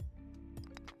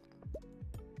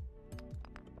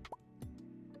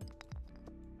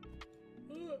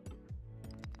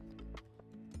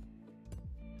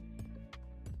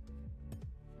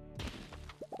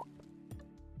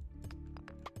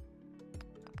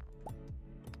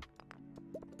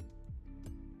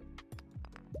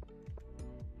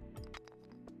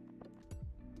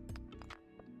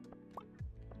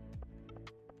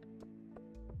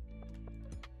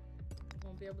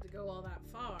 Won't be able to go all that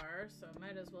far, so I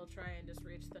might as well try and just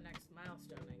reach the next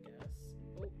milestone, I guess.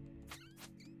 Oh.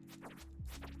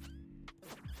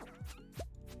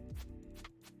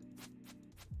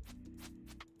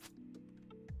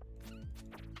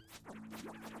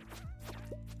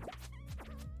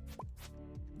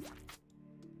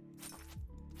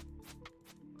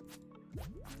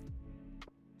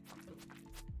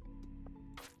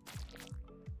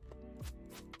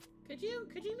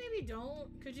 Could you maybe don't?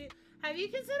 Have you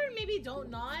considered maybe don't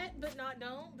not, but not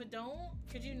don't, but don't?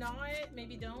 Could you not,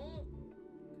 maybe don't?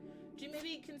 Do you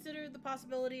maybe consider the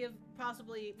possibility of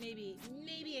possibly, maybe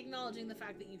acknowledging the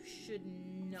fact that you should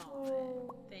not?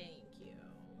 Thank you.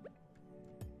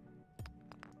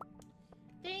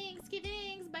 Thanks,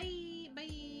 thanks, bye,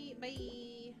 bye,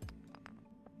 bye.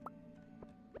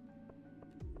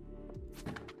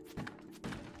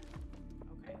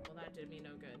 Okay, well that did me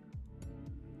no good.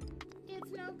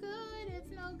 It's no good,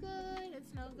 it's no good,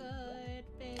 it's no good,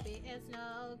 baby, it's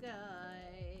no good.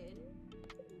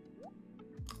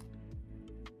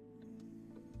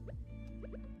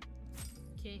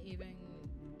 Can't even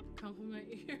compliment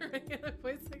your regular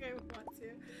voice like I want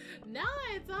to. No,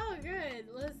 it's all good.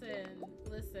 Listen.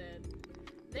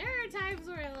 There are times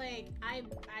where like I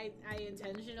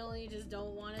intentionally just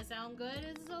don't want to sound good,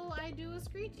 and so I do a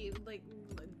screechy. Like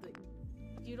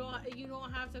you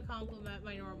don't have to compliment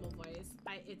my normal voice.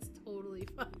 It's totally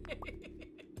fine.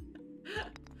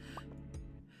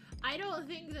 I don't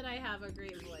think that I have a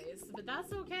great voice, but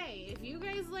that's okay. If you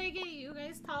guys like it, you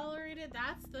guys tolerate it,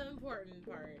 that's the important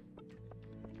part.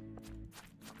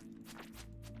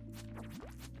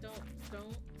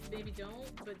 Don't, baby,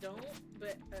 but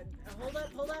hold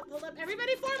up.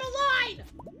 Everybody form a line!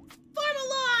 Form a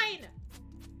line!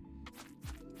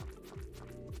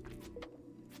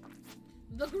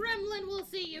 The gremlin will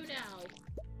see you now.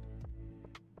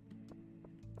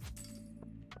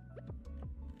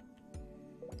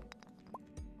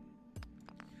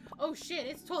 Oh shit,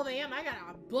 it's 12 a.m. I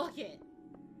gotta book it.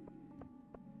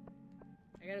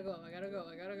 I gotta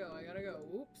go.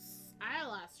 Oops. I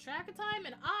lost track of time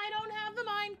and I don't have the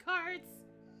mine carts.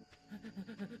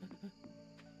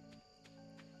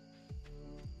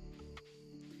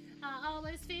 I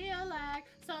always feel like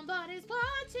somebody's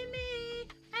watching me.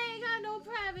 I ain't got no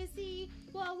privacy.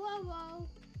 Whoa, whoa, whoa.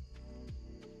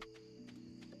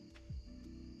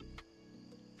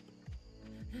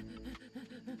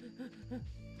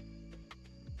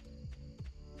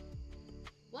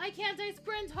 Why can't I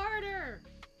sprint harder?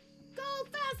 Go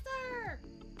faster!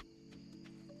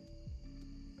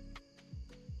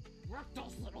 Work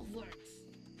those little legs.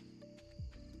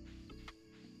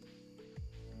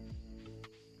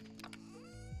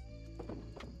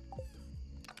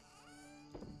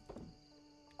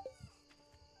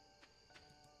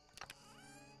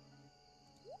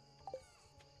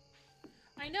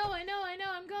 I know,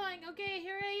 I'm going. Okay,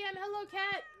 here I am. Hello,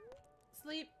 cat.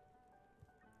 Sleep.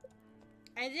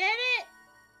 I did it!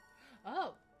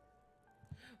 Oh.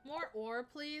 More ore,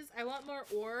 please. I want more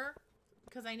ore,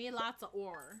 because I need lots of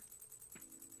ore.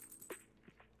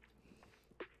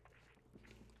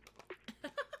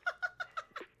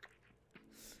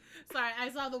 Sorry, I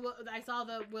saw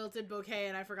the wilted bouquet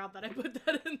and I forgot that I put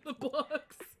that in the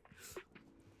books.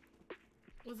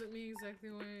 Wasn't me exactly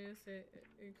wanting to say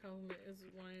a compliment is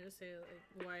wanting to say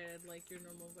like why I'd like your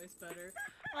normal voice better.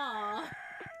 Aww.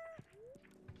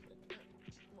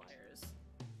 Wires.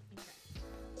 Okay.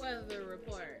 Weather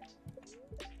report.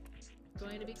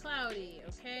 Going to be cloudy,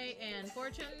 okay? And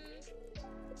fortune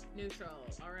neutral.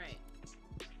 Alright.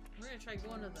 We're gonna try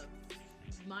going to the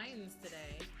mines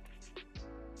today.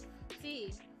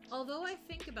 See, although I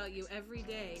think about you every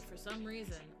day for some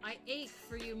reason, I ache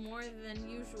for you more than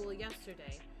usual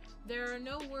yesterday. There are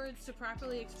no words to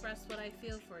properly express what I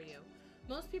feel for you.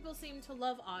 Most people seem to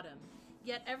love autumn,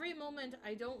 yet every moment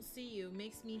I don't see you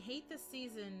makes me hate the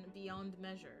season beyond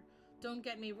measure. Don't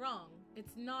get me wrong,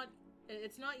 it's not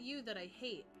you that I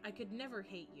hate. I could never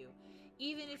hate you,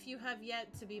 even if you have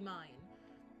yet to be mine.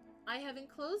 I have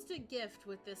enclosed a gift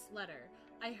with this letter.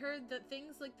 I heard that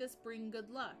things like this bring good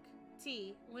luck.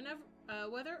 T, whether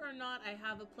or not I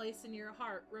have a place in your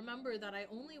heart, remember that I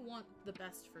only want the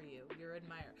best for you, your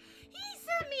admirer. He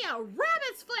sent me a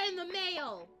rabbit's foot in the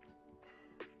mail!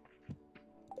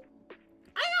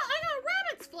 I got a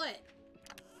rabbit's foot!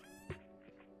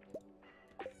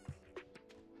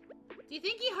 Do you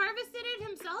think he harvested it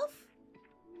himself?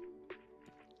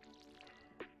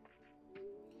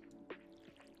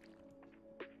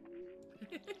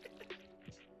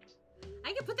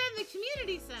 I can put that in the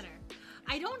community center.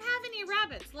 I don't have any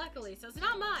rabbits, luckily, so it's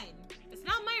not mine. It's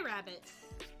not my rabbit.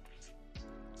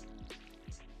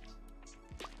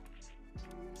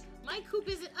 My coop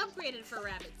isn't upgraded for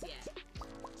rabbits yet.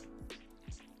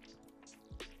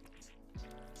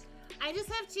 I just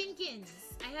have chinkins.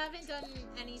 I haven't done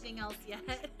anything else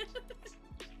yet.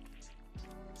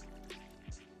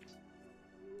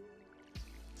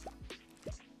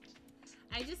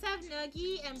 I just have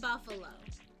Nuggy and Buffalo.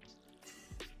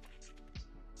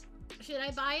 Should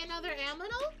I buy another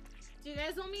aminal? Do you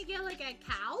guys want me to get like a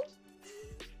cow?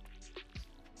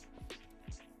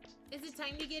 Is it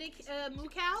time to get a moo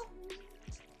cow?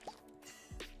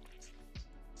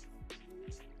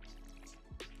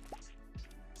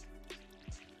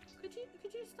 Could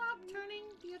you stop turning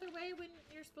the other way when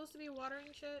you're supposed to be watering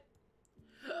shit?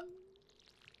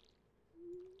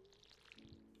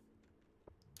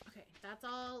 Okay, that's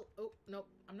all. Oh, nope,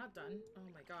 I'm not done.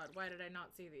 Oh my god, why did I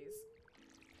not see these?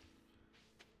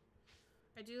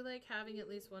 I do like having at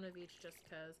least one of each just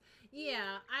cause.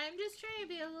 Yeah, I'm just trying to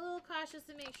be a little cautious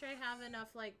to make sure I have enough,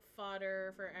 like,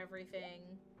 fodder for everything.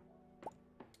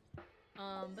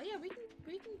 But yeah, we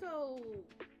can go,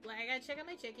 like, I gotta check out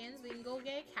my chickens. We can go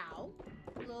get a cow.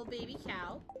 A little baby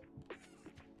cow.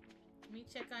 Let me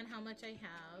check on how much I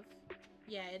have.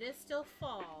 Yeah, it is still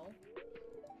fall.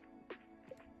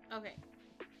 Okay.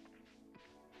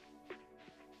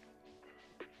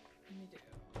 Let me do.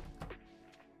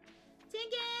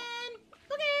 Tinkin!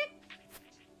 Okay!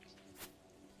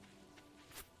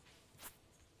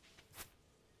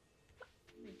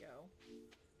 There we go.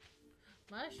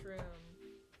 Mushroom.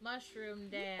 Mushroom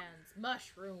dance.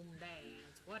 Mushroom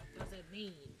dance. What does it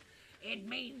mean? It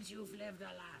means you've lived a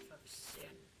life of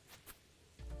sin.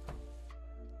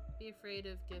 Be afraid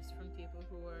of gifts from people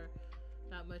who are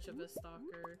not much of a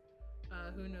stalker.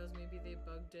 Who knows, maybe they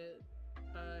bugged it.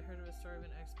 I heard of a story of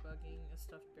an ex bugging a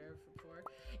stuffed bear before.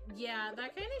 Yeah,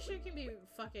 that kind of shit can be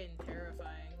fucking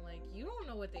terrifying. Like, you don't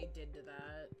know what they did to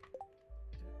that.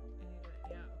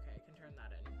 Yeah, okay, I can turn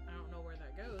that in. I don't know where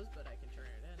that goes, but I can turn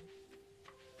it in.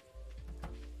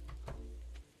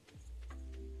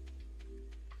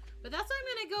 But that's why I'm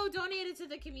gonna go donate it to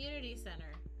the community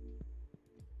center.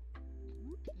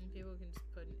 And people can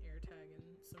just put an air tag in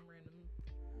some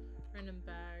random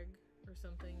bag or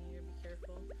something. You gotta be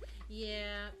careful.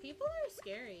 Yeah, people are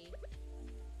scary.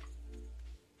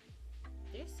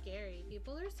 They're scary.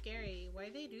 People are scary.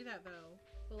 Why they do that though?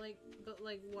 But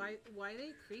like, why are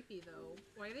they creepy though?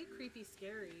 Why are they creepy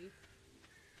scary?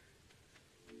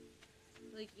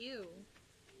 Like, ew.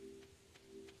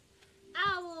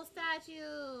 Owl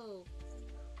statue!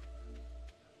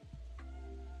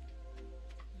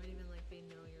 Not even like they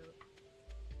know your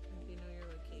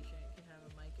location. It can have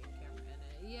a mic and camera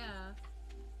in it. Yeah.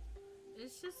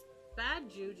 It's just bad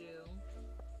juju.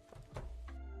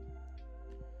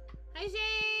 Hi,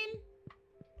 Shane!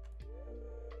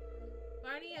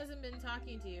 Barney hasn't been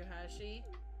talking to you, has she?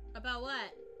 About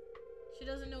what? She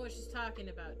doesn't know what she's talking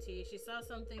about, T. She saw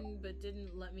something but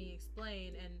didn't let me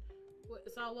explain, and...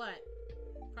 saw what?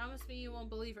 Promise me you won't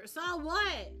believe her. Saw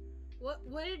what?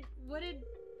 What did...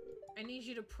 I need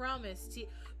you to promise, T.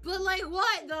 But like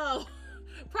what, though?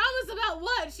 Promise about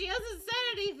what? She hasn't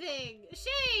said anything!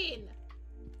 Shane!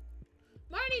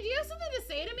 Marnie, do you have something to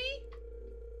say to me?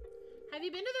 Have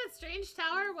you been to that strange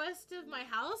tower west of my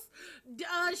house?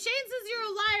 Shane says you're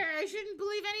a liar. I shouldn't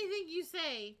believe anything you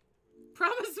say.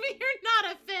 Promise me you're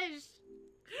not a fish.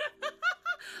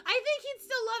 I think he'd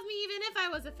still love me even if I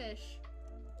was a fish.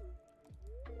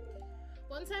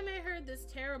 One time I heard this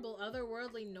terrible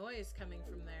otherworldly noise coming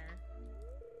from there.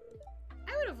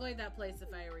 I would avoid that place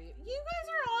if I were you. You guys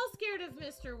are all scared of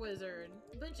Mr. Wizard.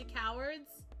 Bunch of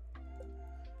cowards.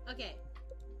 Okay.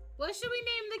 What should we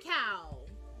name the cow?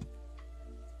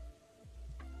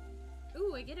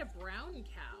 Ooh, I get a brown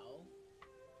cow.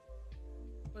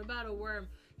 What about a worm?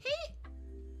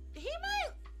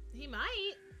 He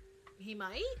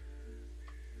might.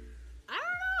 I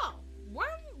don't know.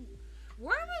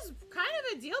 Worm is kind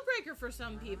of a deal breaker for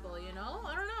some people, you know?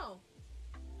 I don't know.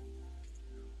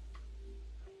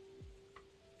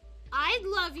 I'd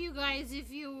love you guys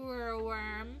if you were a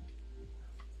worm.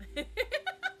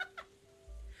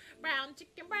 Brown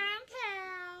chicken, brown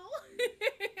cow.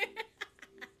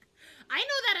 I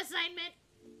know that assignment.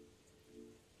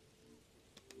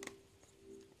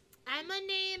 I'm gonna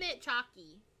name it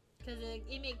Chalky, because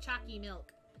it make chalky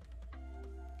milk.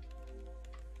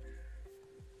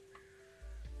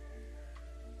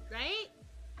 Right?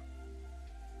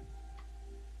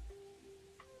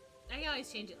 I can always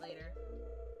change it later.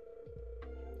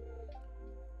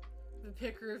 The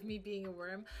picture of me being a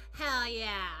worm. Hell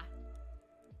yeah.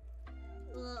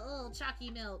 Little chalky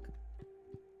milk.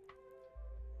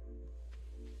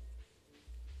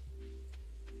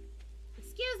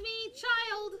 Excuse me,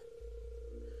 child.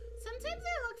 Sometimes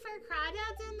I look for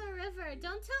crawdads in the river.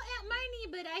 Don't tell Aunt Marnie,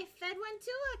 but I fed one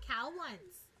to a cow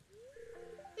once.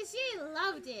 She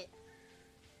loved it.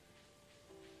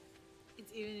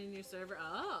 It's even in your server.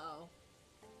 Oh.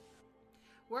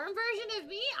 Worm version of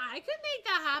me? I could make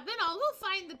that happen. I'll go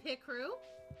find the pit crew.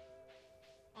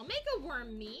 I'll make a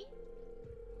worm me.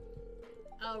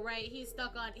 Oh, right. He's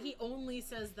stuck on... He only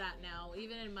says that now,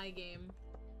 even in my game.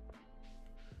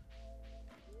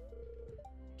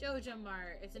 Jojo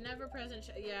Mart. It's an ever-present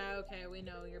show. Yeah, okay, we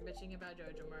know. You're bitching about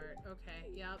Jojo Mart.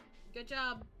 Okay, yep. Good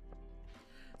job.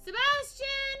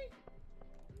 Sebastian!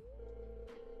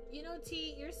 You know,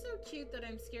 T, you're so cute that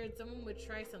I'm scared someone would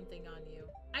try something on you.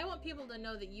 I want people to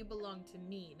know that you belong to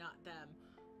me, not them.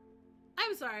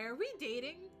 I'm sorry, are we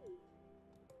dating?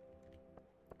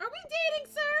 Are we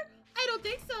dating, sir? I don't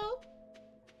think so.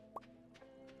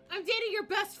 I'm dating your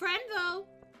best friend, though.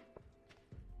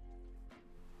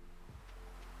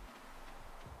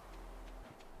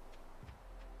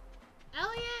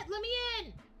 Elliot, let me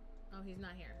in. Oh, he's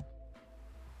not here.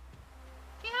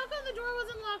 Hey, how come the door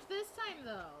wasn't locked this time,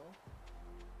 though?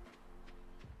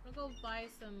 I'll go buy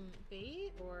some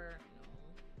bait, or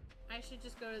no? I should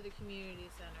just go to the community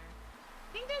center.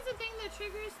 I think there's a thing that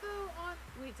triggers, though, on...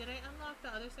 Wait, did I unlock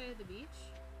the other side of the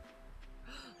beach?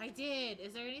 I did.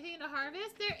 Is there anything to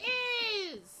harvest? There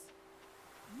is!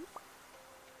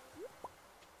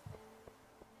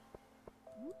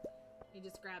 You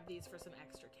just grab these for some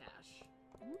extra cash.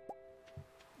 Alright.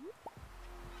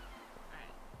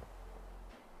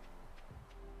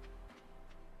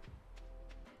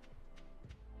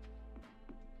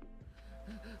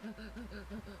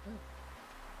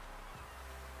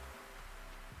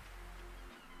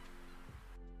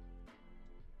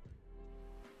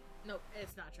 Nope,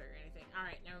 it's not trigger anything.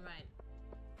 Alright, never mind.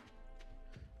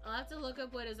 I'll have to look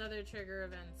up what his other trigger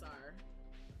events are.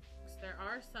 'Cause there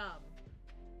are some.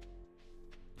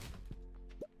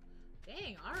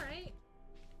 Dang, alright.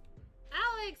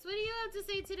 Alex, what do you have to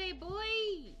say today,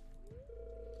 boy?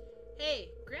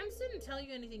 Hey, Gramps didn't tell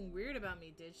you anything weird about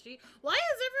me, did she? Why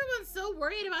is everyone so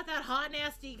worried about that hot,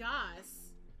 nasty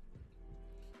goss?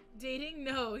 Dating?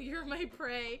 No, you're my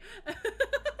prey.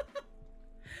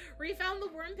 Refound the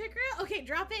worm picker? Okay,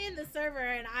 drop it in the server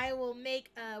and I will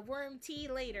make a worm tea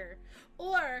later.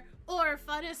 Or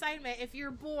fun assignment, if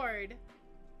you're bored.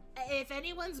 If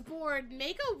anyone's bored,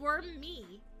 make a worm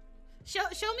me. Show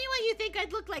me what you think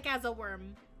I'd look like as a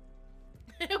worm.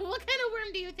 What kind of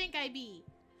worm do you think I'd be?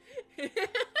 I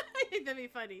think that'd be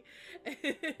funny.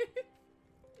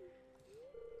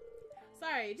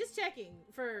 Sorry, just checking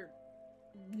for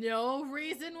no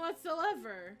reason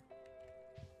whatsoever.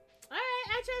 Alright,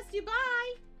 I trust you,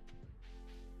 bye!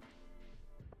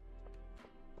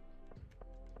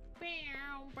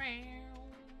 Brown,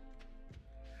 brown.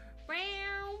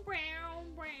 Brown,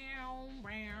 brown, brown,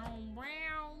 brown,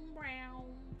 brown, brown.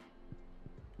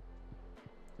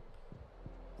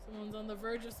 Someone's on the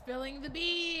verge of spilling the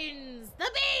beans! The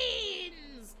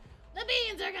beans! The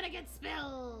beans are gonna get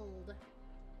spilled!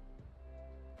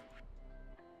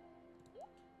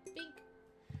 Bink.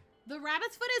 The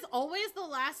rabbit's foot is always the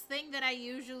last thing that I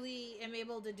usually am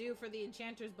able to do for the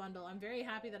Enchanter's bundle. I'm very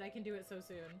happy that I can do it so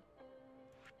soon.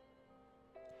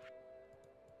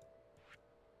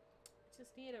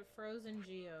 Just need a frozen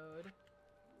geode.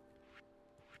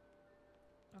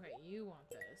 Okay, you want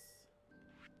this.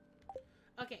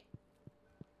 Okay.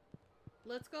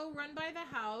 Let's go run by the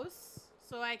house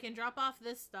so I can drop off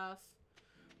this stuff.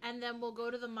 And then we'll go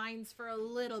to the mines for a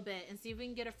little bit and see if we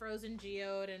can get a frozen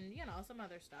geode and, you know, some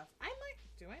other stuff. I might...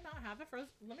 Do I not have a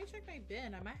frozen... Let me check my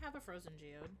bin. I might have a frozen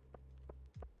geode.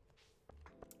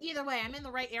 Either way, I'm in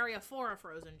the right area for a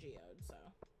frozen geode, so...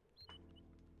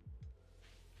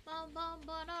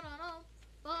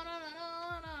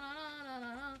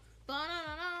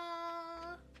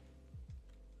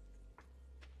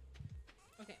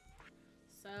 Okay.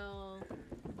 Sell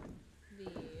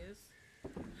these.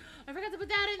 I forgot to put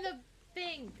that in the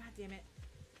thing. God damn it.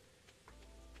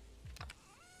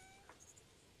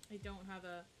 I don't have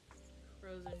a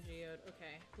frozen geode.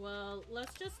 Okay. Well,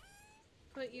 let's just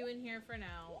put you in here for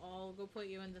now. I'll go put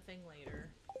you in the thing later.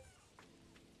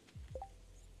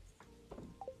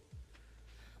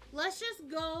 Let's just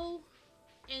go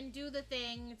and do the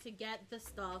thing to get the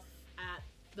stuff at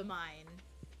the mine.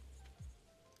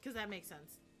 Because that makes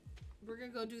sense. We're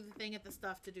gonna go do the thing at the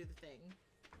stuff to do the thing.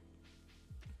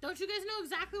 Don't you guys know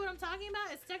exactly what I'm talking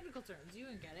about? It's technical terms. You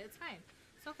can get it. It's fine.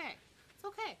 It's okay. It's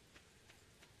okay.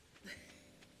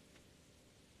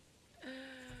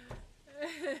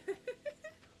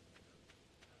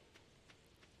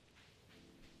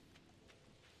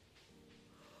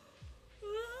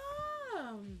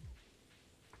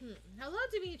 Hello,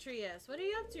 Demetrius. What are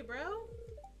you up to, bro?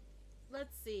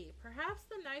 Let's see. Perhaps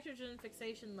the nitrogen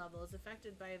fixation level is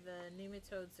affected by the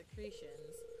nematode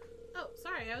secretions. Oh,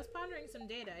 sorry. I was pondering some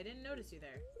data. I didn't notice you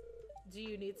there. Do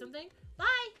you need something?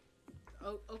 Bye!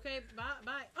 Oh, okay. Bye.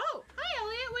 Bye. Oh, hi,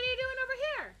 Elliot. What are you doing over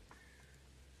here?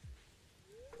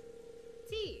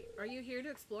 T, are you here to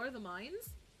explore the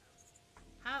mines?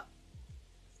 How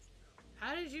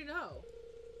did you know?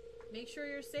 Make sure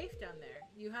you're safe down there.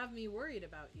 You have me worried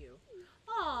about you.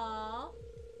 Aww.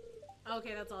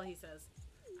 Okay, that's all he says.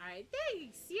 Alright,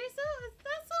 thanks.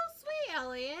 That's so sweet,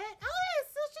 Elliot. Elliot is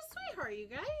such a sweetheart, you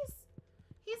guys.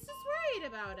 He's just worried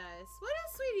about us. What a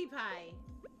sweetie pie.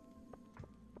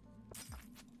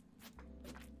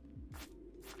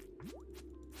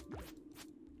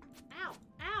 Ow,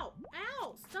 ow,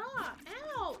 ow, stop,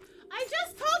 ow. I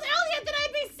just told Elliot that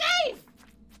I'd be safe.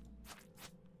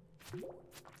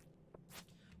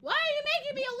 Why are you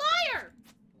making me a liar?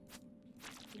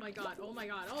 Oh my god, oh my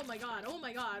god, oh my god, oh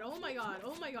my god, oh my god,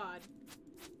 oh my god.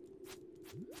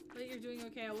 But you're doing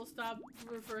okay. I will stop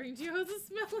referring to you as a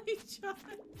smelly child.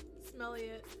 Smelly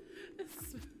it.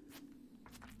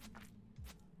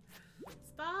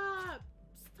 Stop.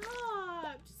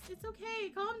 Stop. Just, it's okay.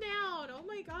 Calm down. Oh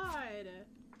my god.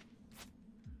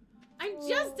 I'm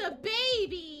just a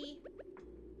baby.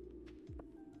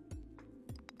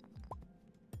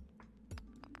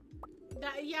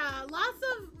 That, yeah, lots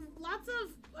of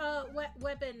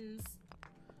weapons.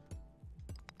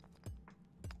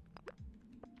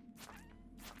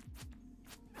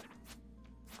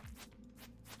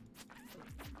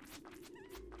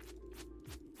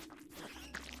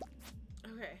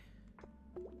 Okay.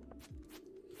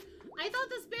 I thought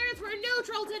the spirits were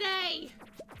neutral today.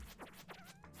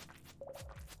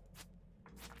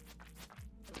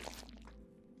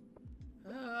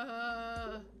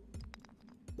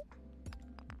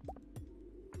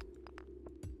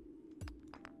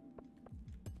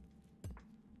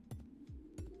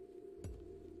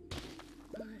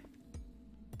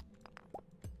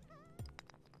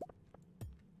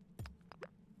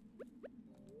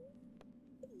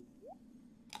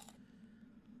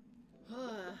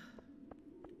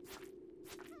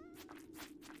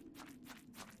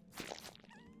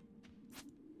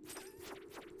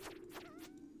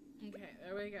 Okay,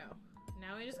 there we go.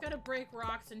 Now we just gotta break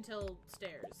rocks until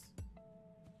stairs.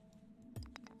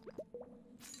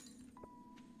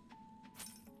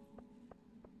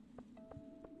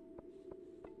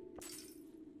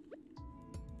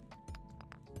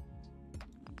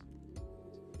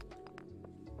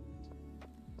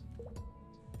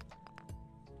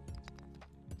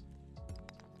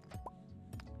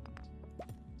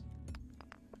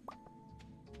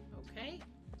 Okay.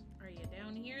 Are you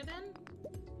down here then?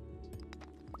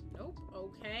 Nope.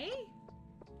 Okay.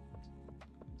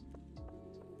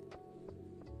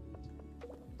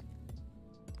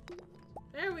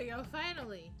 There we go,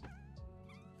 finally.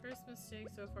 First mistake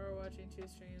so far watching 2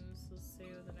 streams. Let's see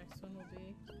what the next one will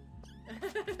be.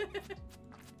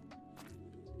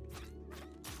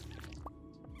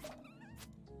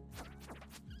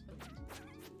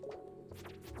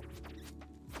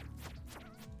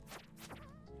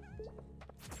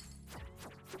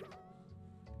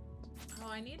 Oh,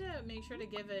 I need to make sure to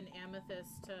give an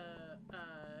amethyst to,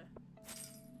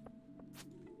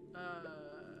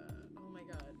 oh my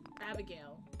god,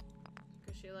 Abigail,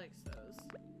 because she likes those.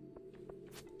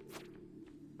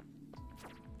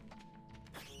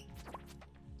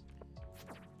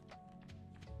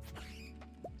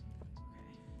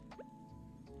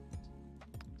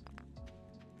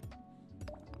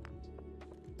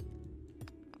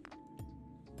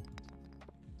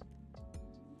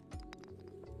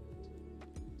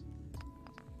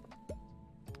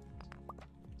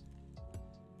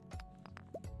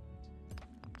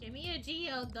 Give me a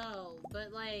geode though,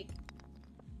 but like...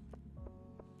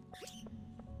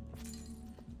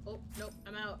 Oh, nope,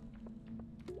 I'm out.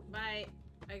 Bye.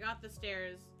 I got the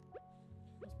stairs. I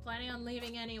was planning on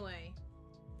leaving anyway.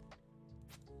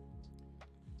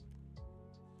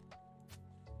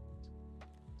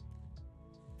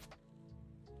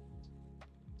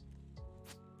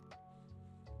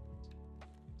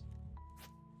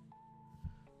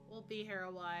 We'll be here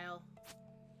a while.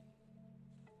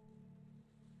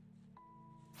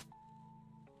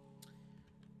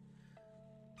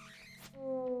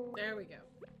 There we go.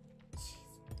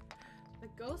 Jeez. The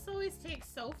ghosts always take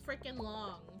so freaking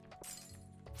long.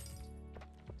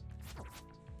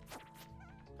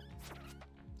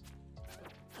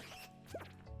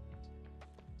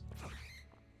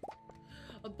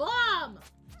 A bomb!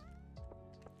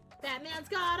 Batman's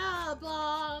got a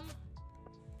bomb!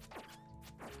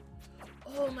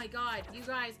 Oh my god, you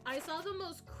guys, I saw the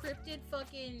most cryptid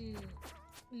fucking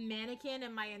mannequin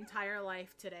in my entire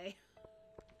life today.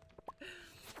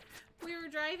 We were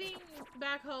driving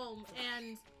back home,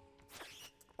 and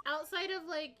outside of,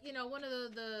 like, you know, one of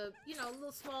the you know,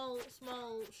 little small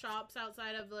shops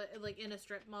outside of, like, in a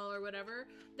strip mall or whatever,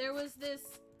 there was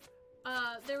this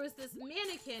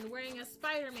mannequin wearing a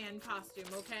Spider-Man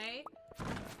costume, okay?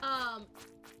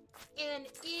 And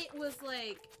it was,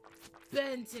 like,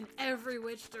 bent in every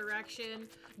which direction.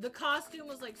 The costume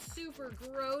was, like, super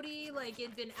grody, like,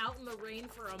 it'd been out in the rain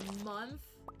for a month.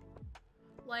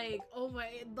 Like, oh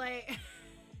my, like...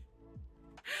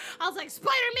 I was like,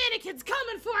 Spider Mannequin's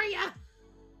coming for ya!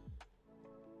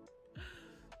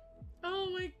 Oh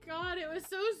my god, it was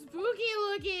so spooky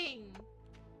looking!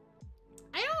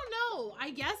 I don't know.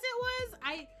 I guess it was.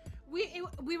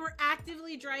 we were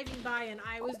actively driving by and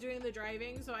I was doing the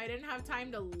driving, so I didn't have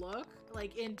time to look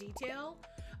like in detail.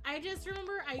 I just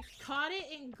remember I caught it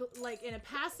in like in a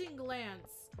passing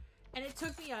glance, and it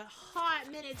took me a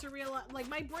hot minute to realize. Like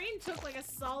my brain took like a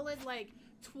solid like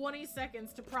 20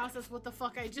 seconds to process what the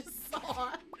fuck I just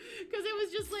saw, because it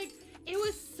was just like it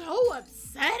was so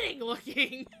upsetting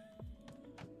looking.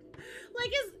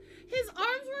 Like his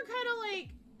arms were kind of like.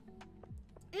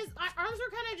 His arms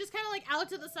were just kind of like out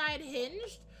to the side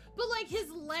hinged, but like his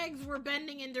legs were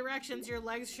bending in directions your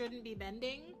legs shouldn't be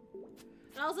bending.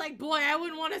 And I was like, boy, I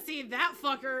wouldn't want to see that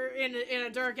fucker in a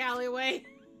dark alleyway.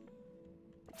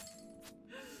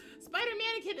 Spider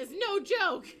Mannequin is no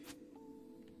joke.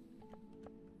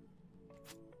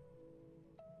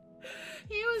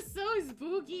 He was so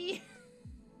spooky.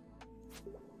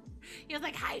 He was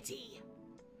like, hi, T.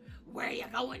 Where you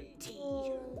going, T?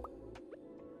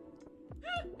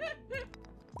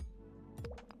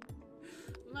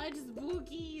 Much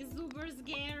spooky, super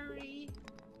scary.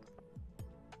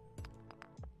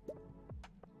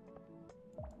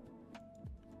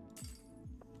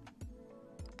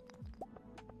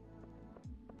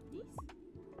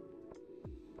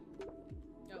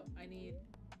 Oh, I need.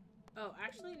 Oh,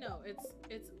 actually, no.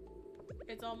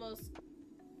 It's almost.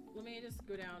 Let me just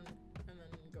go down and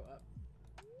then go up.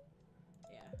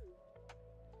 Yeah.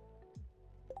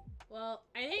 Well,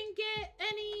 I didn't get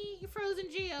any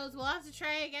frozen geos. We'll have to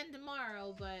try again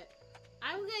tomorrow, but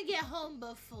I'm gonna get home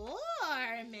before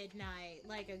midnight,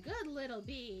 like a good little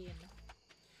bean.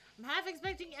 I'm half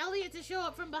expecting Elliot to show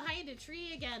up from behind a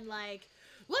tree again, like,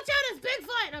 watch out, it's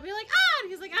Bigfoot! And I'll be like, ah!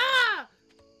 And he's like, ah!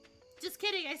 Just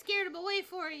kidding, I scared him away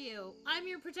for you. I'm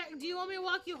your protector. Do you want me to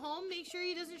walk you home? Make sure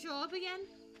he doesn't show up again?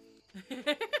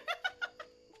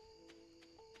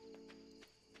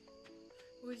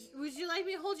 Would you like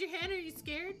me to hold your hand? Are you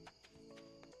scared?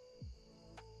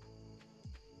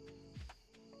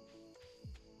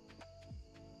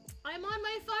 I'm on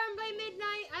my farm by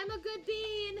midnight. I'm a good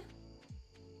bean.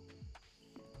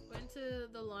 Went to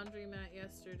the laundromat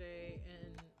yesterday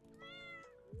and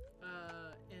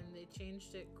they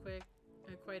changed it quite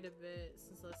a bit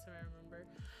since last time I remember.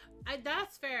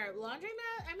 That's fair.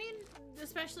 Laundromat, I mean,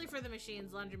 especially for the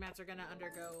machines, laundromats are gonna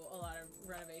undergo a lot of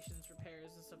renovations,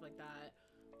 repairs, and stuff like that.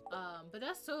 But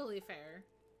that's totally fair.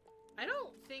 I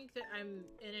don't think that I'm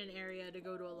in an area to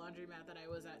go to a laundromat that I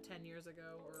was at 10 years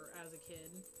ago or as a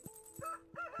kid.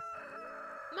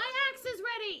 My axe is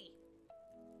ready!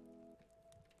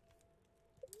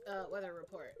 Weather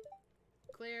report.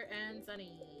 Clear and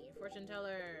sunny. Fortune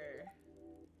teller.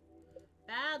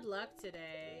 Bad luck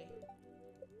today.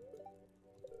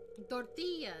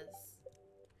 Tortillas.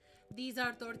 These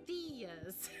are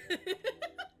tortillas.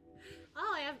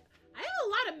 Oh, I have a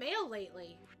lot of mail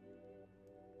lately.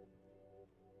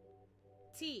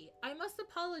 T, I must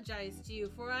apologize to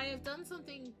you for I have done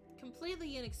something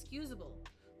completely inexcusable.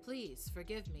 Please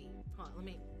forgive me. Hold on, let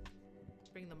me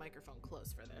bring the microphone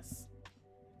close for this.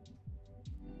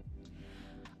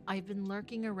 I've been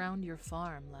lurking around your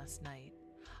farm last night.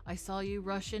 I saw you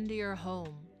rush into your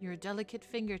home, your delicate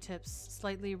fingertips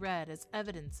slightly red as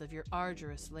evidence of your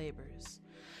arduous labors.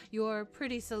 Your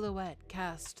pretty silhouette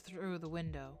cast through the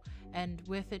window, and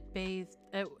with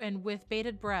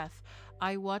bated breath,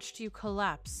 I watched you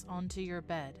collapse onto your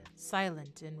bed,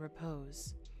 silent in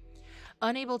repose.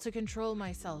 Unable to control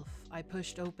myself, I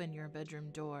pushed open your bedroom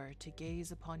door to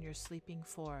gaze upon your sleeping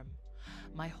form,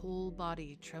 my whole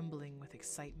body trembling with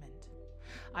excitement.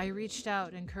 I reached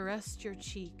out and caressed your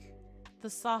cheek, the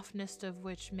softness of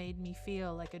which made me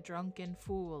feel like a drunken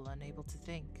fool unable to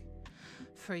think.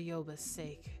 For Yoba's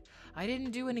sake, I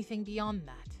didn't do anything beyond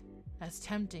that, as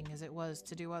tempting as it was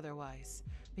to do otherwise,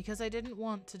 because I didn't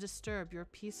want to disturb your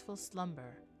peaceful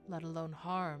slumber, let alone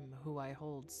harm who I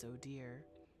hold so dear.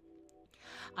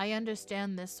 I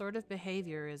understand this sort of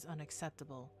behavior is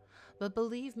unacceptable, but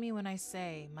believe me when I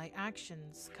say my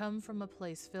actions come from a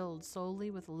place filled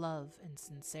solely with love and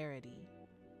sincerity.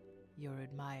 Your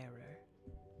admirer.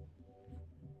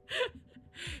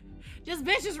 This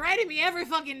bitch is writing me every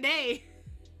fucking day.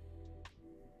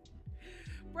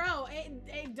 Bro, ain't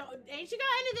you got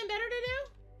anything better to do?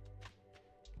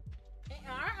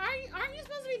 Aren't you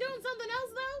supposed to be doing something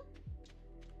else, though?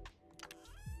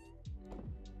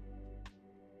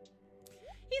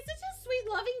 He's such a sweet,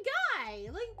 loving guy.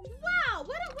 Like, wow,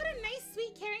 what a nice,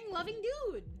 sweet, caring, loving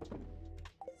dude.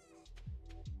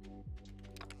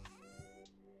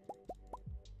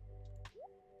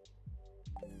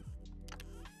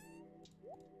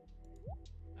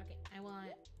 Okay, I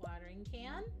want watering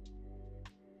can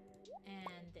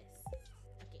and this.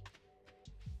 Okay.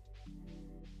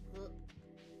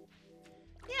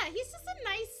 Yeah, he's just a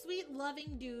nice, sweet,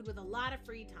 cat-loving dude with a lot of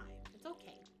free time. It's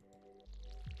okay.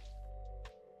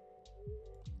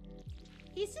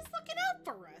 He's just looking out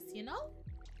for us, you know?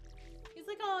 He's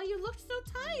like, oh, you looked so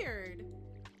tired.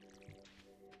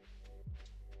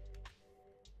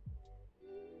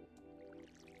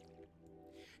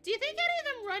 Do you think any of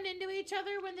them run into each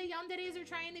other when the Yanderes are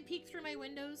trying to peek through my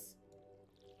windows?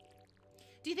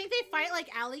 Do you think they fight like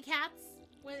alley cats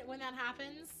when that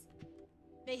happens?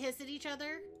 They hiss at each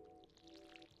other?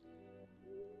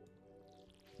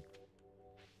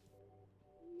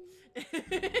 It's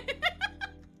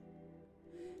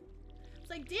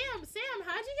like, damn, Sam,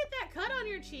 how'd you get that cut on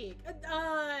your cheek?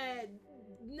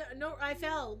 No, I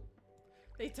fell.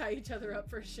 They tie each other up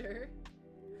for sure.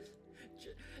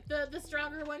 The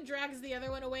stronger one drags the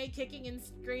other one away, kicking and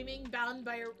screaming, bound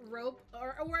by a rope.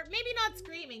 Or maybe not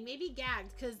screaming, maybe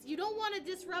gagged, because you don't want to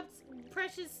disrupt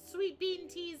precious Sweet Bean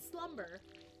Tea's slumber.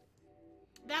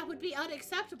 That would be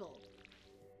unacceptable.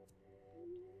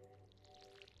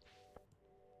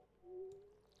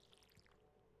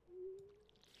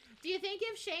 Do you think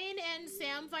if Shane and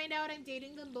Sam find out I'm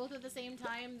dating them both at the same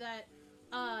time that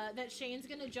Shane's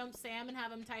gonna jump Sam and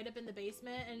have him tied up in the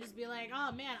basement and just be like,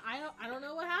 oh man, I don't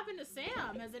know what happened to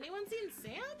Sam. Has anyone seen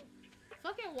Sam?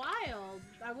 Fucking wild.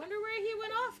 I wonder where he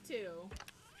went off to.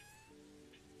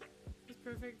 It's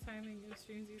perfect timing in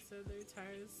streams you said they're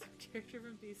tired. Character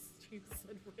from these streams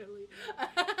said really.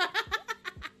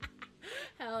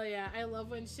 Hell yeah, I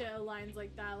love when shit aligns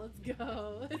like that. Let's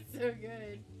go. It's so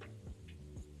good.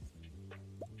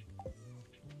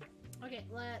 Okay,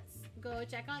 let's go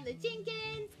check on the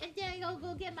Jenkins, and then I'll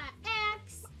go get my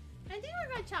axe. I think we're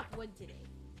gonna chop wood today.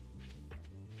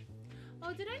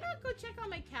 Oh, did I not go check on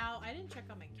my cow? I didn't check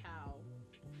on my cow.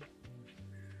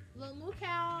 Little moo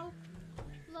cow.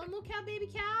 Little moo cow, baby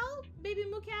cow. Baby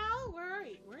moo cow. Where are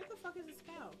you? Where the fuck is this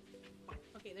cow?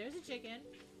 Okay, there's a chicken.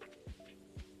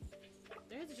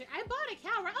 There's a chicken. I bought a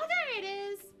cow, right? Oh, there it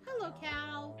is. Hello,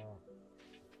 cow.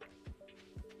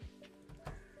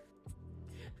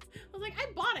 I was like,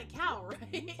 I bought a cow,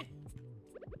 right?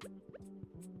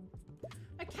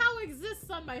 A cow exists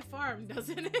on my farm,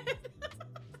 doesn't it?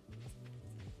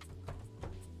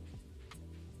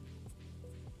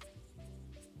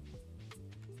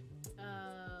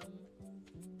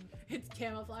 It's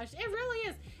camouflaged. It really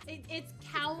is. It's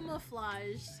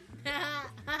camouflaged.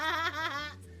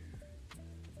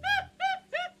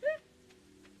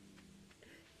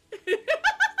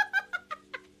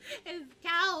 It's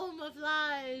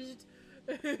camouflaged.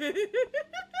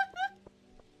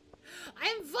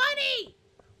 I'm funny.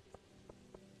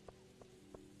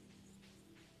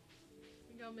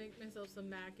 I'm gonna make myself some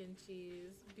mac and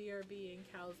cheese. BRB and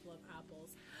cows love apples.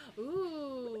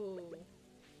 Ooh.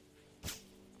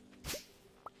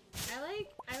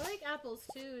 I like apples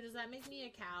too. Does that make me a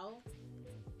cow?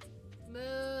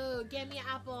 Moo, get me an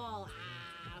apple.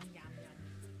 Ah, yum,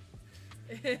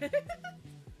 yum.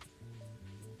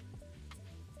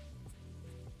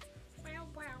 Wow,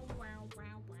 wow, wow,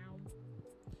 wow, wow.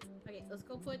 Okay, let's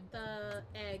go put the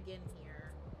egg in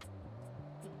here.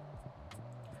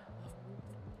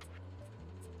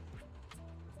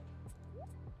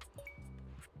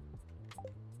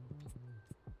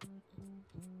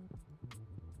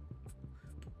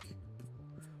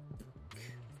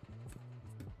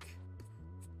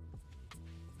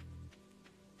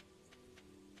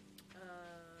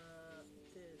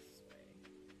 This way.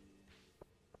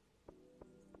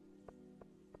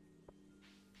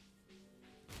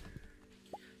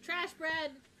 Trash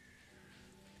bread!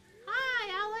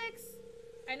 Hi, Alex!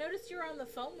 I noticed you were on the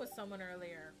phone with someone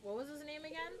earlier. What was his name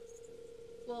again?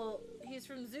 Well, he's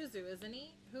from Zuzu, isn't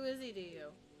he? Who is he to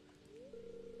you?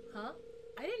 Huh?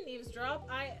 I didn't eavesdrop.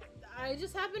 I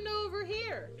just happened to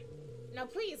overhear. Now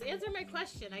please, answer my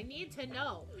question. I need to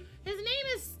know. His name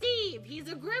is Steve. He's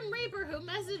a Grim Reaper who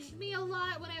messaged me a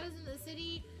lot when I was in the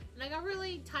city, and I got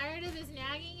really tired of his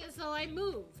nagging, and so I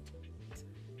moved.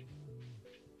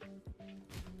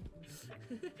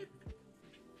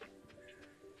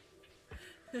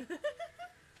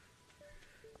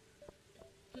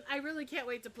 I really can't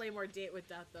wait to play more Date with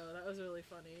Death, though. That was really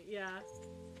funny. Yeah.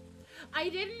 I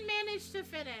didn't manage to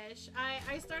finish.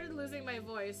 I started losing my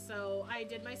voice, so I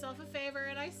did myself a favor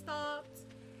and I stopped.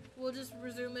 We'll just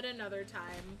resume it another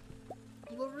time.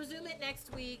 We'll resume it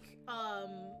next week,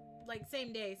 like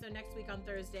same day. So next week on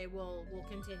Thursday, we'll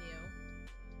continue.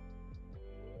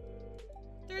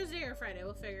 Thursday or Friday,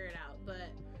 we'll figure it out. But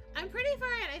I'm pretty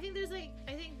far in. I think there's like,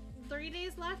 3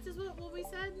 days left is what we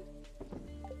said.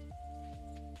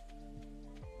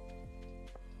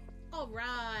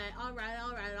 Alright.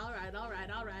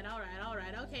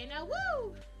 Okay, now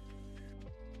woo!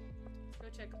 Let's go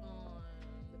check on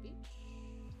the beach.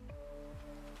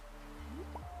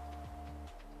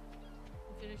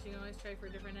 finish, you can always try for a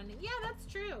different ending. Yeah, that's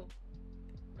true.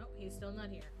 Nope, he's still not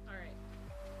here. Alright.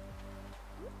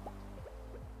 Okay.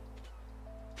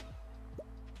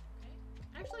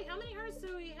 Actually, how many hearts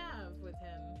do we have with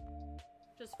him?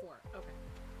 Just 4. Okay.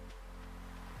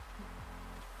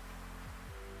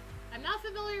 I'm not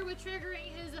familiar with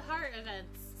triggering his heart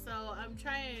events, so I'm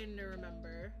trying to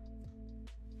remember.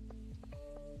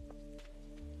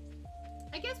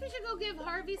 I guess we should go give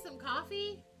Harvey some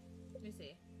coffee. Let me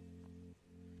see.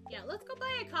 Yeah, let's go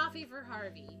buy a coffee for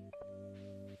Harvey.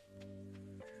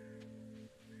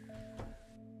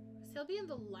 He'll be in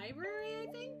the library, I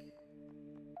think?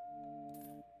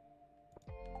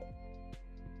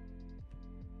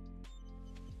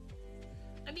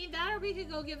 I mean, that or we could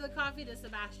go give the coffee to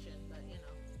Sebastian, but you know.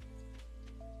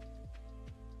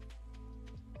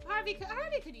 Harvey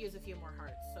could use a few more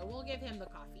hearts, so we'll give him the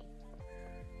coffee.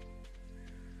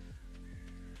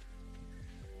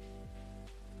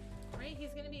 Right,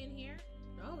 he's gonna be in here?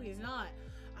 No, he's not.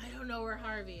 I don't know where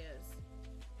Harvey is.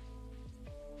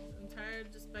 I'm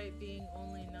tired despite being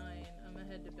only 9. I'm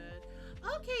head to bed.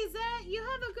 Okay, Zet, you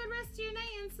have a good rest of your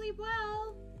night and sleep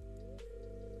well.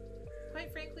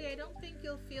 Quite frankly, I don't think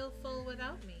you'll feel full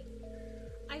without me.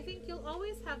 I think you'll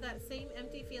always have that same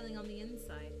empty feeling on the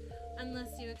inside,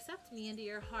 unless you accept me into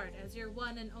your heart as your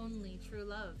one and only true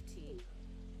love, T.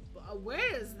 Where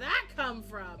does that come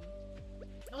from?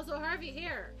 Also, Harvey,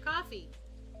 here. Coffee.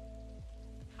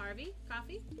 Harvey,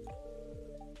 coffee?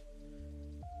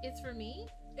 It's for me?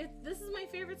 This is my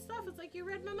favorite stuff. It's like you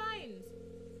read my mind.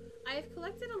 I have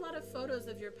collected a lot of photos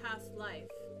of your past life.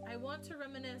 I want to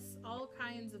reminisce all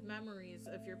kinds of memories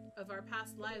of our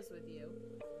past lives with you,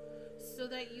 so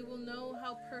that you will know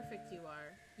how perfect you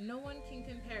are. No one can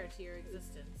compare to your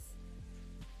existence.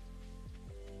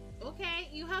 Okay,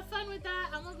 you have fun with that.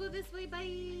 I'm gonna go this way.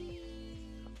 Bye.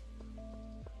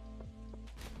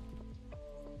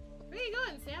 Where are you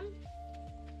going, Sam?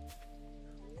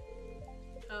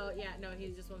 Oh, yeah, no, he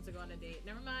just wants to go on a date.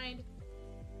 Never mind.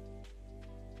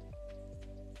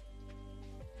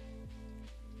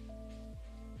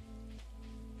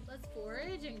 Let's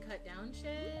forage and cut down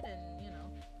shit and, you know.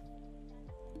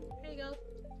 Here you go.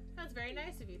 That's very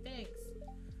nice of you, thanks.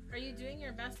 Are you doing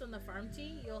your best on the farm,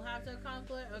 T? You'll have to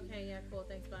accomplish. Okay, yeah, cool,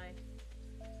 thanks, bye.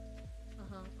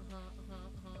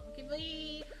 Okay,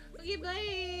 bye. Okay,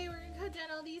 bye. We're gonna cut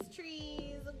down all these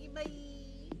trees. Okay, bye.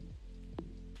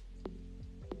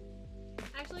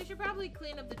 Actually, I should probably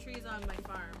clean up the trees on my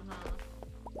farm, huh?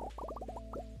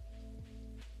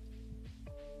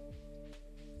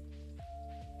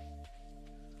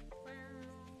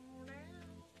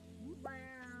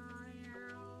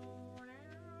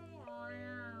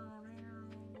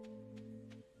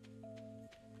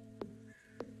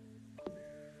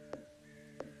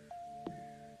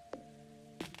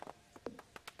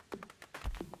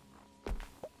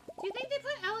 Do you think they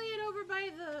put Elliot over by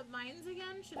the mines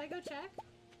again? Should I go check?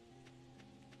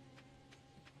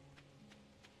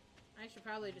 I should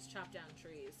probably just chop down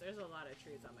trees. There's a lot of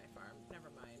trees on my farm. Never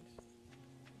mind.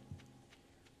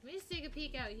 Let me just take a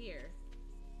peek out here.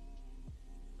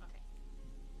 Okay.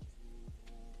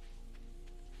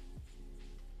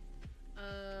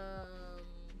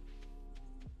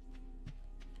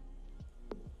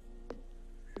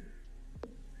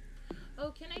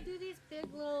 Oh, can I do these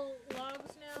big little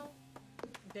logs now?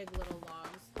 Big little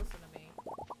logs. Listen to me.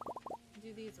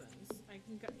 Do these ones. I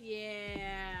can go.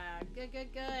 Yeah. Good,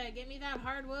 good, good. Give me that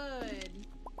hardwood.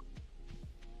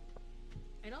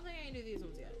 I don't think I can do these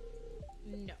ones yet.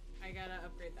 No. I gotta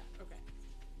upgrade that. Okay.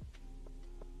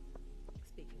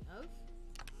 Speaking of.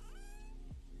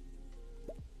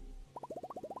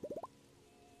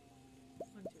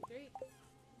 One, two, three.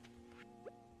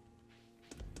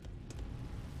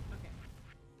 Okay.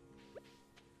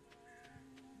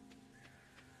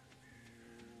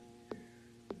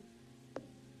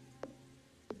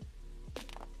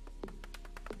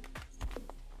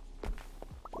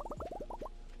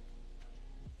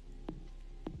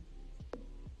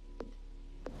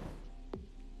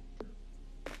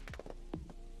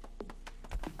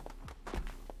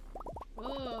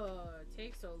 Oh, it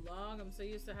takes so long. I'm so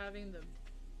used to having the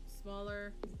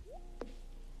smaller...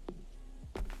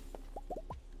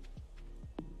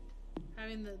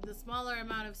 Having the smaller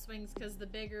amount of swings because the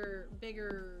bigger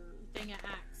thing at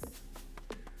axe.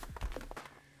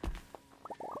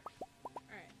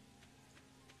 Alright.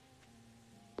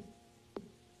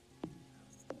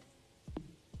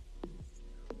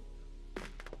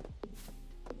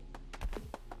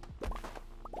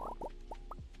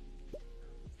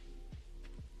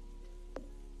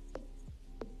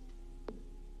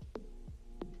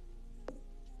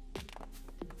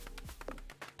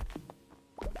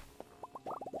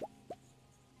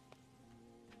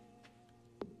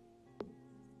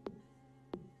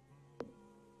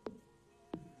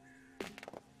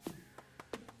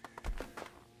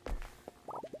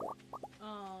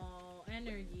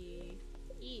 energy.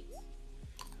 Eat.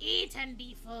 Eat and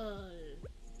be full.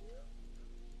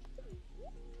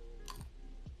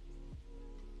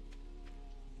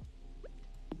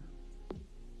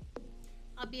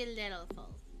 I'll be a little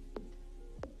full.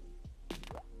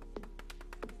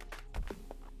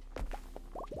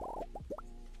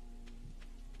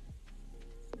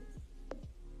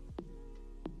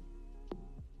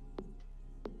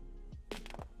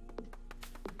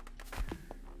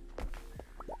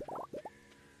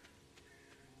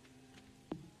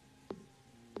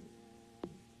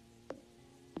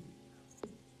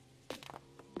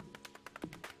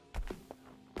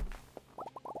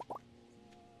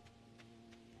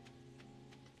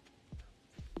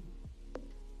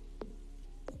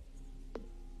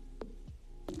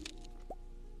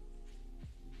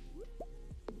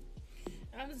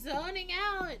 I'm zoning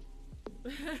out.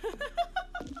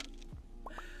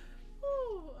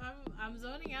 Ooh, I'm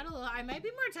zoning out a little. I might be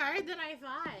more tired than I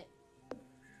thought.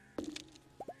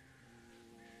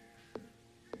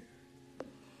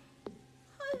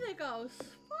 I think I was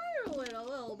spiraling a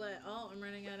little bit. Oh, I'm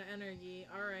running out of energy.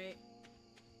 All right.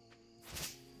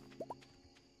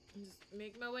 Just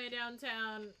make my way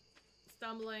downtown,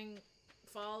 stumbling,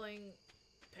 falling,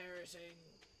 perishing.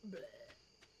 Bleh.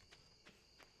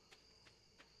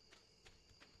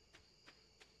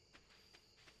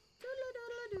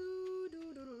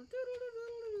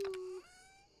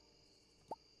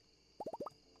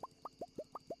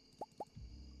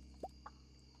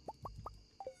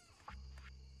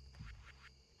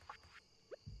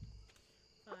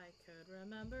 If I could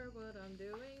remember what I'm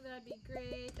doing, that'd be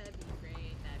great, that'd be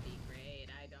great, that'd be great.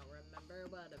 I don't remember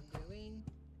what I'm doing.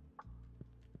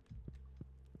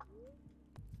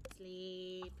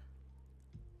 Sleep.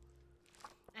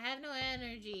 I have no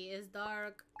energy. It's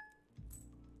dark.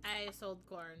 I sold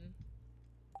corn.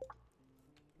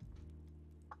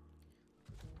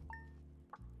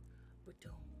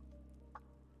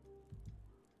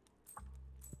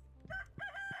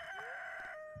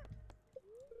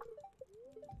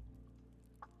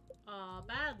 Aw,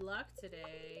 bad luck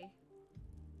today.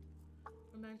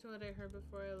 Going back to what I heard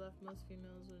before I left, most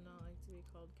females would not like to be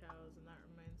called cows, and that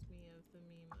reminds me of the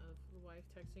meme of the wife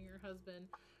texting her husband,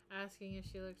 asking if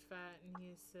she looked fat, and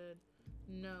he said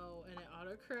no, and it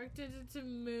auto-corrected it to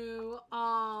moo.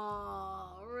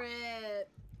 Aw,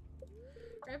 rip.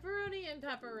 Ripperoni and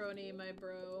pepperoni, my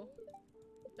bro.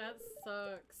 That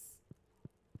sucks.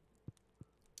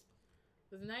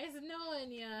 It was nice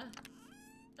knowing ya.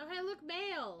 Oh, hey, look,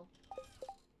 mail.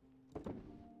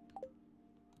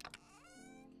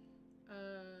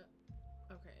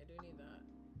 Okay, I do need that.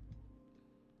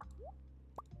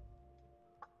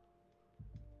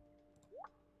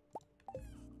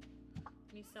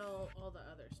 Let me sell all the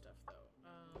other stuff, though.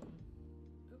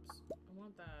 Oops. I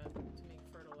want that to make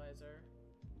fertilizer.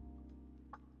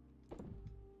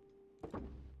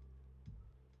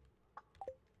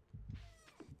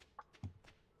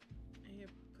 I need to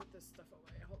put this stuff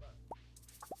away. Hold on.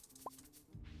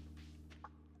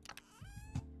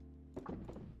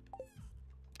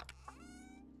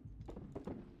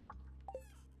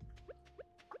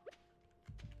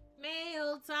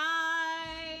 Mail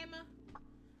time!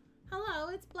 Hello,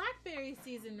 it's blackberry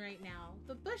season right now.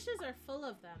 The bushes are full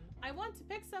of them. I want to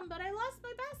pick some, but I lost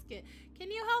my basket.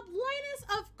 Can you help, Linus?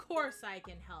 Of course I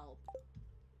can help.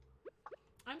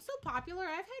 I'm so popular,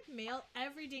 I've had mail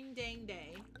every ding dang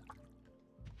day.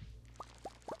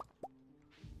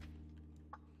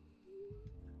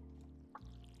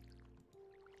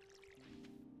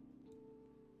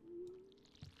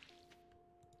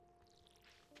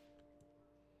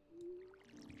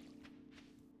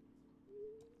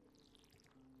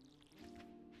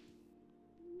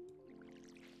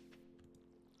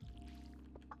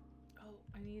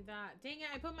 I need that. Dang it,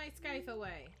 I put my scythe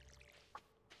away.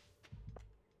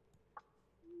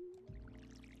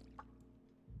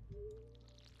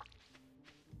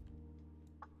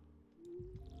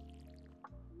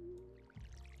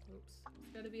 Oops.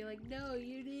 It's gotta be like, no,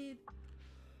 you need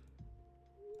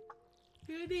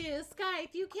a scythe.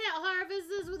 You can't harvest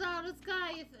this without a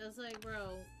scythe. It's like,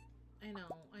 bro, I know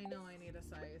I need a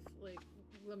scythe. Like,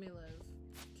 let me live.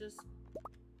 Just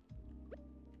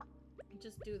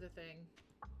do the thing.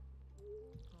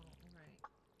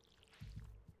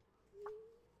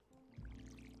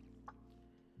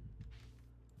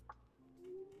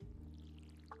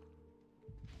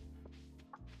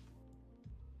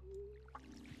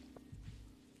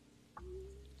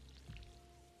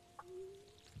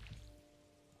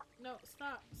 No,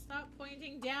 stop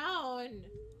pointing down.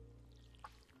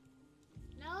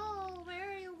 No,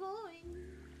 where are you going?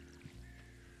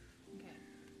 Okay.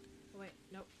 Oh, wait,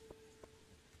 nope.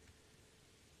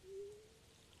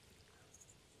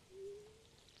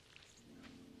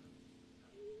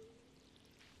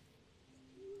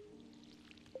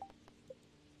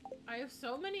 I have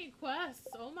so many quests.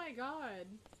 Oh my god.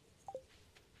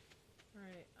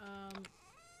 Alright,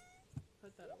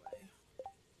 put that away.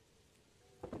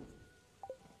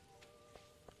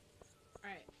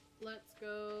 Alright, let's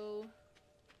go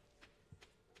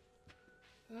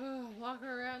walk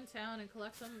around town and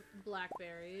collect some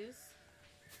blackberries.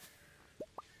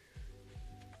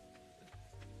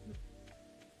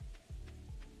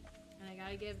 And I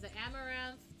gotta give the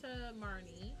amaranth to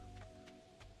Marnie.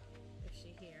 Is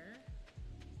she here?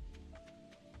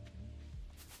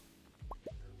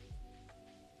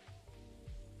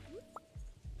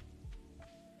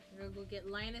 We're gonna go get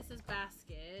Linus's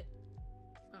basket.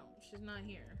 Oh, she's not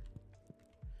here.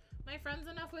 Am I friends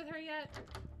enough with her yet?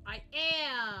 I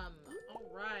am!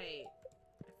 Alright.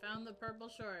 I found the purple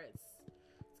shorts.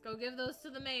 Let's go give those to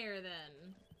the mayor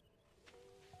then.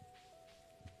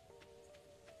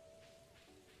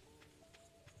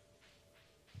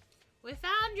 We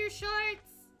found your shorts!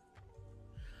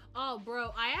 Oh,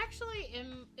 bro, I actually,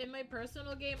 in my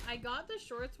personal game, I got the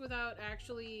shorts without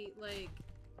actually, like,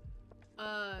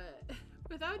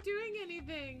 without doing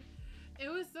anything. It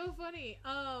was so funny.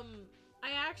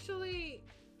 I actually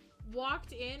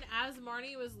walked in as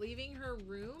Marnie was leaving her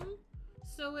room,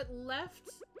 so it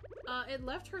left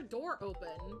her door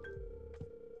open.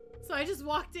 So I just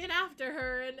walked in after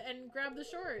her and grabbed the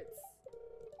shorts.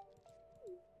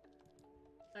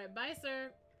 Alright, bye,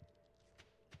 sir.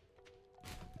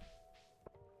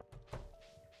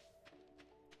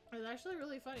 It was actually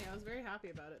really funny. I was very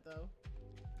happy about it, though.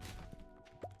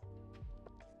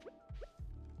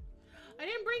 I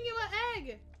didn't bring you an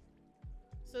egg!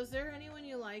 So is there anyone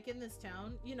you like in this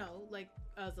town? You know, like,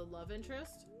 as a love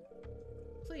interest?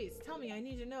 Please, tell me. I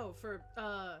need to know for,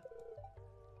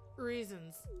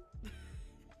 reasons.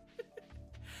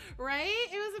 Right?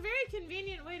 It was a very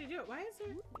convenient way to do it. Why is there...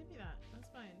 Give me that. That's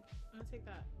fine. I'm gonna take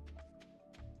that.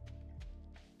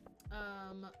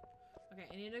 Okay,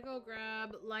 I need to go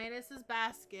grab Linus's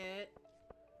basket.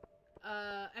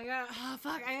 I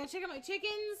gotta check on my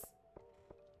chickens.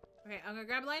 Okay, I'm gonna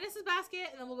grab Linus's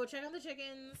basket, and then we'll go check on the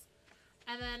chickens.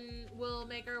 And then we'll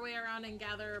make our way around and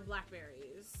gather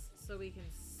blackberries. So we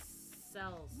can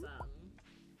sell some.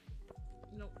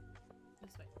 Nope.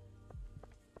 This way.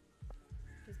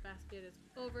 His basket is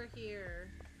over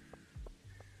here.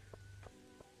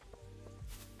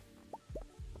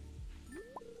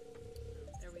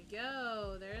 There we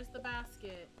go. There's the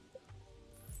basket.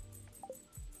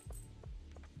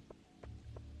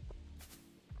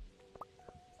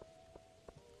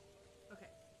 Okay.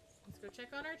 Let's go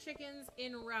check on our chickens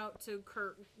en route to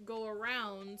go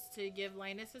around to give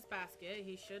Linus his basket.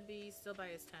 He should be still by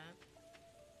his tent.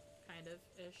 Kind of.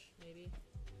 Ish. Maybe.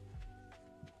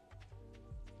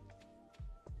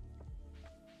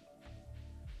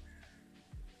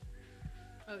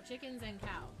 Oh, chickens and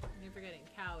cow. You're forgetting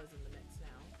cow is in the mix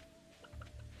now.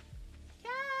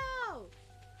 Cow!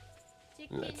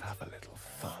 Chicken. Let's have a little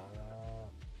fun.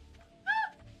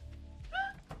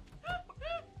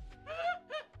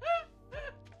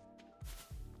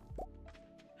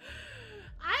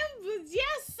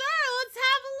 Yes, sir! Let's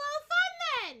have a little fun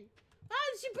then! Why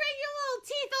don't you bring your little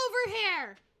teeth over here?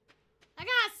 I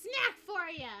got a snack for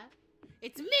you!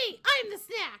 It's me! I'm the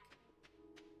snack!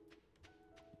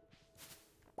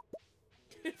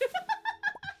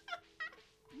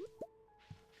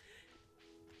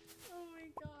 Oh my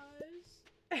gosh.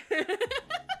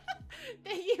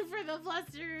 Thank you for the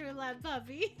fluster roulette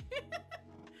puppy.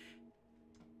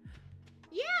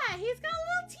 Yeah, he's got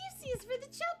little teethsies for the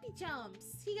chompy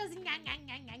chomps. He goes ngang ngang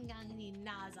ngang ngang ngang and he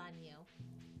gnaws on you.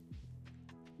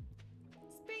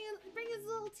 Just bring his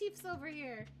little teeths over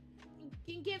here.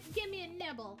 And give me a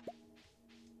nibble.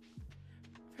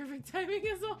 Perfect timing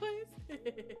as always.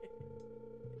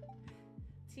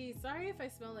 T, sorry if I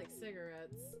smell like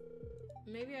cigarettes.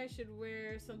 Maybe I should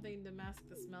wear something to mask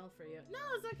the smell for you. No,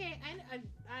 it's okay.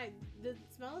 The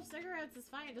smell of cigarettes is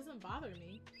fine. It doesn't bother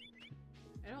me.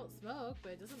 I don't smoke,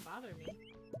 but it doesn't bother me.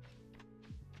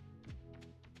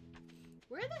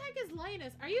 Where the heck is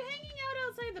Linus? Are you hanging out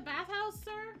outside the bathhouse,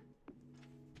 sir?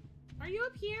 Are you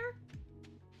up here?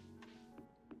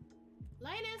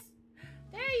 Linus!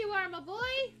 There you are, my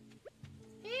boy!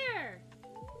 Here!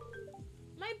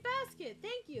 My basket!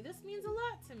 Thank you! This means a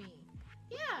lot to me.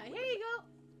 Yeah, here you go!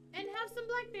 And have some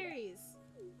blackberries!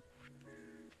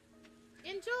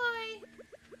 Enjoy!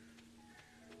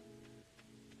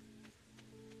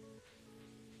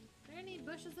 Are there any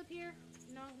bushes up here?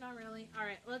 No, not really.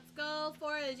 Alright, let's go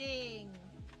foraging!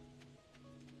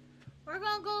 We're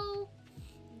gonna go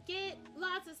get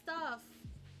lots of stuff.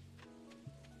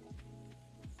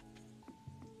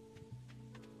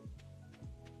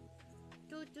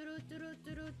 Go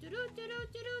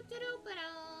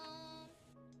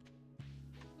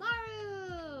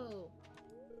Maru!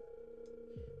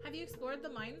 Have you explored the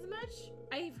mines much?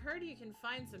 I've heard you can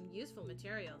find some useful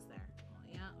materials there. Oh,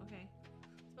 yeah, okay.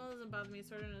 Smell doesn't bother me.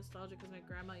 Sort of nostalgic because my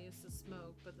grandma used to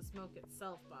smoke, but the smoke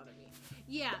itself bothered me.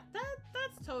 Yeah,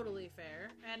 that's totally fair,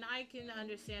 and I can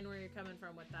understand where you're coming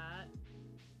from with that.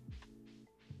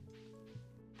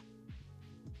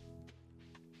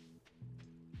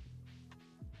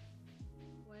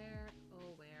 Where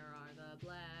are the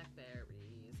blackberries?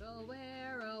 Oh,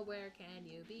 where can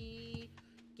you be?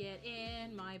 Get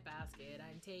in my basket,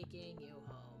 I'm taking you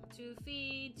home to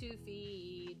feed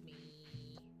me.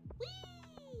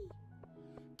 Whee!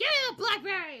 Give me the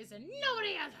blackberries and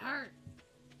nobody gets hurt!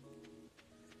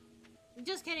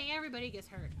 Just kidding, everybody gets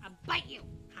hurt. I'll bite you!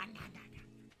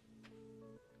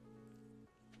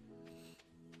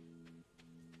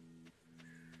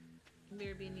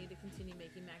 BRB need to continue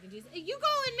making mac and cheese. You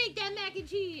go and make that mac and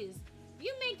cheese!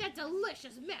 You make that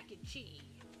delicious mac and cheese!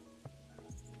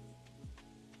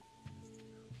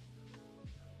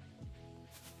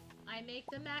 I make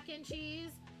the mac and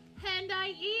cheese, and I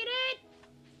eat it!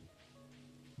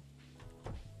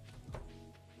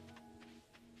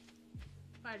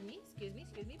 Pardon me, excuse me,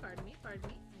 pardon me.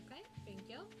 Okay, thank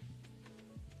you.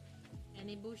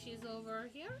 Any bushes over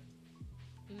here?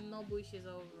 No bushes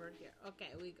over here.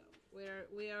 Okay, we go.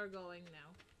 We are going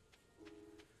now.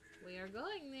 We are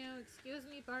going now. Excuse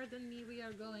me, pardon me. We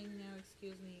are going now.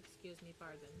 Excuse me,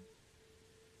 pardon.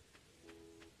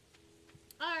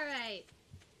 Alright.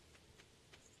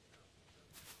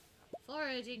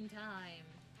 Foraging time.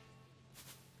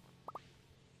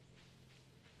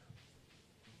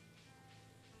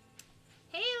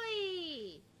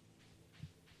 Haley!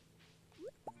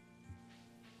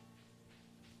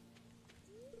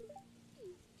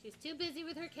 She's too busy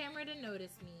with her camera to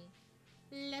notice me.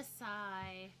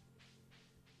 Lasai.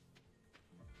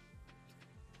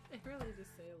 I really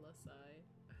just say Lasai.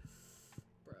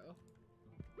 Bro.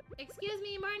 Excuse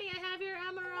me, Marnie, I have your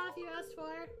Amarok you asked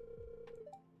for.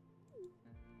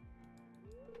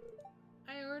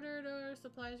 I ordered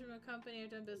supplies from a company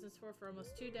I've done business for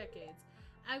almost 2 decades.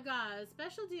 I've got a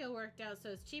special deal worked out so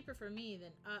it's cheaper for me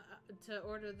than to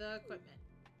order the equipment.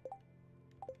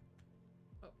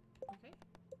 Oh, okay.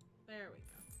 There we go.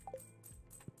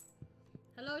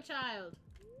 Hello, child.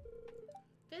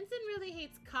 Vincent really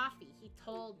hates coffee, he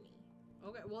told me.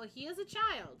 Okay, well, he is a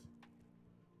child.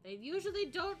 They usually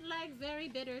don't like very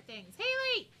bitter things.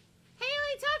 Haley!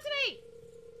 Haley, talk to me!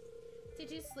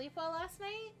 Did you sleep well last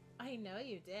night? I know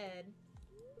you did.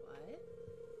 What?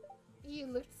 You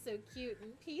looked so cute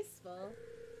and peaceful.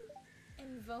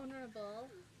 And vulnerable.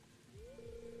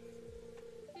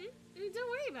 Don't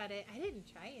worry about it. I didn't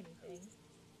try anything.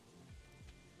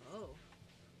 Oh.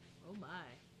 Oh my.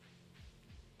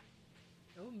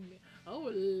 Oh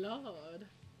Lord.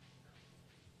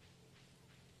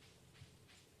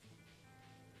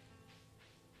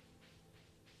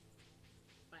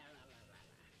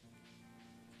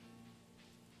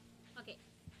 Okay.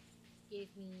 Give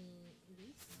me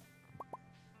these.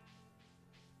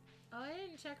 Oh, I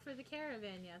didn't check for the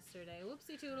caravan yesterday.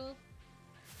 Whoopsie toodle.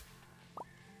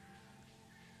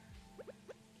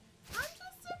 I'm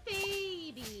just a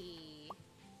baby.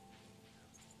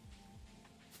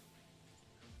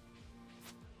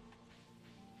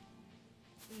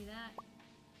 See that?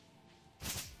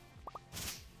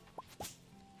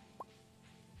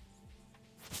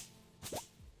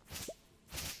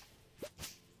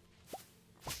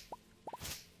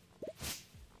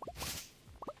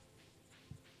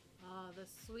 Oh, the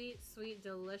sweet, sweet,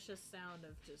 delicious sound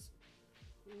of just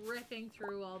ripping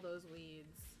through all those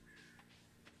weeds.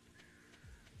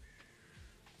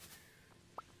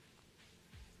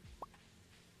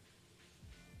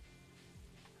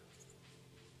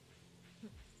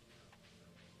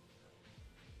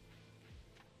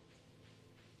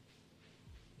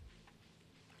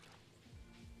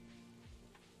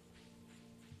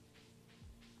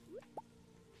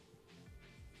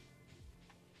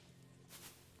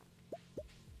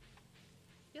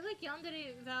 I feel like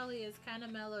Yandere Valley is kind of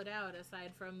mellowed out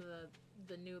aside from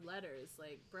the new letters.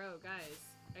 Like, bro, guys,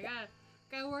 I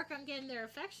gotta work on getting their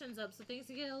affections up so things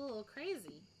can get a little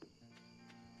crazy.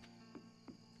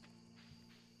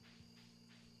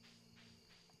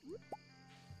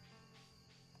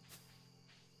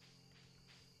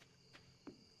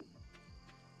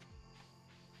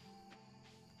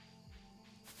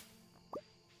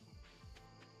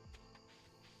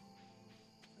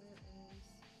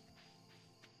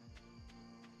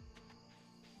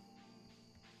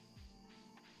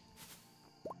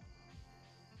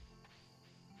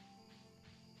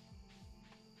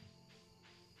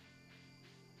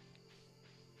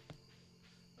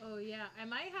 Yeah, I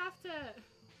might have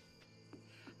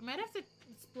to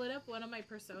split up one of my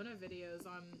Persona videos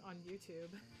on YouTube.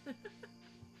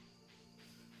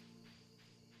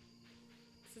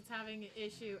 It's having an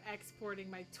issue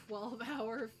exporting my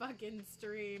 12-hour fucking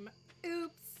stream.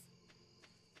 Oops.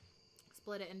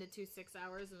 Split it into 2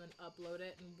 6-hours and then upload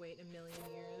it and wait a million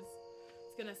years.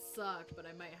 It's gonna suck, but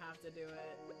I might have to do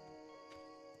it.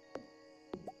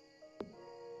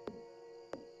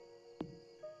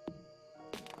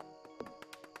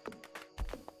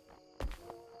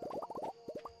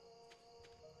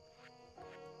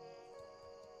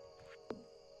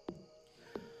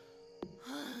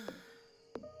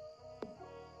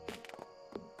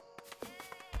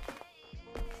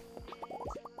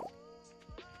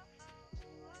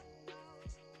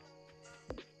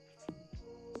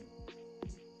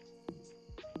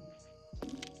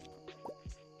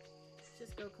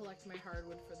 Go collect my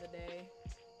hardwood for the day.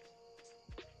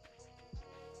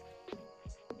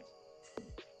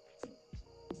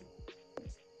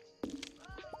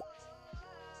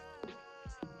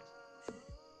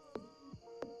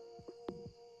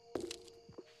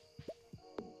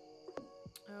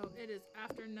 Oh, it is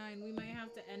after 9. We might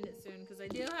have to end it soon because I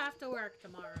do have to work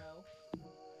tomorrow.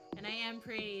 And I am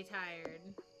pretty tired.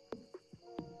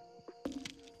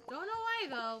 Don't know why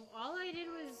though. All I did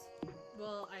was...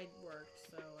 Well, I worked,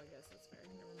 so I guess that's fair.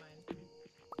 Never mind.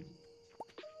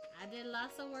 I did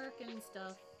lots of work and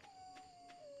stuff.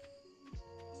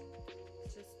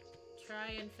 Let's just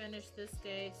try and finish this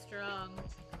day strong.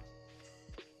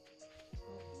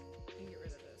 Oh, let me get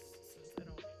rid of this since I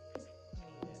don't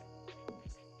need it.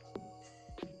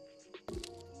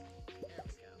 There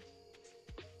we go.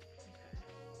 Okay.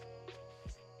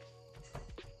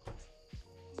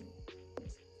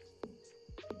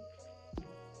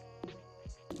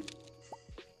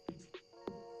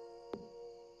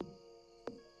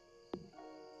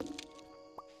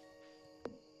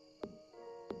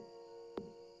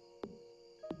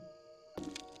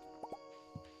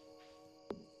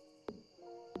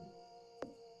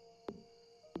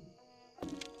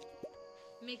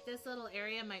 Make this little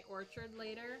area my orchard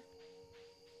later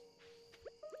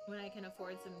when I can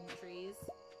afford some trees.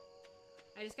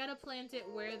 I just gotta plant it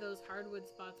where those hardwood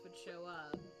spots would show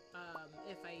up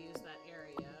if I use that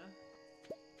area.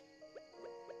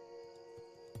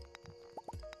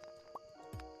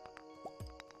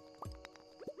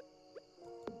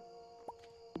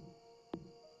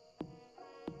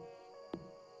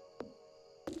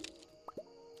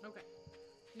 Okay,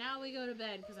 now we go to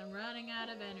bed because I'm running out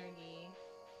of energy.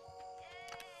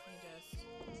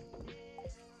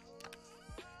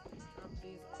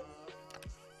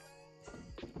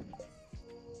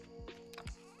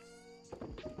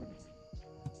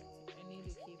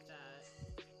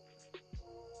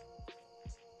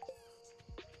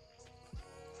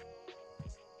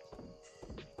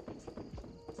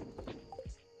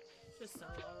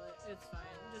 It's fine.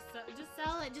 Just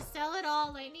sell it. Just sell it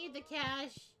all. I need the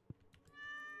cash.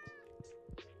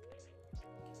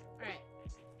 Alright.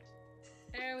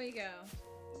 There we go.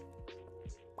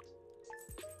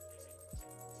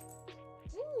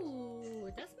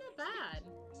 Ooh, that's not bad.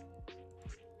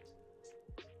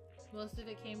 Most of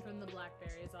it came from the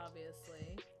blackberries,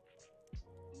 obviously.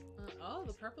 Oh,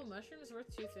 the purple mushroom is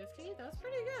worth $2.50? That's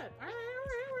pretty good. Alright.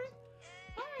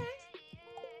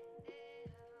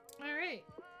 Alright.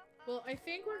 Well, I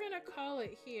think we're gonna call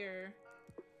it here.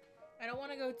 I don't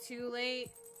want to go too late.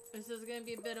 This is gonna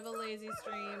be a bit of a lazy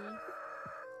stream.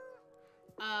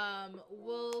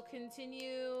 We'll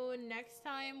continue next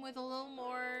time with a little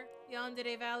more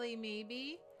Yandere Valley,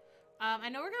 maybe. I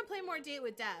know we're gonna play more Date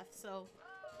with Death, so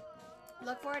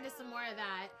look forward to some more of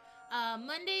that.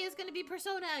 Monday is gonna be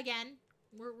Persona again.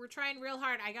 We're trying real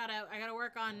hard. I gotta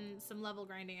work on some level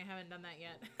grinding. I haven't done that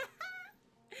yet.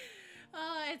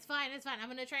 It's fine. I'm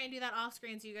gonna try and do that off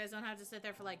screen so you guys don't have to sit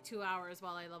there for like 2 hours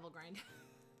while I level grind.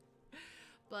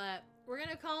 But we're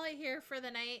gonna call it here for the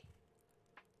night.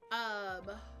 I'm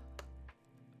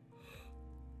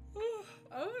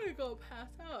gonna go pass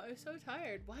out. I'm so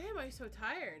tired. Why am I so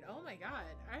tired? Oh my god.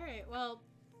 Alright, well,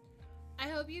 I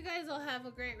hope you guys all have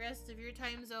a great rest of your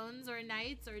time zones or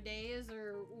nights or days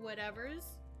or whatever's.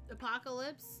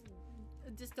 Apocalypse,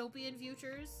 dystopian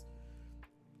futures.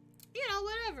 You know,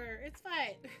 whatever. It's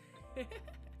fine.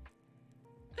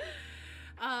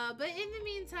 But in the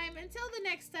meantime, until the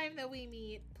next time that we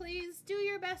meet, please do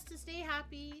your best to stay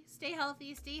happy, stay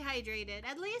healthy, stay hydrated.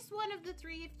 At least one of the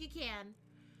three if you can.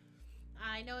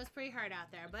 I know it's pretty hard out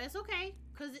there, but it's okay.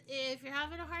 Because if you're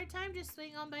having a hard time, just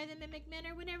swing on by the Mimic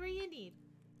Manor whenever you need.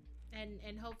 And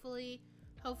hopefully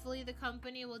the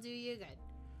company will do you good.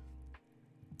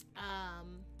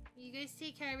 You guys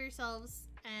take care of yourselves,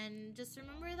 and just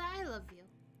remember that I love you.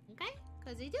 Okay?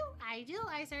 Because I do. I do.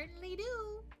 I certainly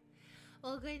do.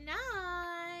 Well, good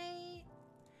night.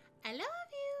 I love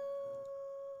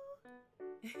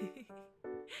you.